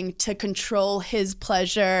empowering to control his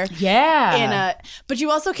pleasure. Yeah. But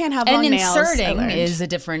you also can't have long nails. And inserting is a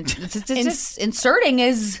different. Inserting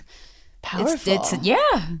is powerful. It's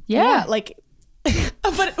yeah. Like.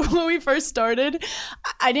 But when we first started,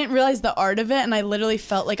 I didn't realize the art of it, and I literally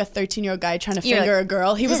felt like a 13-year-old guy trying to finger a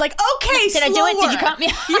girl. He was like, okay, did I do it? Did you cut me?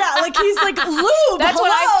 Yeah, like he's like, lube, That's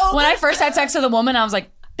hello. when I first had sex with a woman, I was like,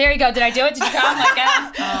 there you go. Did I do it? Did you come? Like,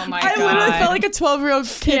 oh my God. I literally felt like a 12-year-old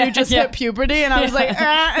kid who just hit puberty, and I was like,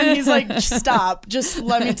 and he's like, stop. Just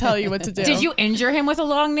let me tell you what to do. Did you injure him with a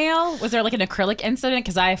long nail? Was there like an acrylic incident?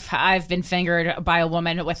 Because I've been fingered by a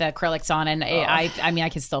woman with acrylics on, and I mean, I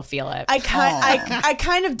can still feel it. I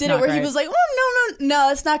kind of did it where he was like, oh, no,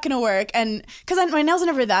 it's not going to work. And because my nails are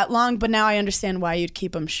never that long, but now I understand why you'd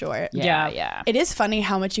keep them short. Yeah. It is funny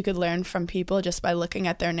how much you could learn from people just by looking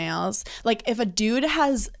at their nails. Like if a dude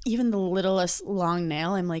has even the littlest long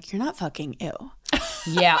nail, I'm like, you're not fucking ew.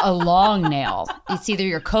 Yeah, a long nail. It's either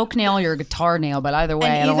your Coke nail or your guitar nail, but either way,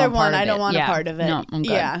 and I don't want part of it. I don't want a part of it. No, I'm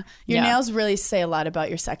good. Yeah. Your nails really say a lot about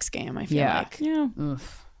your sex game, I feel like. Yeah.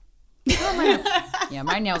 Oof. Yeah,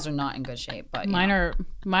 my nails are not in good shape, but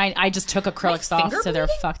mine. I just took acrylics off, so they're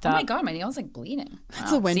fucked up. Oh my god, my nails like bleeding.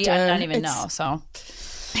 It's a winter. See, I don't even know. So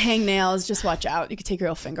hang nails, just watch out. You could take your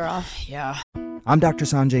whole finger off. Yeah. I'm Dr.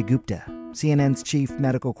 Sanjay Gupta, CNN's chief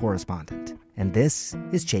medical correspondent, and this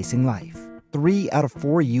is Chasing Life. 3 out of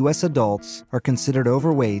 4 U.S. adults are considered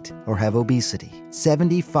overweight or have obesity.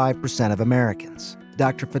 75% of Americans.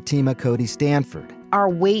 Dr. Fatima Cody Stanford. Our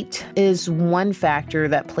weight is one factor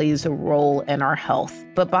that plays a role in our health,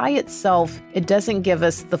 but by itself, it doesn't give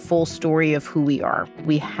us the full story of who we are.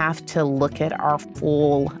 We have to look at our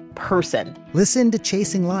full person. Listen to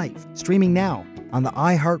Chasing Life, streaming now on the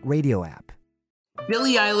iHeartRadio app.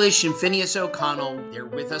 Billie Eilish and Phineas O'Connell, they're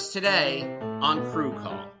with us today on Crew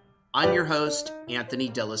Call. I'm your host, Anthony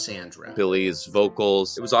D'Alessandro. Billie's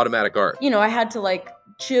vocals, it was automatic art. You know, I had to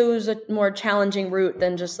choose a more challenging route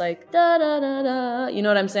than just da da da da. You know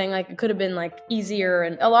what I'm saying? It could have been easier.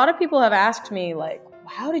 And a lot of people have asked me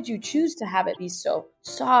how did you choose to have it be so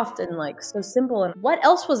soft and so simple? And what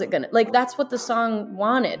else was it gonna that's what the song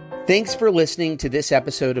wanted. Thanks for listening to this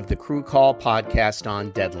episode of the Crew Call podcast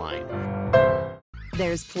on Deadline.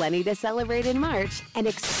 There's plenty to celebrate in March and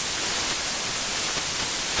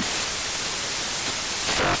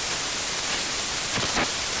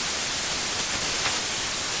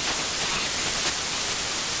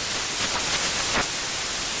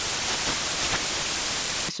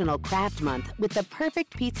National Craft Month with the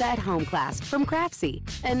perfect pizza at home class from Craftsy.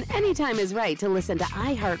 And anytime is right to listen to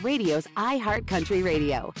iHeartRadio's iHeart Country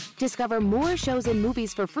Radio. Discover more shows and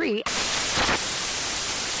movies for free.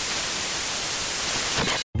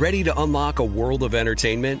 Ready to unlock a world of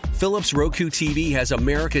entertainment? Philips Roku TV has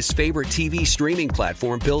America's favorite TV streaming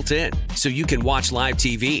platform built in. So you can watch live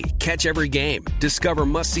TV, catch every game, discover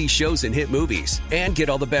must-see shows and hit movies, and get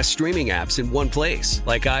all the best streaming apps in one place,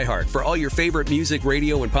 like iHeart for all your favorite music,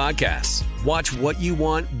 radio, and podcasts. Watch what you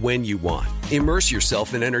want, when you want. Immerse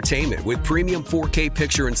yourself in entertainment with premium 4K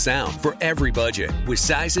picture and sound for every budget, with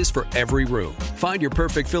sizes for every room. Find your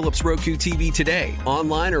perfect Philips Roku TV today,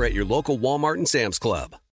 online or at your local Walmart and Sam's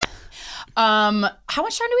Club. How much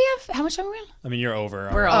time do we have? How much time are we on? I mean, you're over.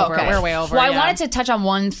 We're over. Okay. We're way over. Well, I wanted to touch on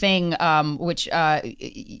one thing, which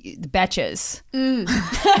the betches. Well,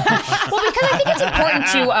 because I think it's important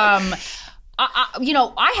to,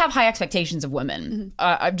 I have high expectations of women.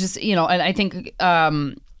 I'm just, and I think,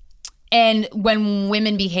 and when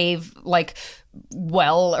women behave or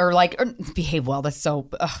behave well, that's so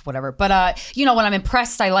whatever, but when I'm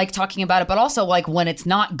impressed, I like talking about it, but also when it's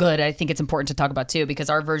not good, I think it's important to talk about too, because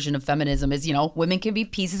our version of feminism is women can be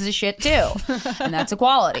pieces of shit too, and that's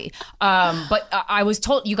equality. But I was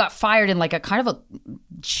told you got fired in a kind of a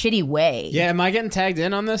shitty way. Yeah, am I getting tagged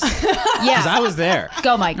in on this? Yeah, because I was there.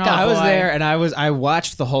 Go, Mike. Go. I was there, and I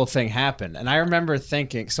watched the whole thing happen, and I remember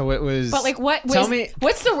thinking, so it was. But what?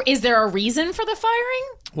 Is there a reason for the firing?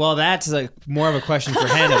 Well, that's more of a question for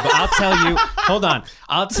Hannah, but I'll tell you. Hold on,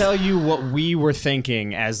 I'll tell you what we were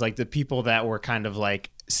thinking as the people that were kind of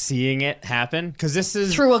seeing it happen, because this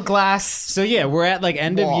is through a glass. So yeah, we're at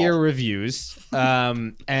end of year reviews,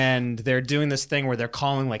 and they're doing this thing where they're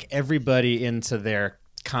calling everybody into their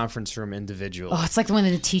conference room individually. Oh, it's like when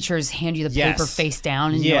the teachers hand you the paper face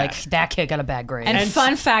down and you're like, that kid got a bad grade. And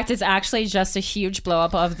fun fact, it's actually just a huge blow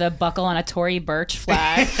up of the buckle on a Tory Burch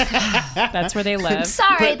flag. That's where they live.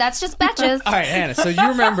 Sorry, that's just betches. All right, Hannah, so you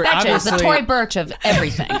remember betches, the Tory Burch of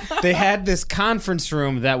everything. They had this conference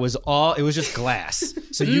room that was it was just glass.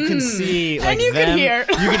 So you can see and you can hear.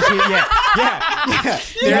 You can hear, yeah.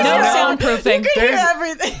 There's no soundproofing. You can hear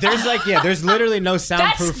everything. There's literally no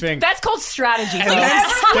soundproofing. That's called strategy.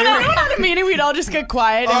 When I went on a meeting, we'd all just get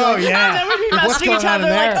quiet. And then we'd be messaging each other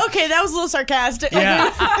okay, that was a little sarcastic.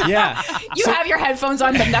 Yeah. You have your headphones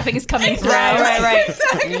on, but nothing is coming through. Right.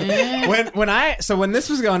 Exactly. When this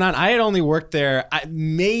was going on, I had only worked there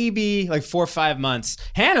maybe 4 or 5 months.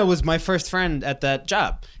 Hannah was my first friend at that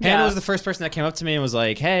job. Hannah was the first person that came up to me and was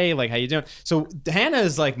like, "Hey, how you doing?" So Hannah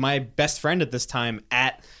is my best friend at this time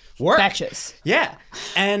at work. Betches. Yeah.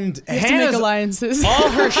 And Hannah's to make alliances. All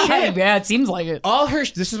her shit. Yeah, it seems like it.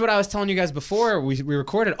 This is what I was telling you guys before we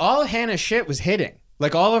recorded. All Hannah's shit was hitting.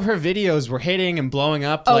 All of her videos were hitting and blowing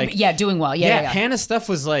up. Doing well. Yeah. Hannah's stuff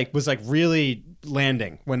was really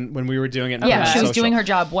landing when we were doing it. Yeah, she was doing her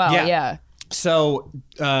job well. Yeah. So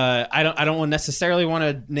I don't necessarily want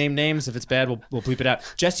to name names. If it's bad, we'll bleep it out.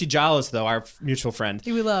 Jesse Jollis, though, our mutual friend.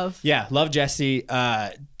 Who we love. Yeah, love Jesse.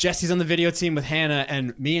 Jesse's on the video team with Hannah,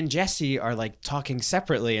 and me and Jesse are talking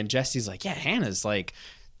separately. And Jesse's like, "Yeah, Hannah's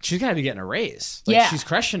she's got to be getting a raise. Like, Yeah. she's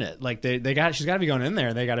crushing it. Like she's got to be going in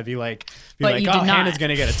there. They got to be like, But oh, you did not. Hannah's going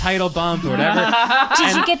to get a title bump or whatever.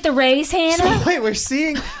 Did you get the raise, Hannah? So wait,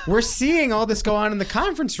 we're seeing all this go on in the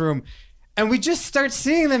conference room, and we just start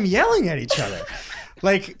seeing them yelling at each other.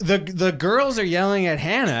 Like the girls are yelling at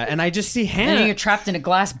Hannah, and I just see Hannah. And you're trapped in a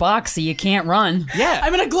glass box, so you can't run. Yeah,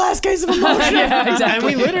 I'm in a glass case of emotion. Yeah,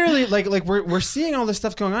 exactly. And we literally like we're seeing all this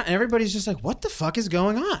stuff going on, and everybody's just like, "What the fuck is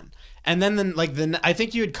going on?" And then I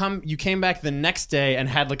think you came back the next day and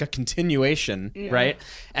had like a continuation, right?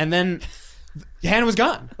 And then Hannah was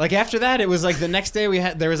gone. Like after that, it was like the next day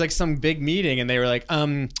there was like some big meeting, and they were like,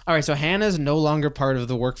 all right, so Hannah's no longer part of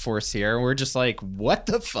the workforce here. We're just like, what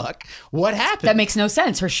the fuck? What happened? That makes no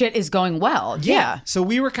sense. Her shit is going well. Yeah. So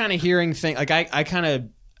we were kind of hearing things like I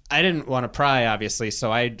didn't want to pry, obviously,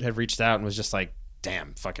 so I had reached out and was just like,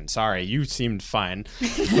 damn, fucking sorry. You seemed fine.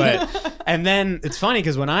 But and then it's funny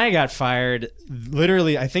because when I got fired,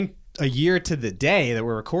 literally, I think a year to the day that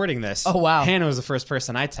we're recording this. Oh, wow. Hannah was the first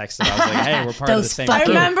person I texted. I was like, hey, we're part of the same I group.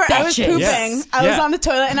 remember I was pooping. Yes. I was on the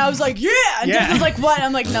toilet and I was like, yeah. And Yeah. Dibs was like, what?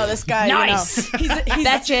 I'm like, no, this guy, Nice. you know, he's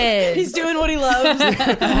Betches. He's doing what he loves.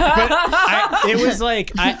 It was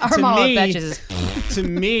like Our model of Betches is to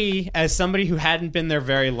me, as somebody who hadn't been there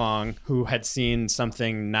very long, who had seen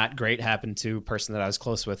something not great happen to a person that I was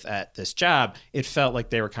close with at this job, it felt like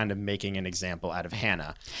they were kind of making an example out of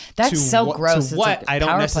Hannah. That's so gross. To It's what? a I don't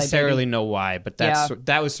power play, necessarily baby. know why, but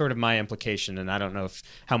that was sort of my implication, and I don't know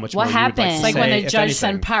how much What more you would like happened? to Like say, when the if judge anything.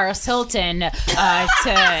 sent Paris Hilton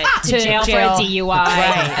to jail for a jail. DUI,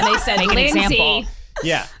 Right. and they said, Make an Lindsay, example.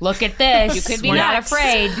 Yeah. Look at this. You could be We're not next.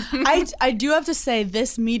 afraid. I do have to say,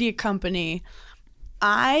 this media company,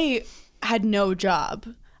 I had no job.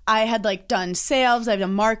 I had like done sales, I've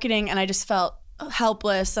done marketing, and I just felt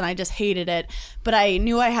helpless and I just hated it. But I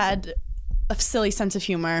knew I had a silly sense of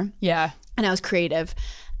humor. Yeah. And I was creative.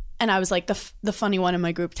 And I was like the funny one in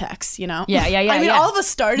my group text, you know? Yeah. I mean, all of us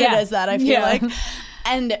started Yeah. as that, I feel Yeah. like.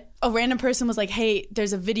 And a random person was like, hey,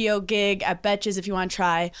 there's a video gig at Betches if you want to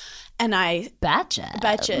try. And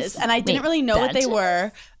Betches. And I didn't really know what they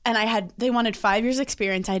were. And they wanted 5 years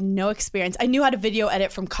experience. I had no experience. I knew how to video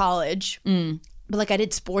edit from college. But like I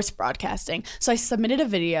did sports broadcasting. So I submitted a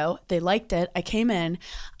video. They liked it. I came in.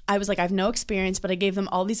 I was like, I have no experience, but I gave them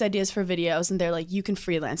all these ideas for videos, and they're like, you can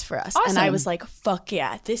freelance for us. And I Awesome. was like, fuck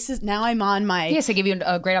yeah. Now I'm on my... Yes, they gave you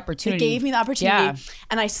a great opportunity. They gave me the opportunity. Yeah.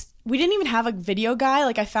 And we didn't even have a video guy.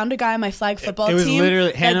 Like I found a guy on my flag football team. It was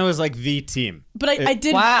literally, that- Hannah was like the team. But I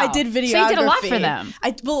did videography. So you did a lot for them.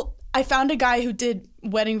 I found a guy who did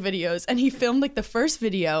wedding videos, and he filmed like the first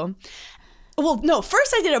video. Well, no,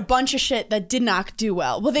 first I did a bunch of shit that did not do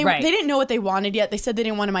well. Well, they didn't know what they wanted yet. They said they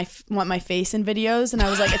didn't want my face in videos, and I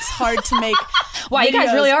was like, it's hard to make. Wow, you guys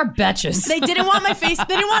videos. really are Betches. They didn't want my face.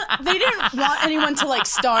 They didn't want anyone to like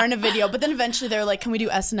star in a video. But then eventually they were like, can we do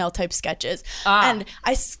SNL type sketches? And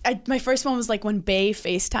I my first one was like when Bae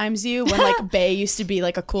FaceTimes you, when like Bae used to be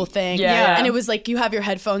like a cool thing. Yeah. And it was like you have your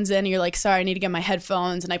headphones in, and you're like, sorry, I need to get my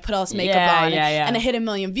headphones, and I put all this makeup on, and I hit 1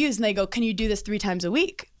 million views, and they go, can you do this 3 times a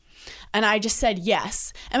week? And I just said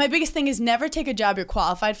yes. And my biggest thing is never take a job you're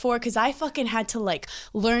qualified for, because I fucking had to like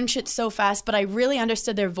learn shit so fast, but I really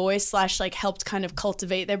understood their voice / like helped kind of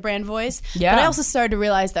cultivate their brand voice. Yeah. But I also started to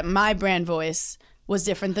realize that my brand voice was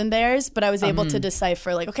different than theirs, but I was able to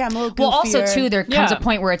decipher like, okay, I'm a little goofier. Well, also too, there comes a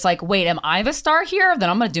point where it's like, wait, am I the star here? Then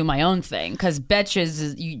I'm going to do my own thing, because Betches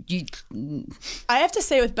is you. I have to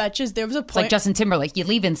say with Betches, there was a It's point. like Justin Timberlake. You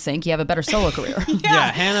leave in sync, you have a better solo career.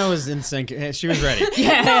 Yeah, Hannah was in sync. She was ready.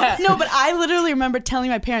 No, but I literally remember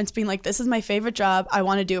telling my parents, being like, this is my favorite job. I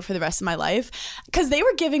want to do it for the rest of my life. Because they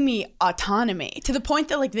were giving me autonomy to the point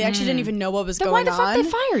that like they actually didn't even know what was Then going on. why the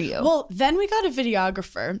fuck they fire you? Well, then we got a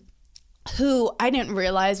videographer who I didn't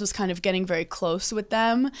realize was kind of getting very close with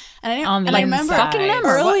them. And I didn't, On the and I remember inside. Fucking them, or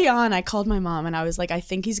early on, I called my mom and I was like, I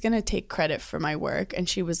think he's going to take credit for my work. And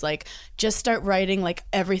she was like, just start writing like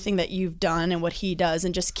everything that you've done and what he does,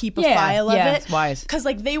 and just keep a file of it. It's wise. Because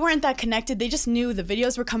like they weren't that connected. They just knew the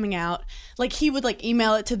videos were coming out. Like he would like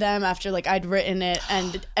email it to them after like I'd written it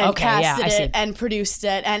and Okay, yeah, I casted see. it and produced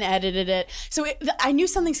it and edited it. So I knew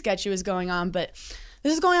something sketchy was going on, but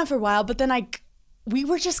this was going on for a while. But then we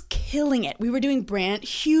were just killing it. We were doing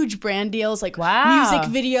huge brand deals, like music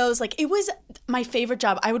videos. Like it was my favorite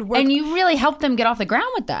job. I would work. And you really helped them get off the ground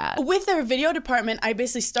with that. With their video department, I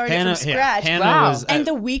basically started Hannah- from yeah, scratch. Hannah was- and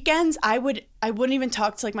the weekends, I wouldn't even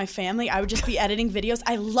talk to like my family. I would just be editing videos.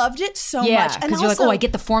 I loved it so Yeah, much. And because you're like, also- oh, I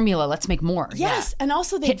get the formula. Let's make more. Yes, and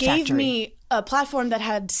also they Hit gave factory. me a platform that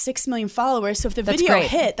had 6 million followers. So if the That's video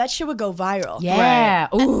great. hit, that shit would go viral. Yeah.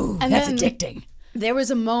 Ooh, And that's then addicting. There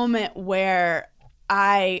was a moment where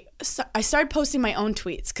I started posting my own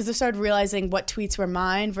tweets because I started realizing what tweets were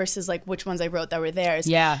mine versus like which ones I wrote that were theirs.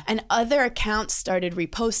 Yeah. And other accounts started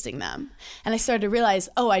reposting them. And I started to realize,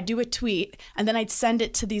 I do a tweet and then I'd send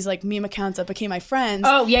it to these like meme accounts that became my friends.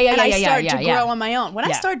 Oh, yeah. And I started to grow on my own. When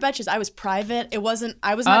I started Betches, I was private. I was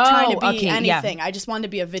not trying to be anything. I just wanted to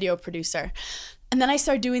be a video producer. And then I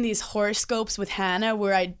started doing these horoscopes with Hannah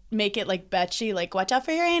where I'd make it like Betchy, like, watch out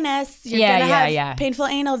for your anus. You're going to have painful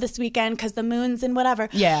anal this weekend because the moon's and whatever.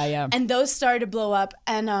 Yeah. And those started to blow up.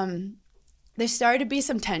 And there started to be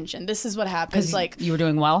some tension. This is what happens. Because like you were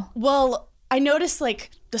doing well? Well, I noticed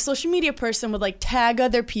like the social media person would like tag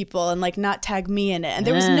other people and like not tag me in it. And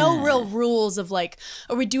there was no real rules of like,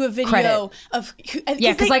 or we do a video of.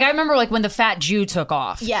 Yeah, because like I remember like when the fat Jew took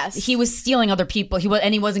off. Yes. He was stealing other people. He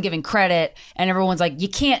wasn't giving credit. And everyone's like, you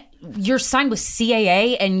can't. You're signed with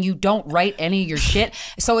CAA and you don't write any of your shit.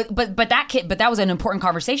 So, but that was an important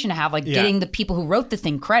conversation to have, like getting the people who wrote the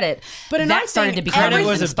thing credit. But that started to become credit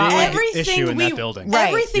was a big issue in that building. Right.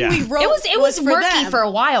 Everything we wrote, it was murky for them. for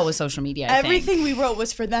a while with social media. Everything we wrote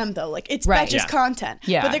was for them, though. Like it's Betches content.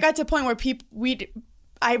 Yeah. But they got to a point where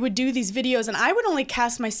I would do these videos and I would only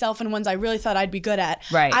cast myself in ones I really thought I'd be good at.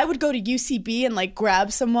 Right. I would go to UCB and like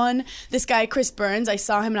grab someone. This guy, Chris Burns, I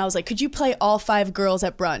saw him and I was like, could you play all 5 girls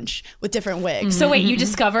at brunch with different wigs? So wait, you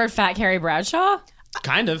discovered Fat Carrie Bradshaw?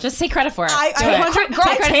 Kind of. Just take credit for it. Take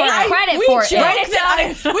credit for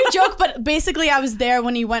it. We joke, but basically I was there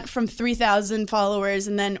when he went from 3,000 followers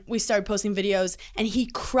and then we started posting videos and he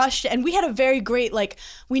crushed it. And we had a very great, like,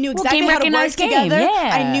 we knew exactly how to work together.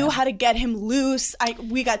 Yeah. I knew how to get him loose.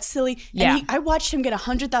 We got silly. And I watched him get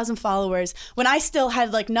 100,000 followers when I still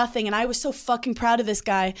had like nothing. And I was so fucking proud of this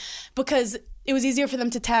guy because it was easier for them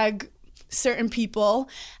to tag certain people.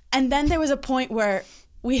 And then there was a point where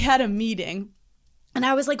we had a meeting. And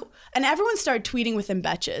I was like, and everyone started tweeting within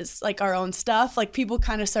Betches, like our own stuff. Like people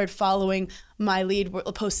kind of started following my lead,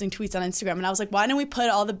 posting tweets on Instagram. And I was like, why don't we put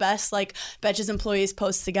all the best like Betches employees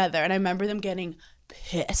posts together? And I remember them getting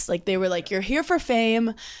pissed. Like they were like, you're here for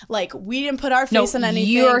fame. Like we didn't put our face on anything.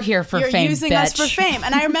 You're here for fame, You're using us for fame.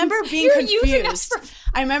 And I remember being confused.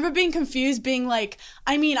 I remember being confused, being like,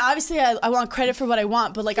 I mean, obviously I want credit for what I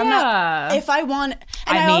want, but like I'm not, if I want,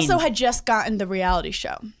 and I also had just gotten the reality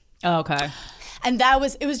show. Oh, okay. And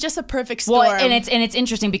it was just a perfect storm. Well, and it's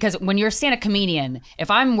interesting because when you're a stand-up comedian, if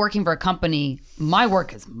I'm working for a company, my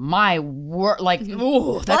work is my work. Like,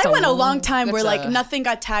 ooh, that's I went a long time where like nothing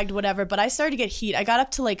got tagged, whatever. But I started to get heat. I got up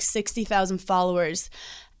to like 60,000 followers,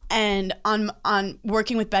 and on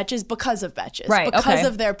working with Betches because of Betches, right? Because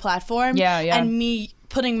of their platform, and me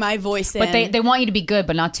putting my voice in. But they want you to be good,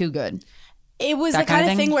 but not too good. It was the kind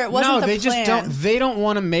of thing where it wasn't the plan. They don't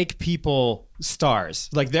want to make people stars.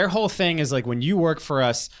 Like their whole thing is like, when you work for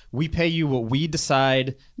us, we pay you what we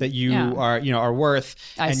decide that you are worth,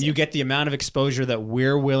 and you get the amount of exposure that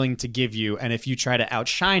we're willing to give you. And if you try to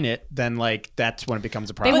outshine it, then like that's when it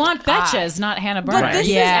becomes a problem. They want Betches, not Hannah Berner. But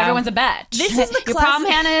everyone's a Betch. This is the Your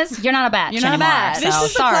problem, Hannah, is you're not a Betch. You're not a Betch. This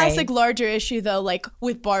is the classic larger issue though, like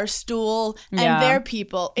with Barstool and their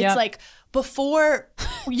people. It's like, before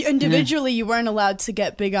individually you weren't allowed to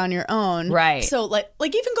get big on your own, right? So like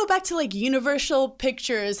even go back to like Universal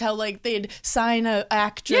Pictures, how like they'd sign an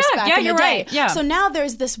actress back in the day. Right. Yeah. So now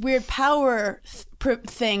there's this weird power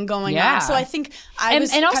thing going on. So I think I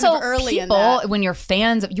was and also kind of early people, in that. when you're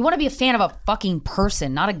fans, you want to be a fan of a fucking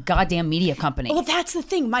person, not a goddamn media company. Well, that's the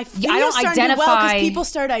thing. My videos I don't started to do well identify- because people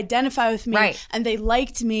started to identify with me, Right. and they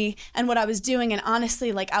liked me and what I was doing. And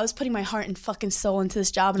honestly, like I was putting my heart and fucking soul into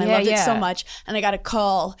this job, and I loved it so much. And I got a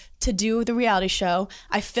call to do the reality show.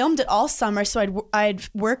 I filmed it all summer, so I'd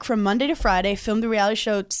work from Monday to Friday, film the reality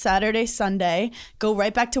show Saturday, Sunday, go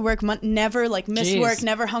right back to work, never like miss work,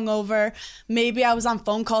 never hungover. Maybe I was on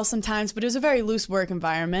phone calls sometimes, but it was a very loose work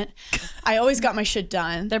environment. I always got my shit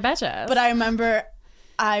done. They're Betches. But I remember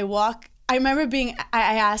I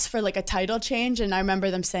asked for like a title change, and I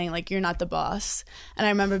remember them saying like, you're not the boss. And I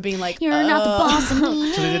remember being like, you're not the boss of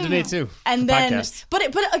me. So they did to me too. And then, but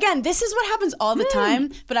again, this is what happens all the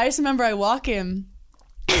time. But I just remember I walk in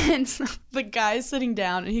and the guy's sitting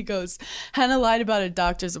down and he goes, Hannah lied about a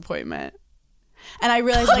doctor's appointment. And I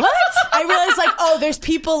realized like, oh, there's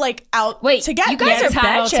people like out to get you guys are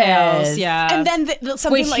tattletales. Yeah. And then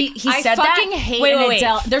something he I said fucking that? hate Wait, an wait.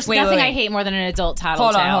 adult. There's Wait, nothing wait. I hate more than an adult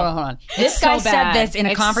tattletale. Hold on. This It's guy so said bad. this in a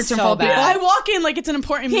It's conference room so full of people. bad. I walk in like it's an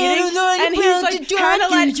important meeting, and he's like, Hannah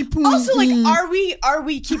lied. Also, like, are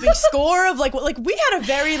we keeping score of like we had a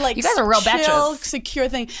very like you guys are real chill, Betches. secure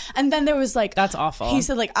thing, and then there was like that's awful. He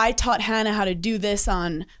said like, I taught Hannah how to do this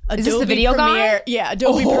on Adobe Is this the video Premiere. guy? Yeah,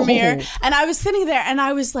 Adobe Premiere. And I was sitting there and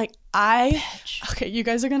I was like, okay, you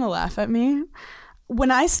guys are gonna laugh at me. when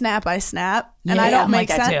I snap, and Yeah, I don't I'm make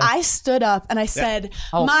like that sense. too. I stood up and I said,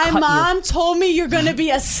 I'll my cut mom told me you're going to be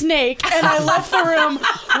a snake. And I left the room.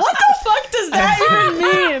 What the fuck does that even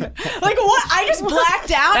mean? Like, what? I just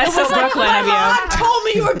blacked out. That's It was so like, Brooklyn my of you. mom told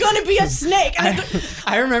me you were going to be a snake. And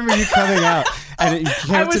I remember you coming out, and you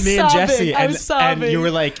came I up to was me and sobbing. Jesse, I and, was sobbing. and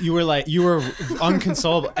you were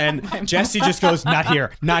unconsolable, and Jesse just goes, not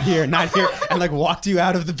here, and like walked you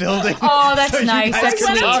out of the building. Oh, that's So you nice. guys That's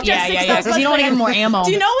could sweet. talk. Yeah. Because you don't want to give more ammo.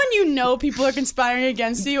 Do you know when you know people are conspiring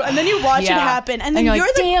against you and then you watch it Yeah. happen and then And you're you're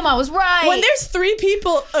like, the, damn, I was right. When there's 3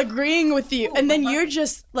 people agreeing with you and then you're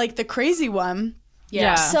just like the crazy one.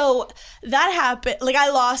 Yeah. So that happened. Like I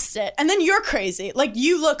lost it. And then you're crazy. Like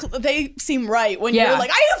they seem right when you're like,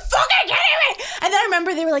 are you fucking kidding me? And then I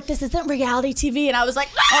remember they were like, this isn't reality TV. And I was like,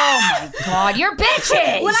 oh my God, you're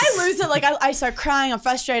bitches. When I lose it, like I start crying. I'm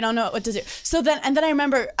frustrated. I don't know what to do. So then I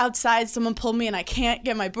remember outside someone pulled me and I can't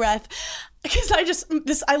get my breath.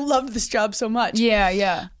 Because I loved this job so much.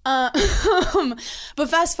 Yeah. But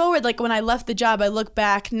fast forward, like when I left the job, I look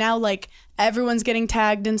back now, like everyone's getting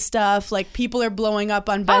tagged and stuff. Like people are blowing up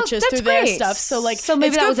on Betches through their stuff. So maybe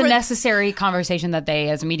it's that good was a for- necessary conversation that they,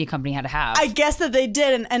 as a media company, had to have. I guess that they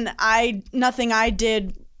did, and nothing I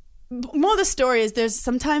did. More of the story is there's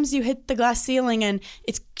sometimes you hit the glass ceiling and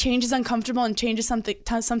it changes uncomfortable and changes something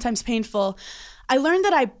sometimes painful. I learned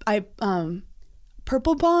that I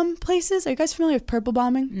purple bomb places. Are you guys familiar with purple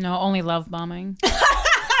bombing? No, only love bombing.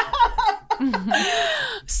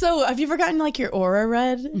 So have you ever gotten like your aura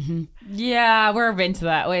read? Mm-hmm. Yeah, we're into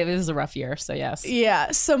that. Wait, it was a rough year, so yes.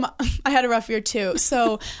 Yeah, so I had a rough year too.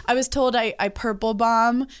 So I was told I purple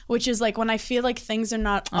bomb, which is like when I feel like things are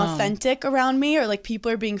not authentic around me or like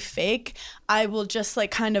people are being fake, I will just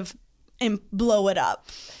like kind of blow it up.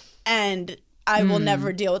 And I will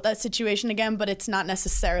never deal with that situation again, but it's not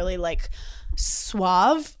necessarily like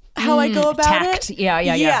suave how I go about tact. it.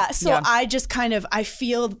 Yeah. So I just kind of, I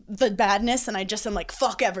feel the badness and I just am like,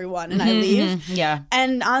 fuck everyone, and I leave. Yeah.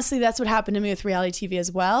 And honestly, that's what happened to me with reality TV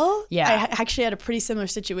as well. Yeah. I actually had a pretty similar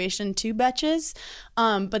situation to Betches,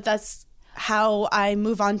 but that's how I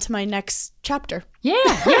move on to my next chapter. Yeah.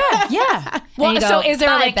 Well, And you so go, is there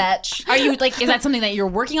 "Bye, like, bitch." are you like, is that something that you're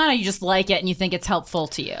working on, or you just like it and you think it's helpful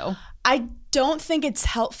to you? I don't think it's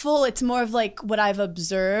helpful. It's more of like what I've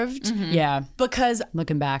observed. Yeah. Because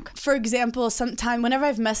Looking back. for example, whenever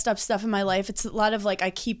I've messed up stuff in my life, it's a lot of like I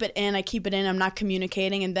keep it in, I'm not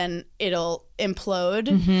communicating, and then it'll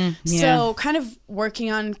implode. So kind of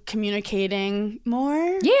working on communicating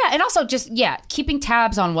more. Yeah, and also just, keeping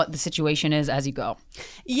tabs on what the situation is as you go.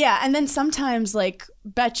 Yeah, and then sometimes like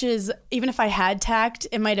Betches, even if I had tact,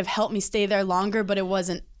 it might have helped me stay there longer, but it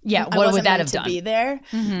wasn't. Yeah, I what wasn't would that meant have done? to be there?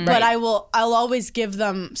 But I'll always give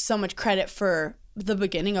them so much credit for the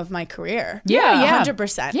beginning of my career. Yeah.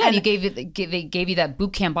 100%. Yeah, and they gave you that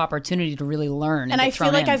boot camp opportunity to really learn. And get I feel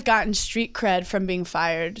thrown like in. I've gotten street cred from being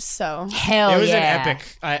fired. So Hell It was yeah. an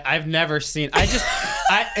epic. I've never seen.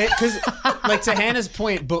 Because like to Hannah's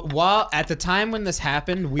point, but while at the time when this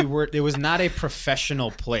happened, it was not a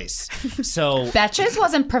professional place. So Betches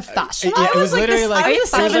wasn't professional. it was literally like I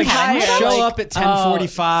was it was like hired. show up at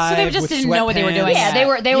 10:45. So they just didn't know what they were doing. Yeah,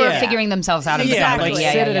 they were Yeah. figuring themselves out of the Yeah, company.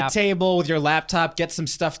 like sit at a table with your laptop, get some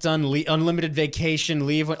stuff done, unlimited vacation,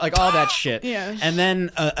 leave, like all that shit. Yeah. And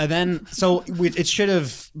then so it should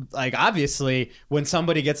have, like, obviously when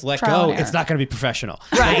somebody gets let Trial go, and it's error. not going to be professional.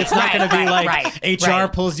 Right, Like, it's not going to be like right, HR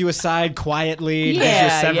right. pulls you aside quietly, gives you a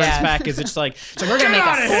Yeah, severance yeah. package. It's like, so We're gonna make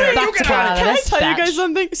a spectacle out of can I this tell you bitch. guys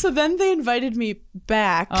something? So then they invited me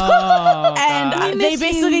back. Oh, and God. they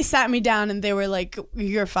basically sat me down and they were like,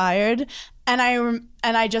 "You're fired." And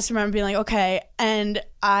I just remember being like, "Okay." And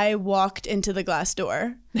I walked into the glass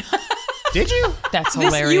door. Did you? That's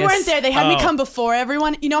hilarious. You weren't there. They had me Oh. come before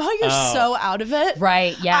everyone. You know how you're so out of it?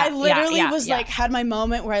 Right, yeah. I literally yeah, was yeah. like, had my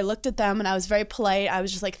moment where I looked at them and I was very polite. I was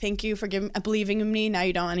just like, thank you for believing in me. Now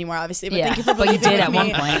you don't anymore, obviously. But Yeah, thank you for but you believing did in at me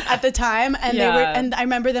one point. at the time. And Yeah. they were, and I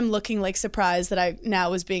remember them looking like surprised that I now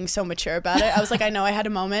was being so mature about it. I was like, I know I had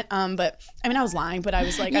a moment, but I mean, I was lying, but I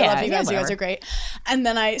was like, I Yeah, love you yeah, guys. You guys whatever. are great. And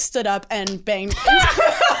then I stood up and banged.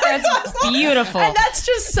 That's beautiful. And that's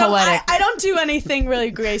just so Poetic. I don't do anything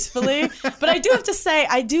really gracefully, but I do have to say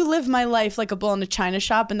I do live my life like a bull in a china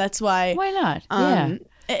shop, and that's why. Why not?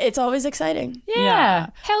 It's always exciting. Yeah.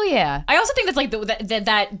 Hell yeah. I also think that's like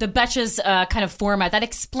that the Betches kind of format that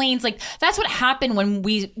explains, like, that's what happened when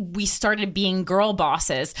we started being girl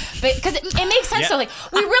bosses. But because it makes sense. Yeah. So like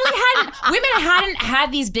women hadn't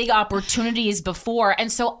had these big opportunities before, and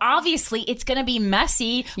so obviously it's gonna be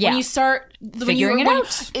messy when Yeah. you start Figuring it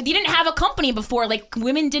out. You didn't have a company before. Like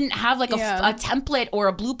women didn't have like a template or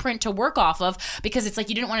a blueprint to work off of, because it's like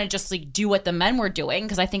you didn't want to just like do what the men were doing,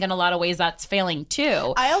 because I think in a lot of ways that's failing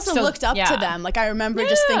too. I also looked up to them. Like I remember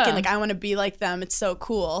just thinking like I want to be like them. It's so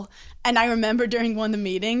cool. And I remember during one of the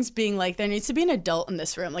meetings being like, there needs to be an adult in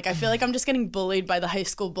this room. Like, I feel like I'm just getting bullied by the high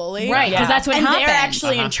school bully. Right, because that's what and happened. they're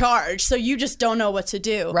actually in charge, so you just don't know what to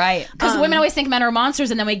do. Right. Because women always think men are monsters,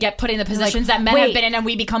 and then we get put in the positions that men have been in, and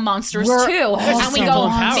we become monsters too. And we go,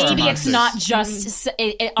 maybe it's not just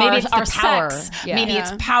our power. sex. Maybe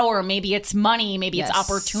it's power. Maybe it's money. Maybe it's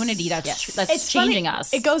opportunity that's changing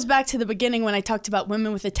us. It goes back to the beginning when I talked about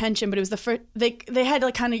women with attention, but it was the first, they had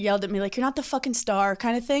like kind of yelled at me like, you're not the fucking star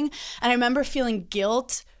kind of thing. And I remember feeling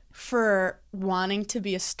guilt for wanting to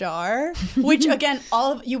be a star, which again,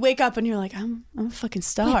 you wake up and you're like, I'm a fucking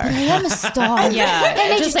star. I am a star. Yeah,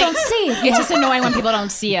 they just don't see it. It's just annoying when people don't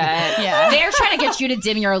see it. Yeah, they're trying to get you to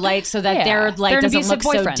dim your light so that their light doesn't look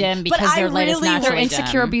so dim, because their light is naturally their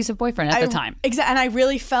insecure, abusive boyfriend at the time. Exactly, and I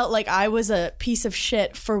really felt like I was a piece of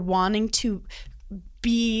shit for wanting to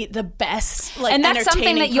be the best, like, and that's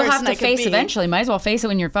something that you'll have to face be. Eventually. Might as well face it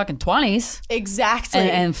when you're fucking 20s. Exactly.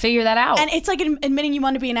 And figure that out. And it's like admitting you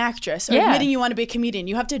want to be an actress, or admitting you want to be a comedian.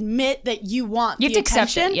 You have to admit that you want the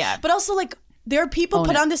attention. But also, like, there are people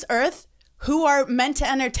put on this earth who are meant to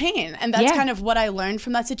entertain. And that's kind of what I learned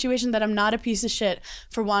from that situation, that I'm not a piece of shit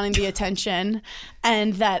for wanting the attention,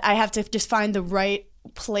 and that I have to just find the right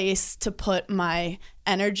place to put my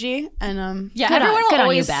energy. And everyone will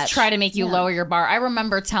always try to make you lower your bar. I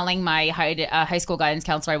remember telling my high school guidance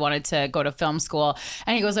counselor I wanted to go to film school,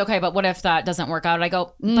 and he goes, okay, but what if that doesn't work out? And I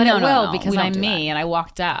go, but it will, because I'm me. And I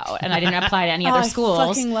walked out, and I didn't apply to any other schools. I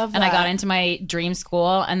fucking love that. And I got into my dream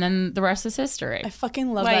school, and then the rest is history. I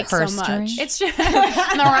fucking love that so much. It's just the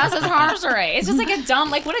rest is history. It's just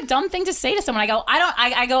like what a dumb thing to say to someone. I go,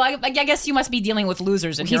 I guess you must be dealing with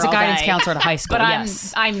losers in here He's a all guidance day. counselor at a high school. But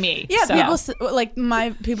I'm me. Yeah, so.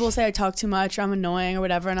 people say I talk too much, or I'm annoying, or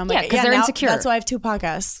whatever, and I'm like, because they're insecure. That's why I have 2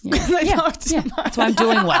 podcasts. I talk too much. That's why I'm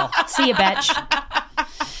doing well. See you, bitch.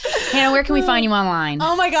 Hannah, where can we find you online?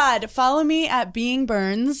 Oh my God, follow me at Being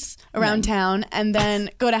Burns around town, and then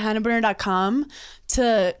go to hannahberner.com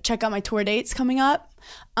to check out my tour dates coming up.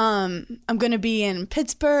 I'm going to be in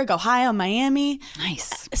Pittsburgh, Ohio, Miami.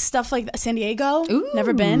 Nice. Stuff like that. San Diego. Ooh.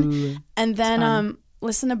 Never been. And then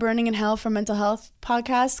listen to Burning in Hell for Mental Health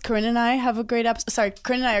podcast. Corinne and I have a great episode. Sorry,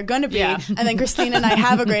 Corinne and I are going to be. And then Christina and I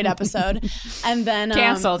have a great episode. And then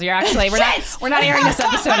canceled. You're actually we're not airing this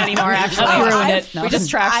episode anymore. Actually, we ruined it. We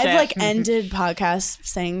just trashed it. I've like ended podcasts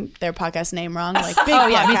saying their podcast name wrong, like big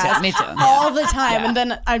podcasts, me too. all the time, and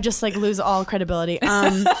then I just like lose all credibility.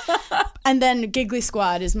 And then Giggly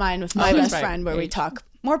Squad is mine with my best friend, where we talk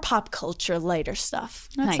more pop culture, lighter stuff.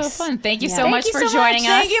 That's so fun. Thank you so much for joining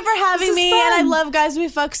us. Thank you for having me. And I love Guys We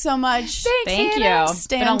Fuck so much. Thank you.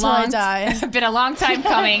 Stay until I die. Been a long time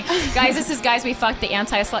coming. Guys, this is Guys We Fuck, the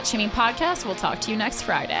anti-slut shaming podcast. We'll talk to you next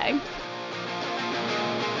Friday.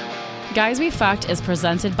 Guys We Fucked is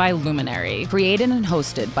presented by Luminary. Created and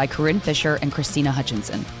hosted by Corinne Fisher and Christina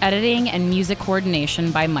Hutchinson. Editing and music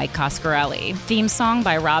coordination by Mike Coscarelli. Theme song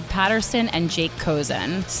by Rob Patterson and Jake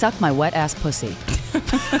Cozen. Suck my wet ass pussy.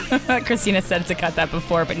 Christina said to cut that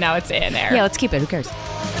before, but now it's in there. Yeah, let's keep it. Who cares?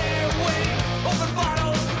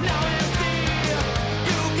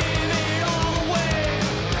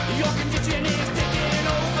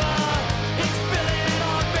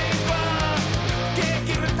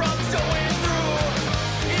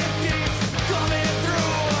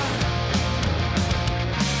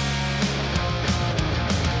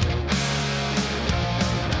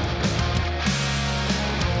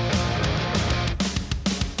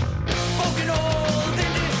 Broken old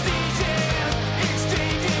indecision, exchange.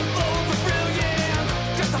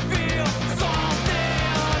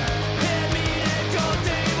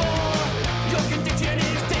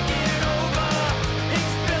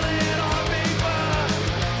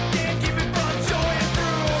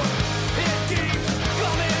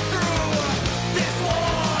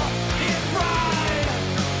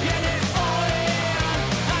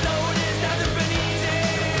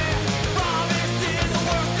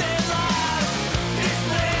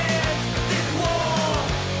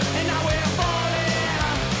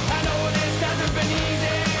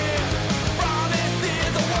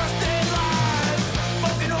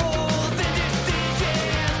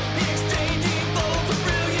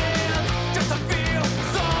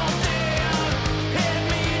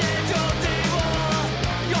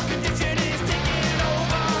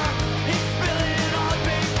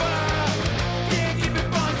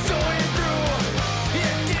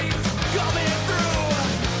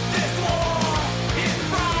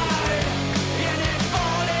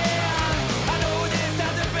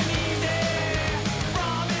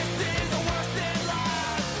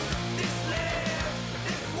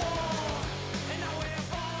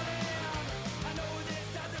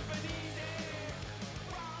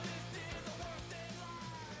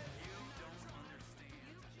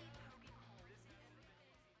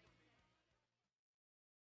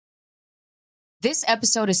 This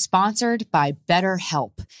episode is sponsored by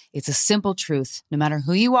BetterHelp. It's a simple truth. No matter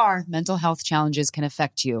who you are, mental health challenges can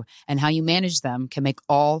affect you, and how you manage them can make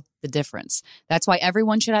all the difference. That's why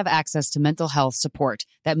everyone should have access to mental health support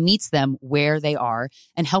that meets them where they are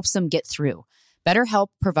and helps them get through. BetterHelp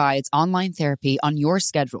provides online therapy on your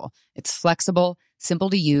schedule. It's flexible, simple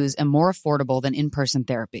to use, and more affordable than in-person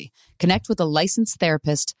therapy. Connect with a licensed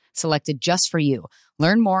therapist selected just for you.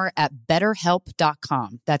 Learn more at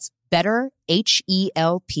BetterHelp.com. That's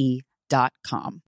BetterHelp.com.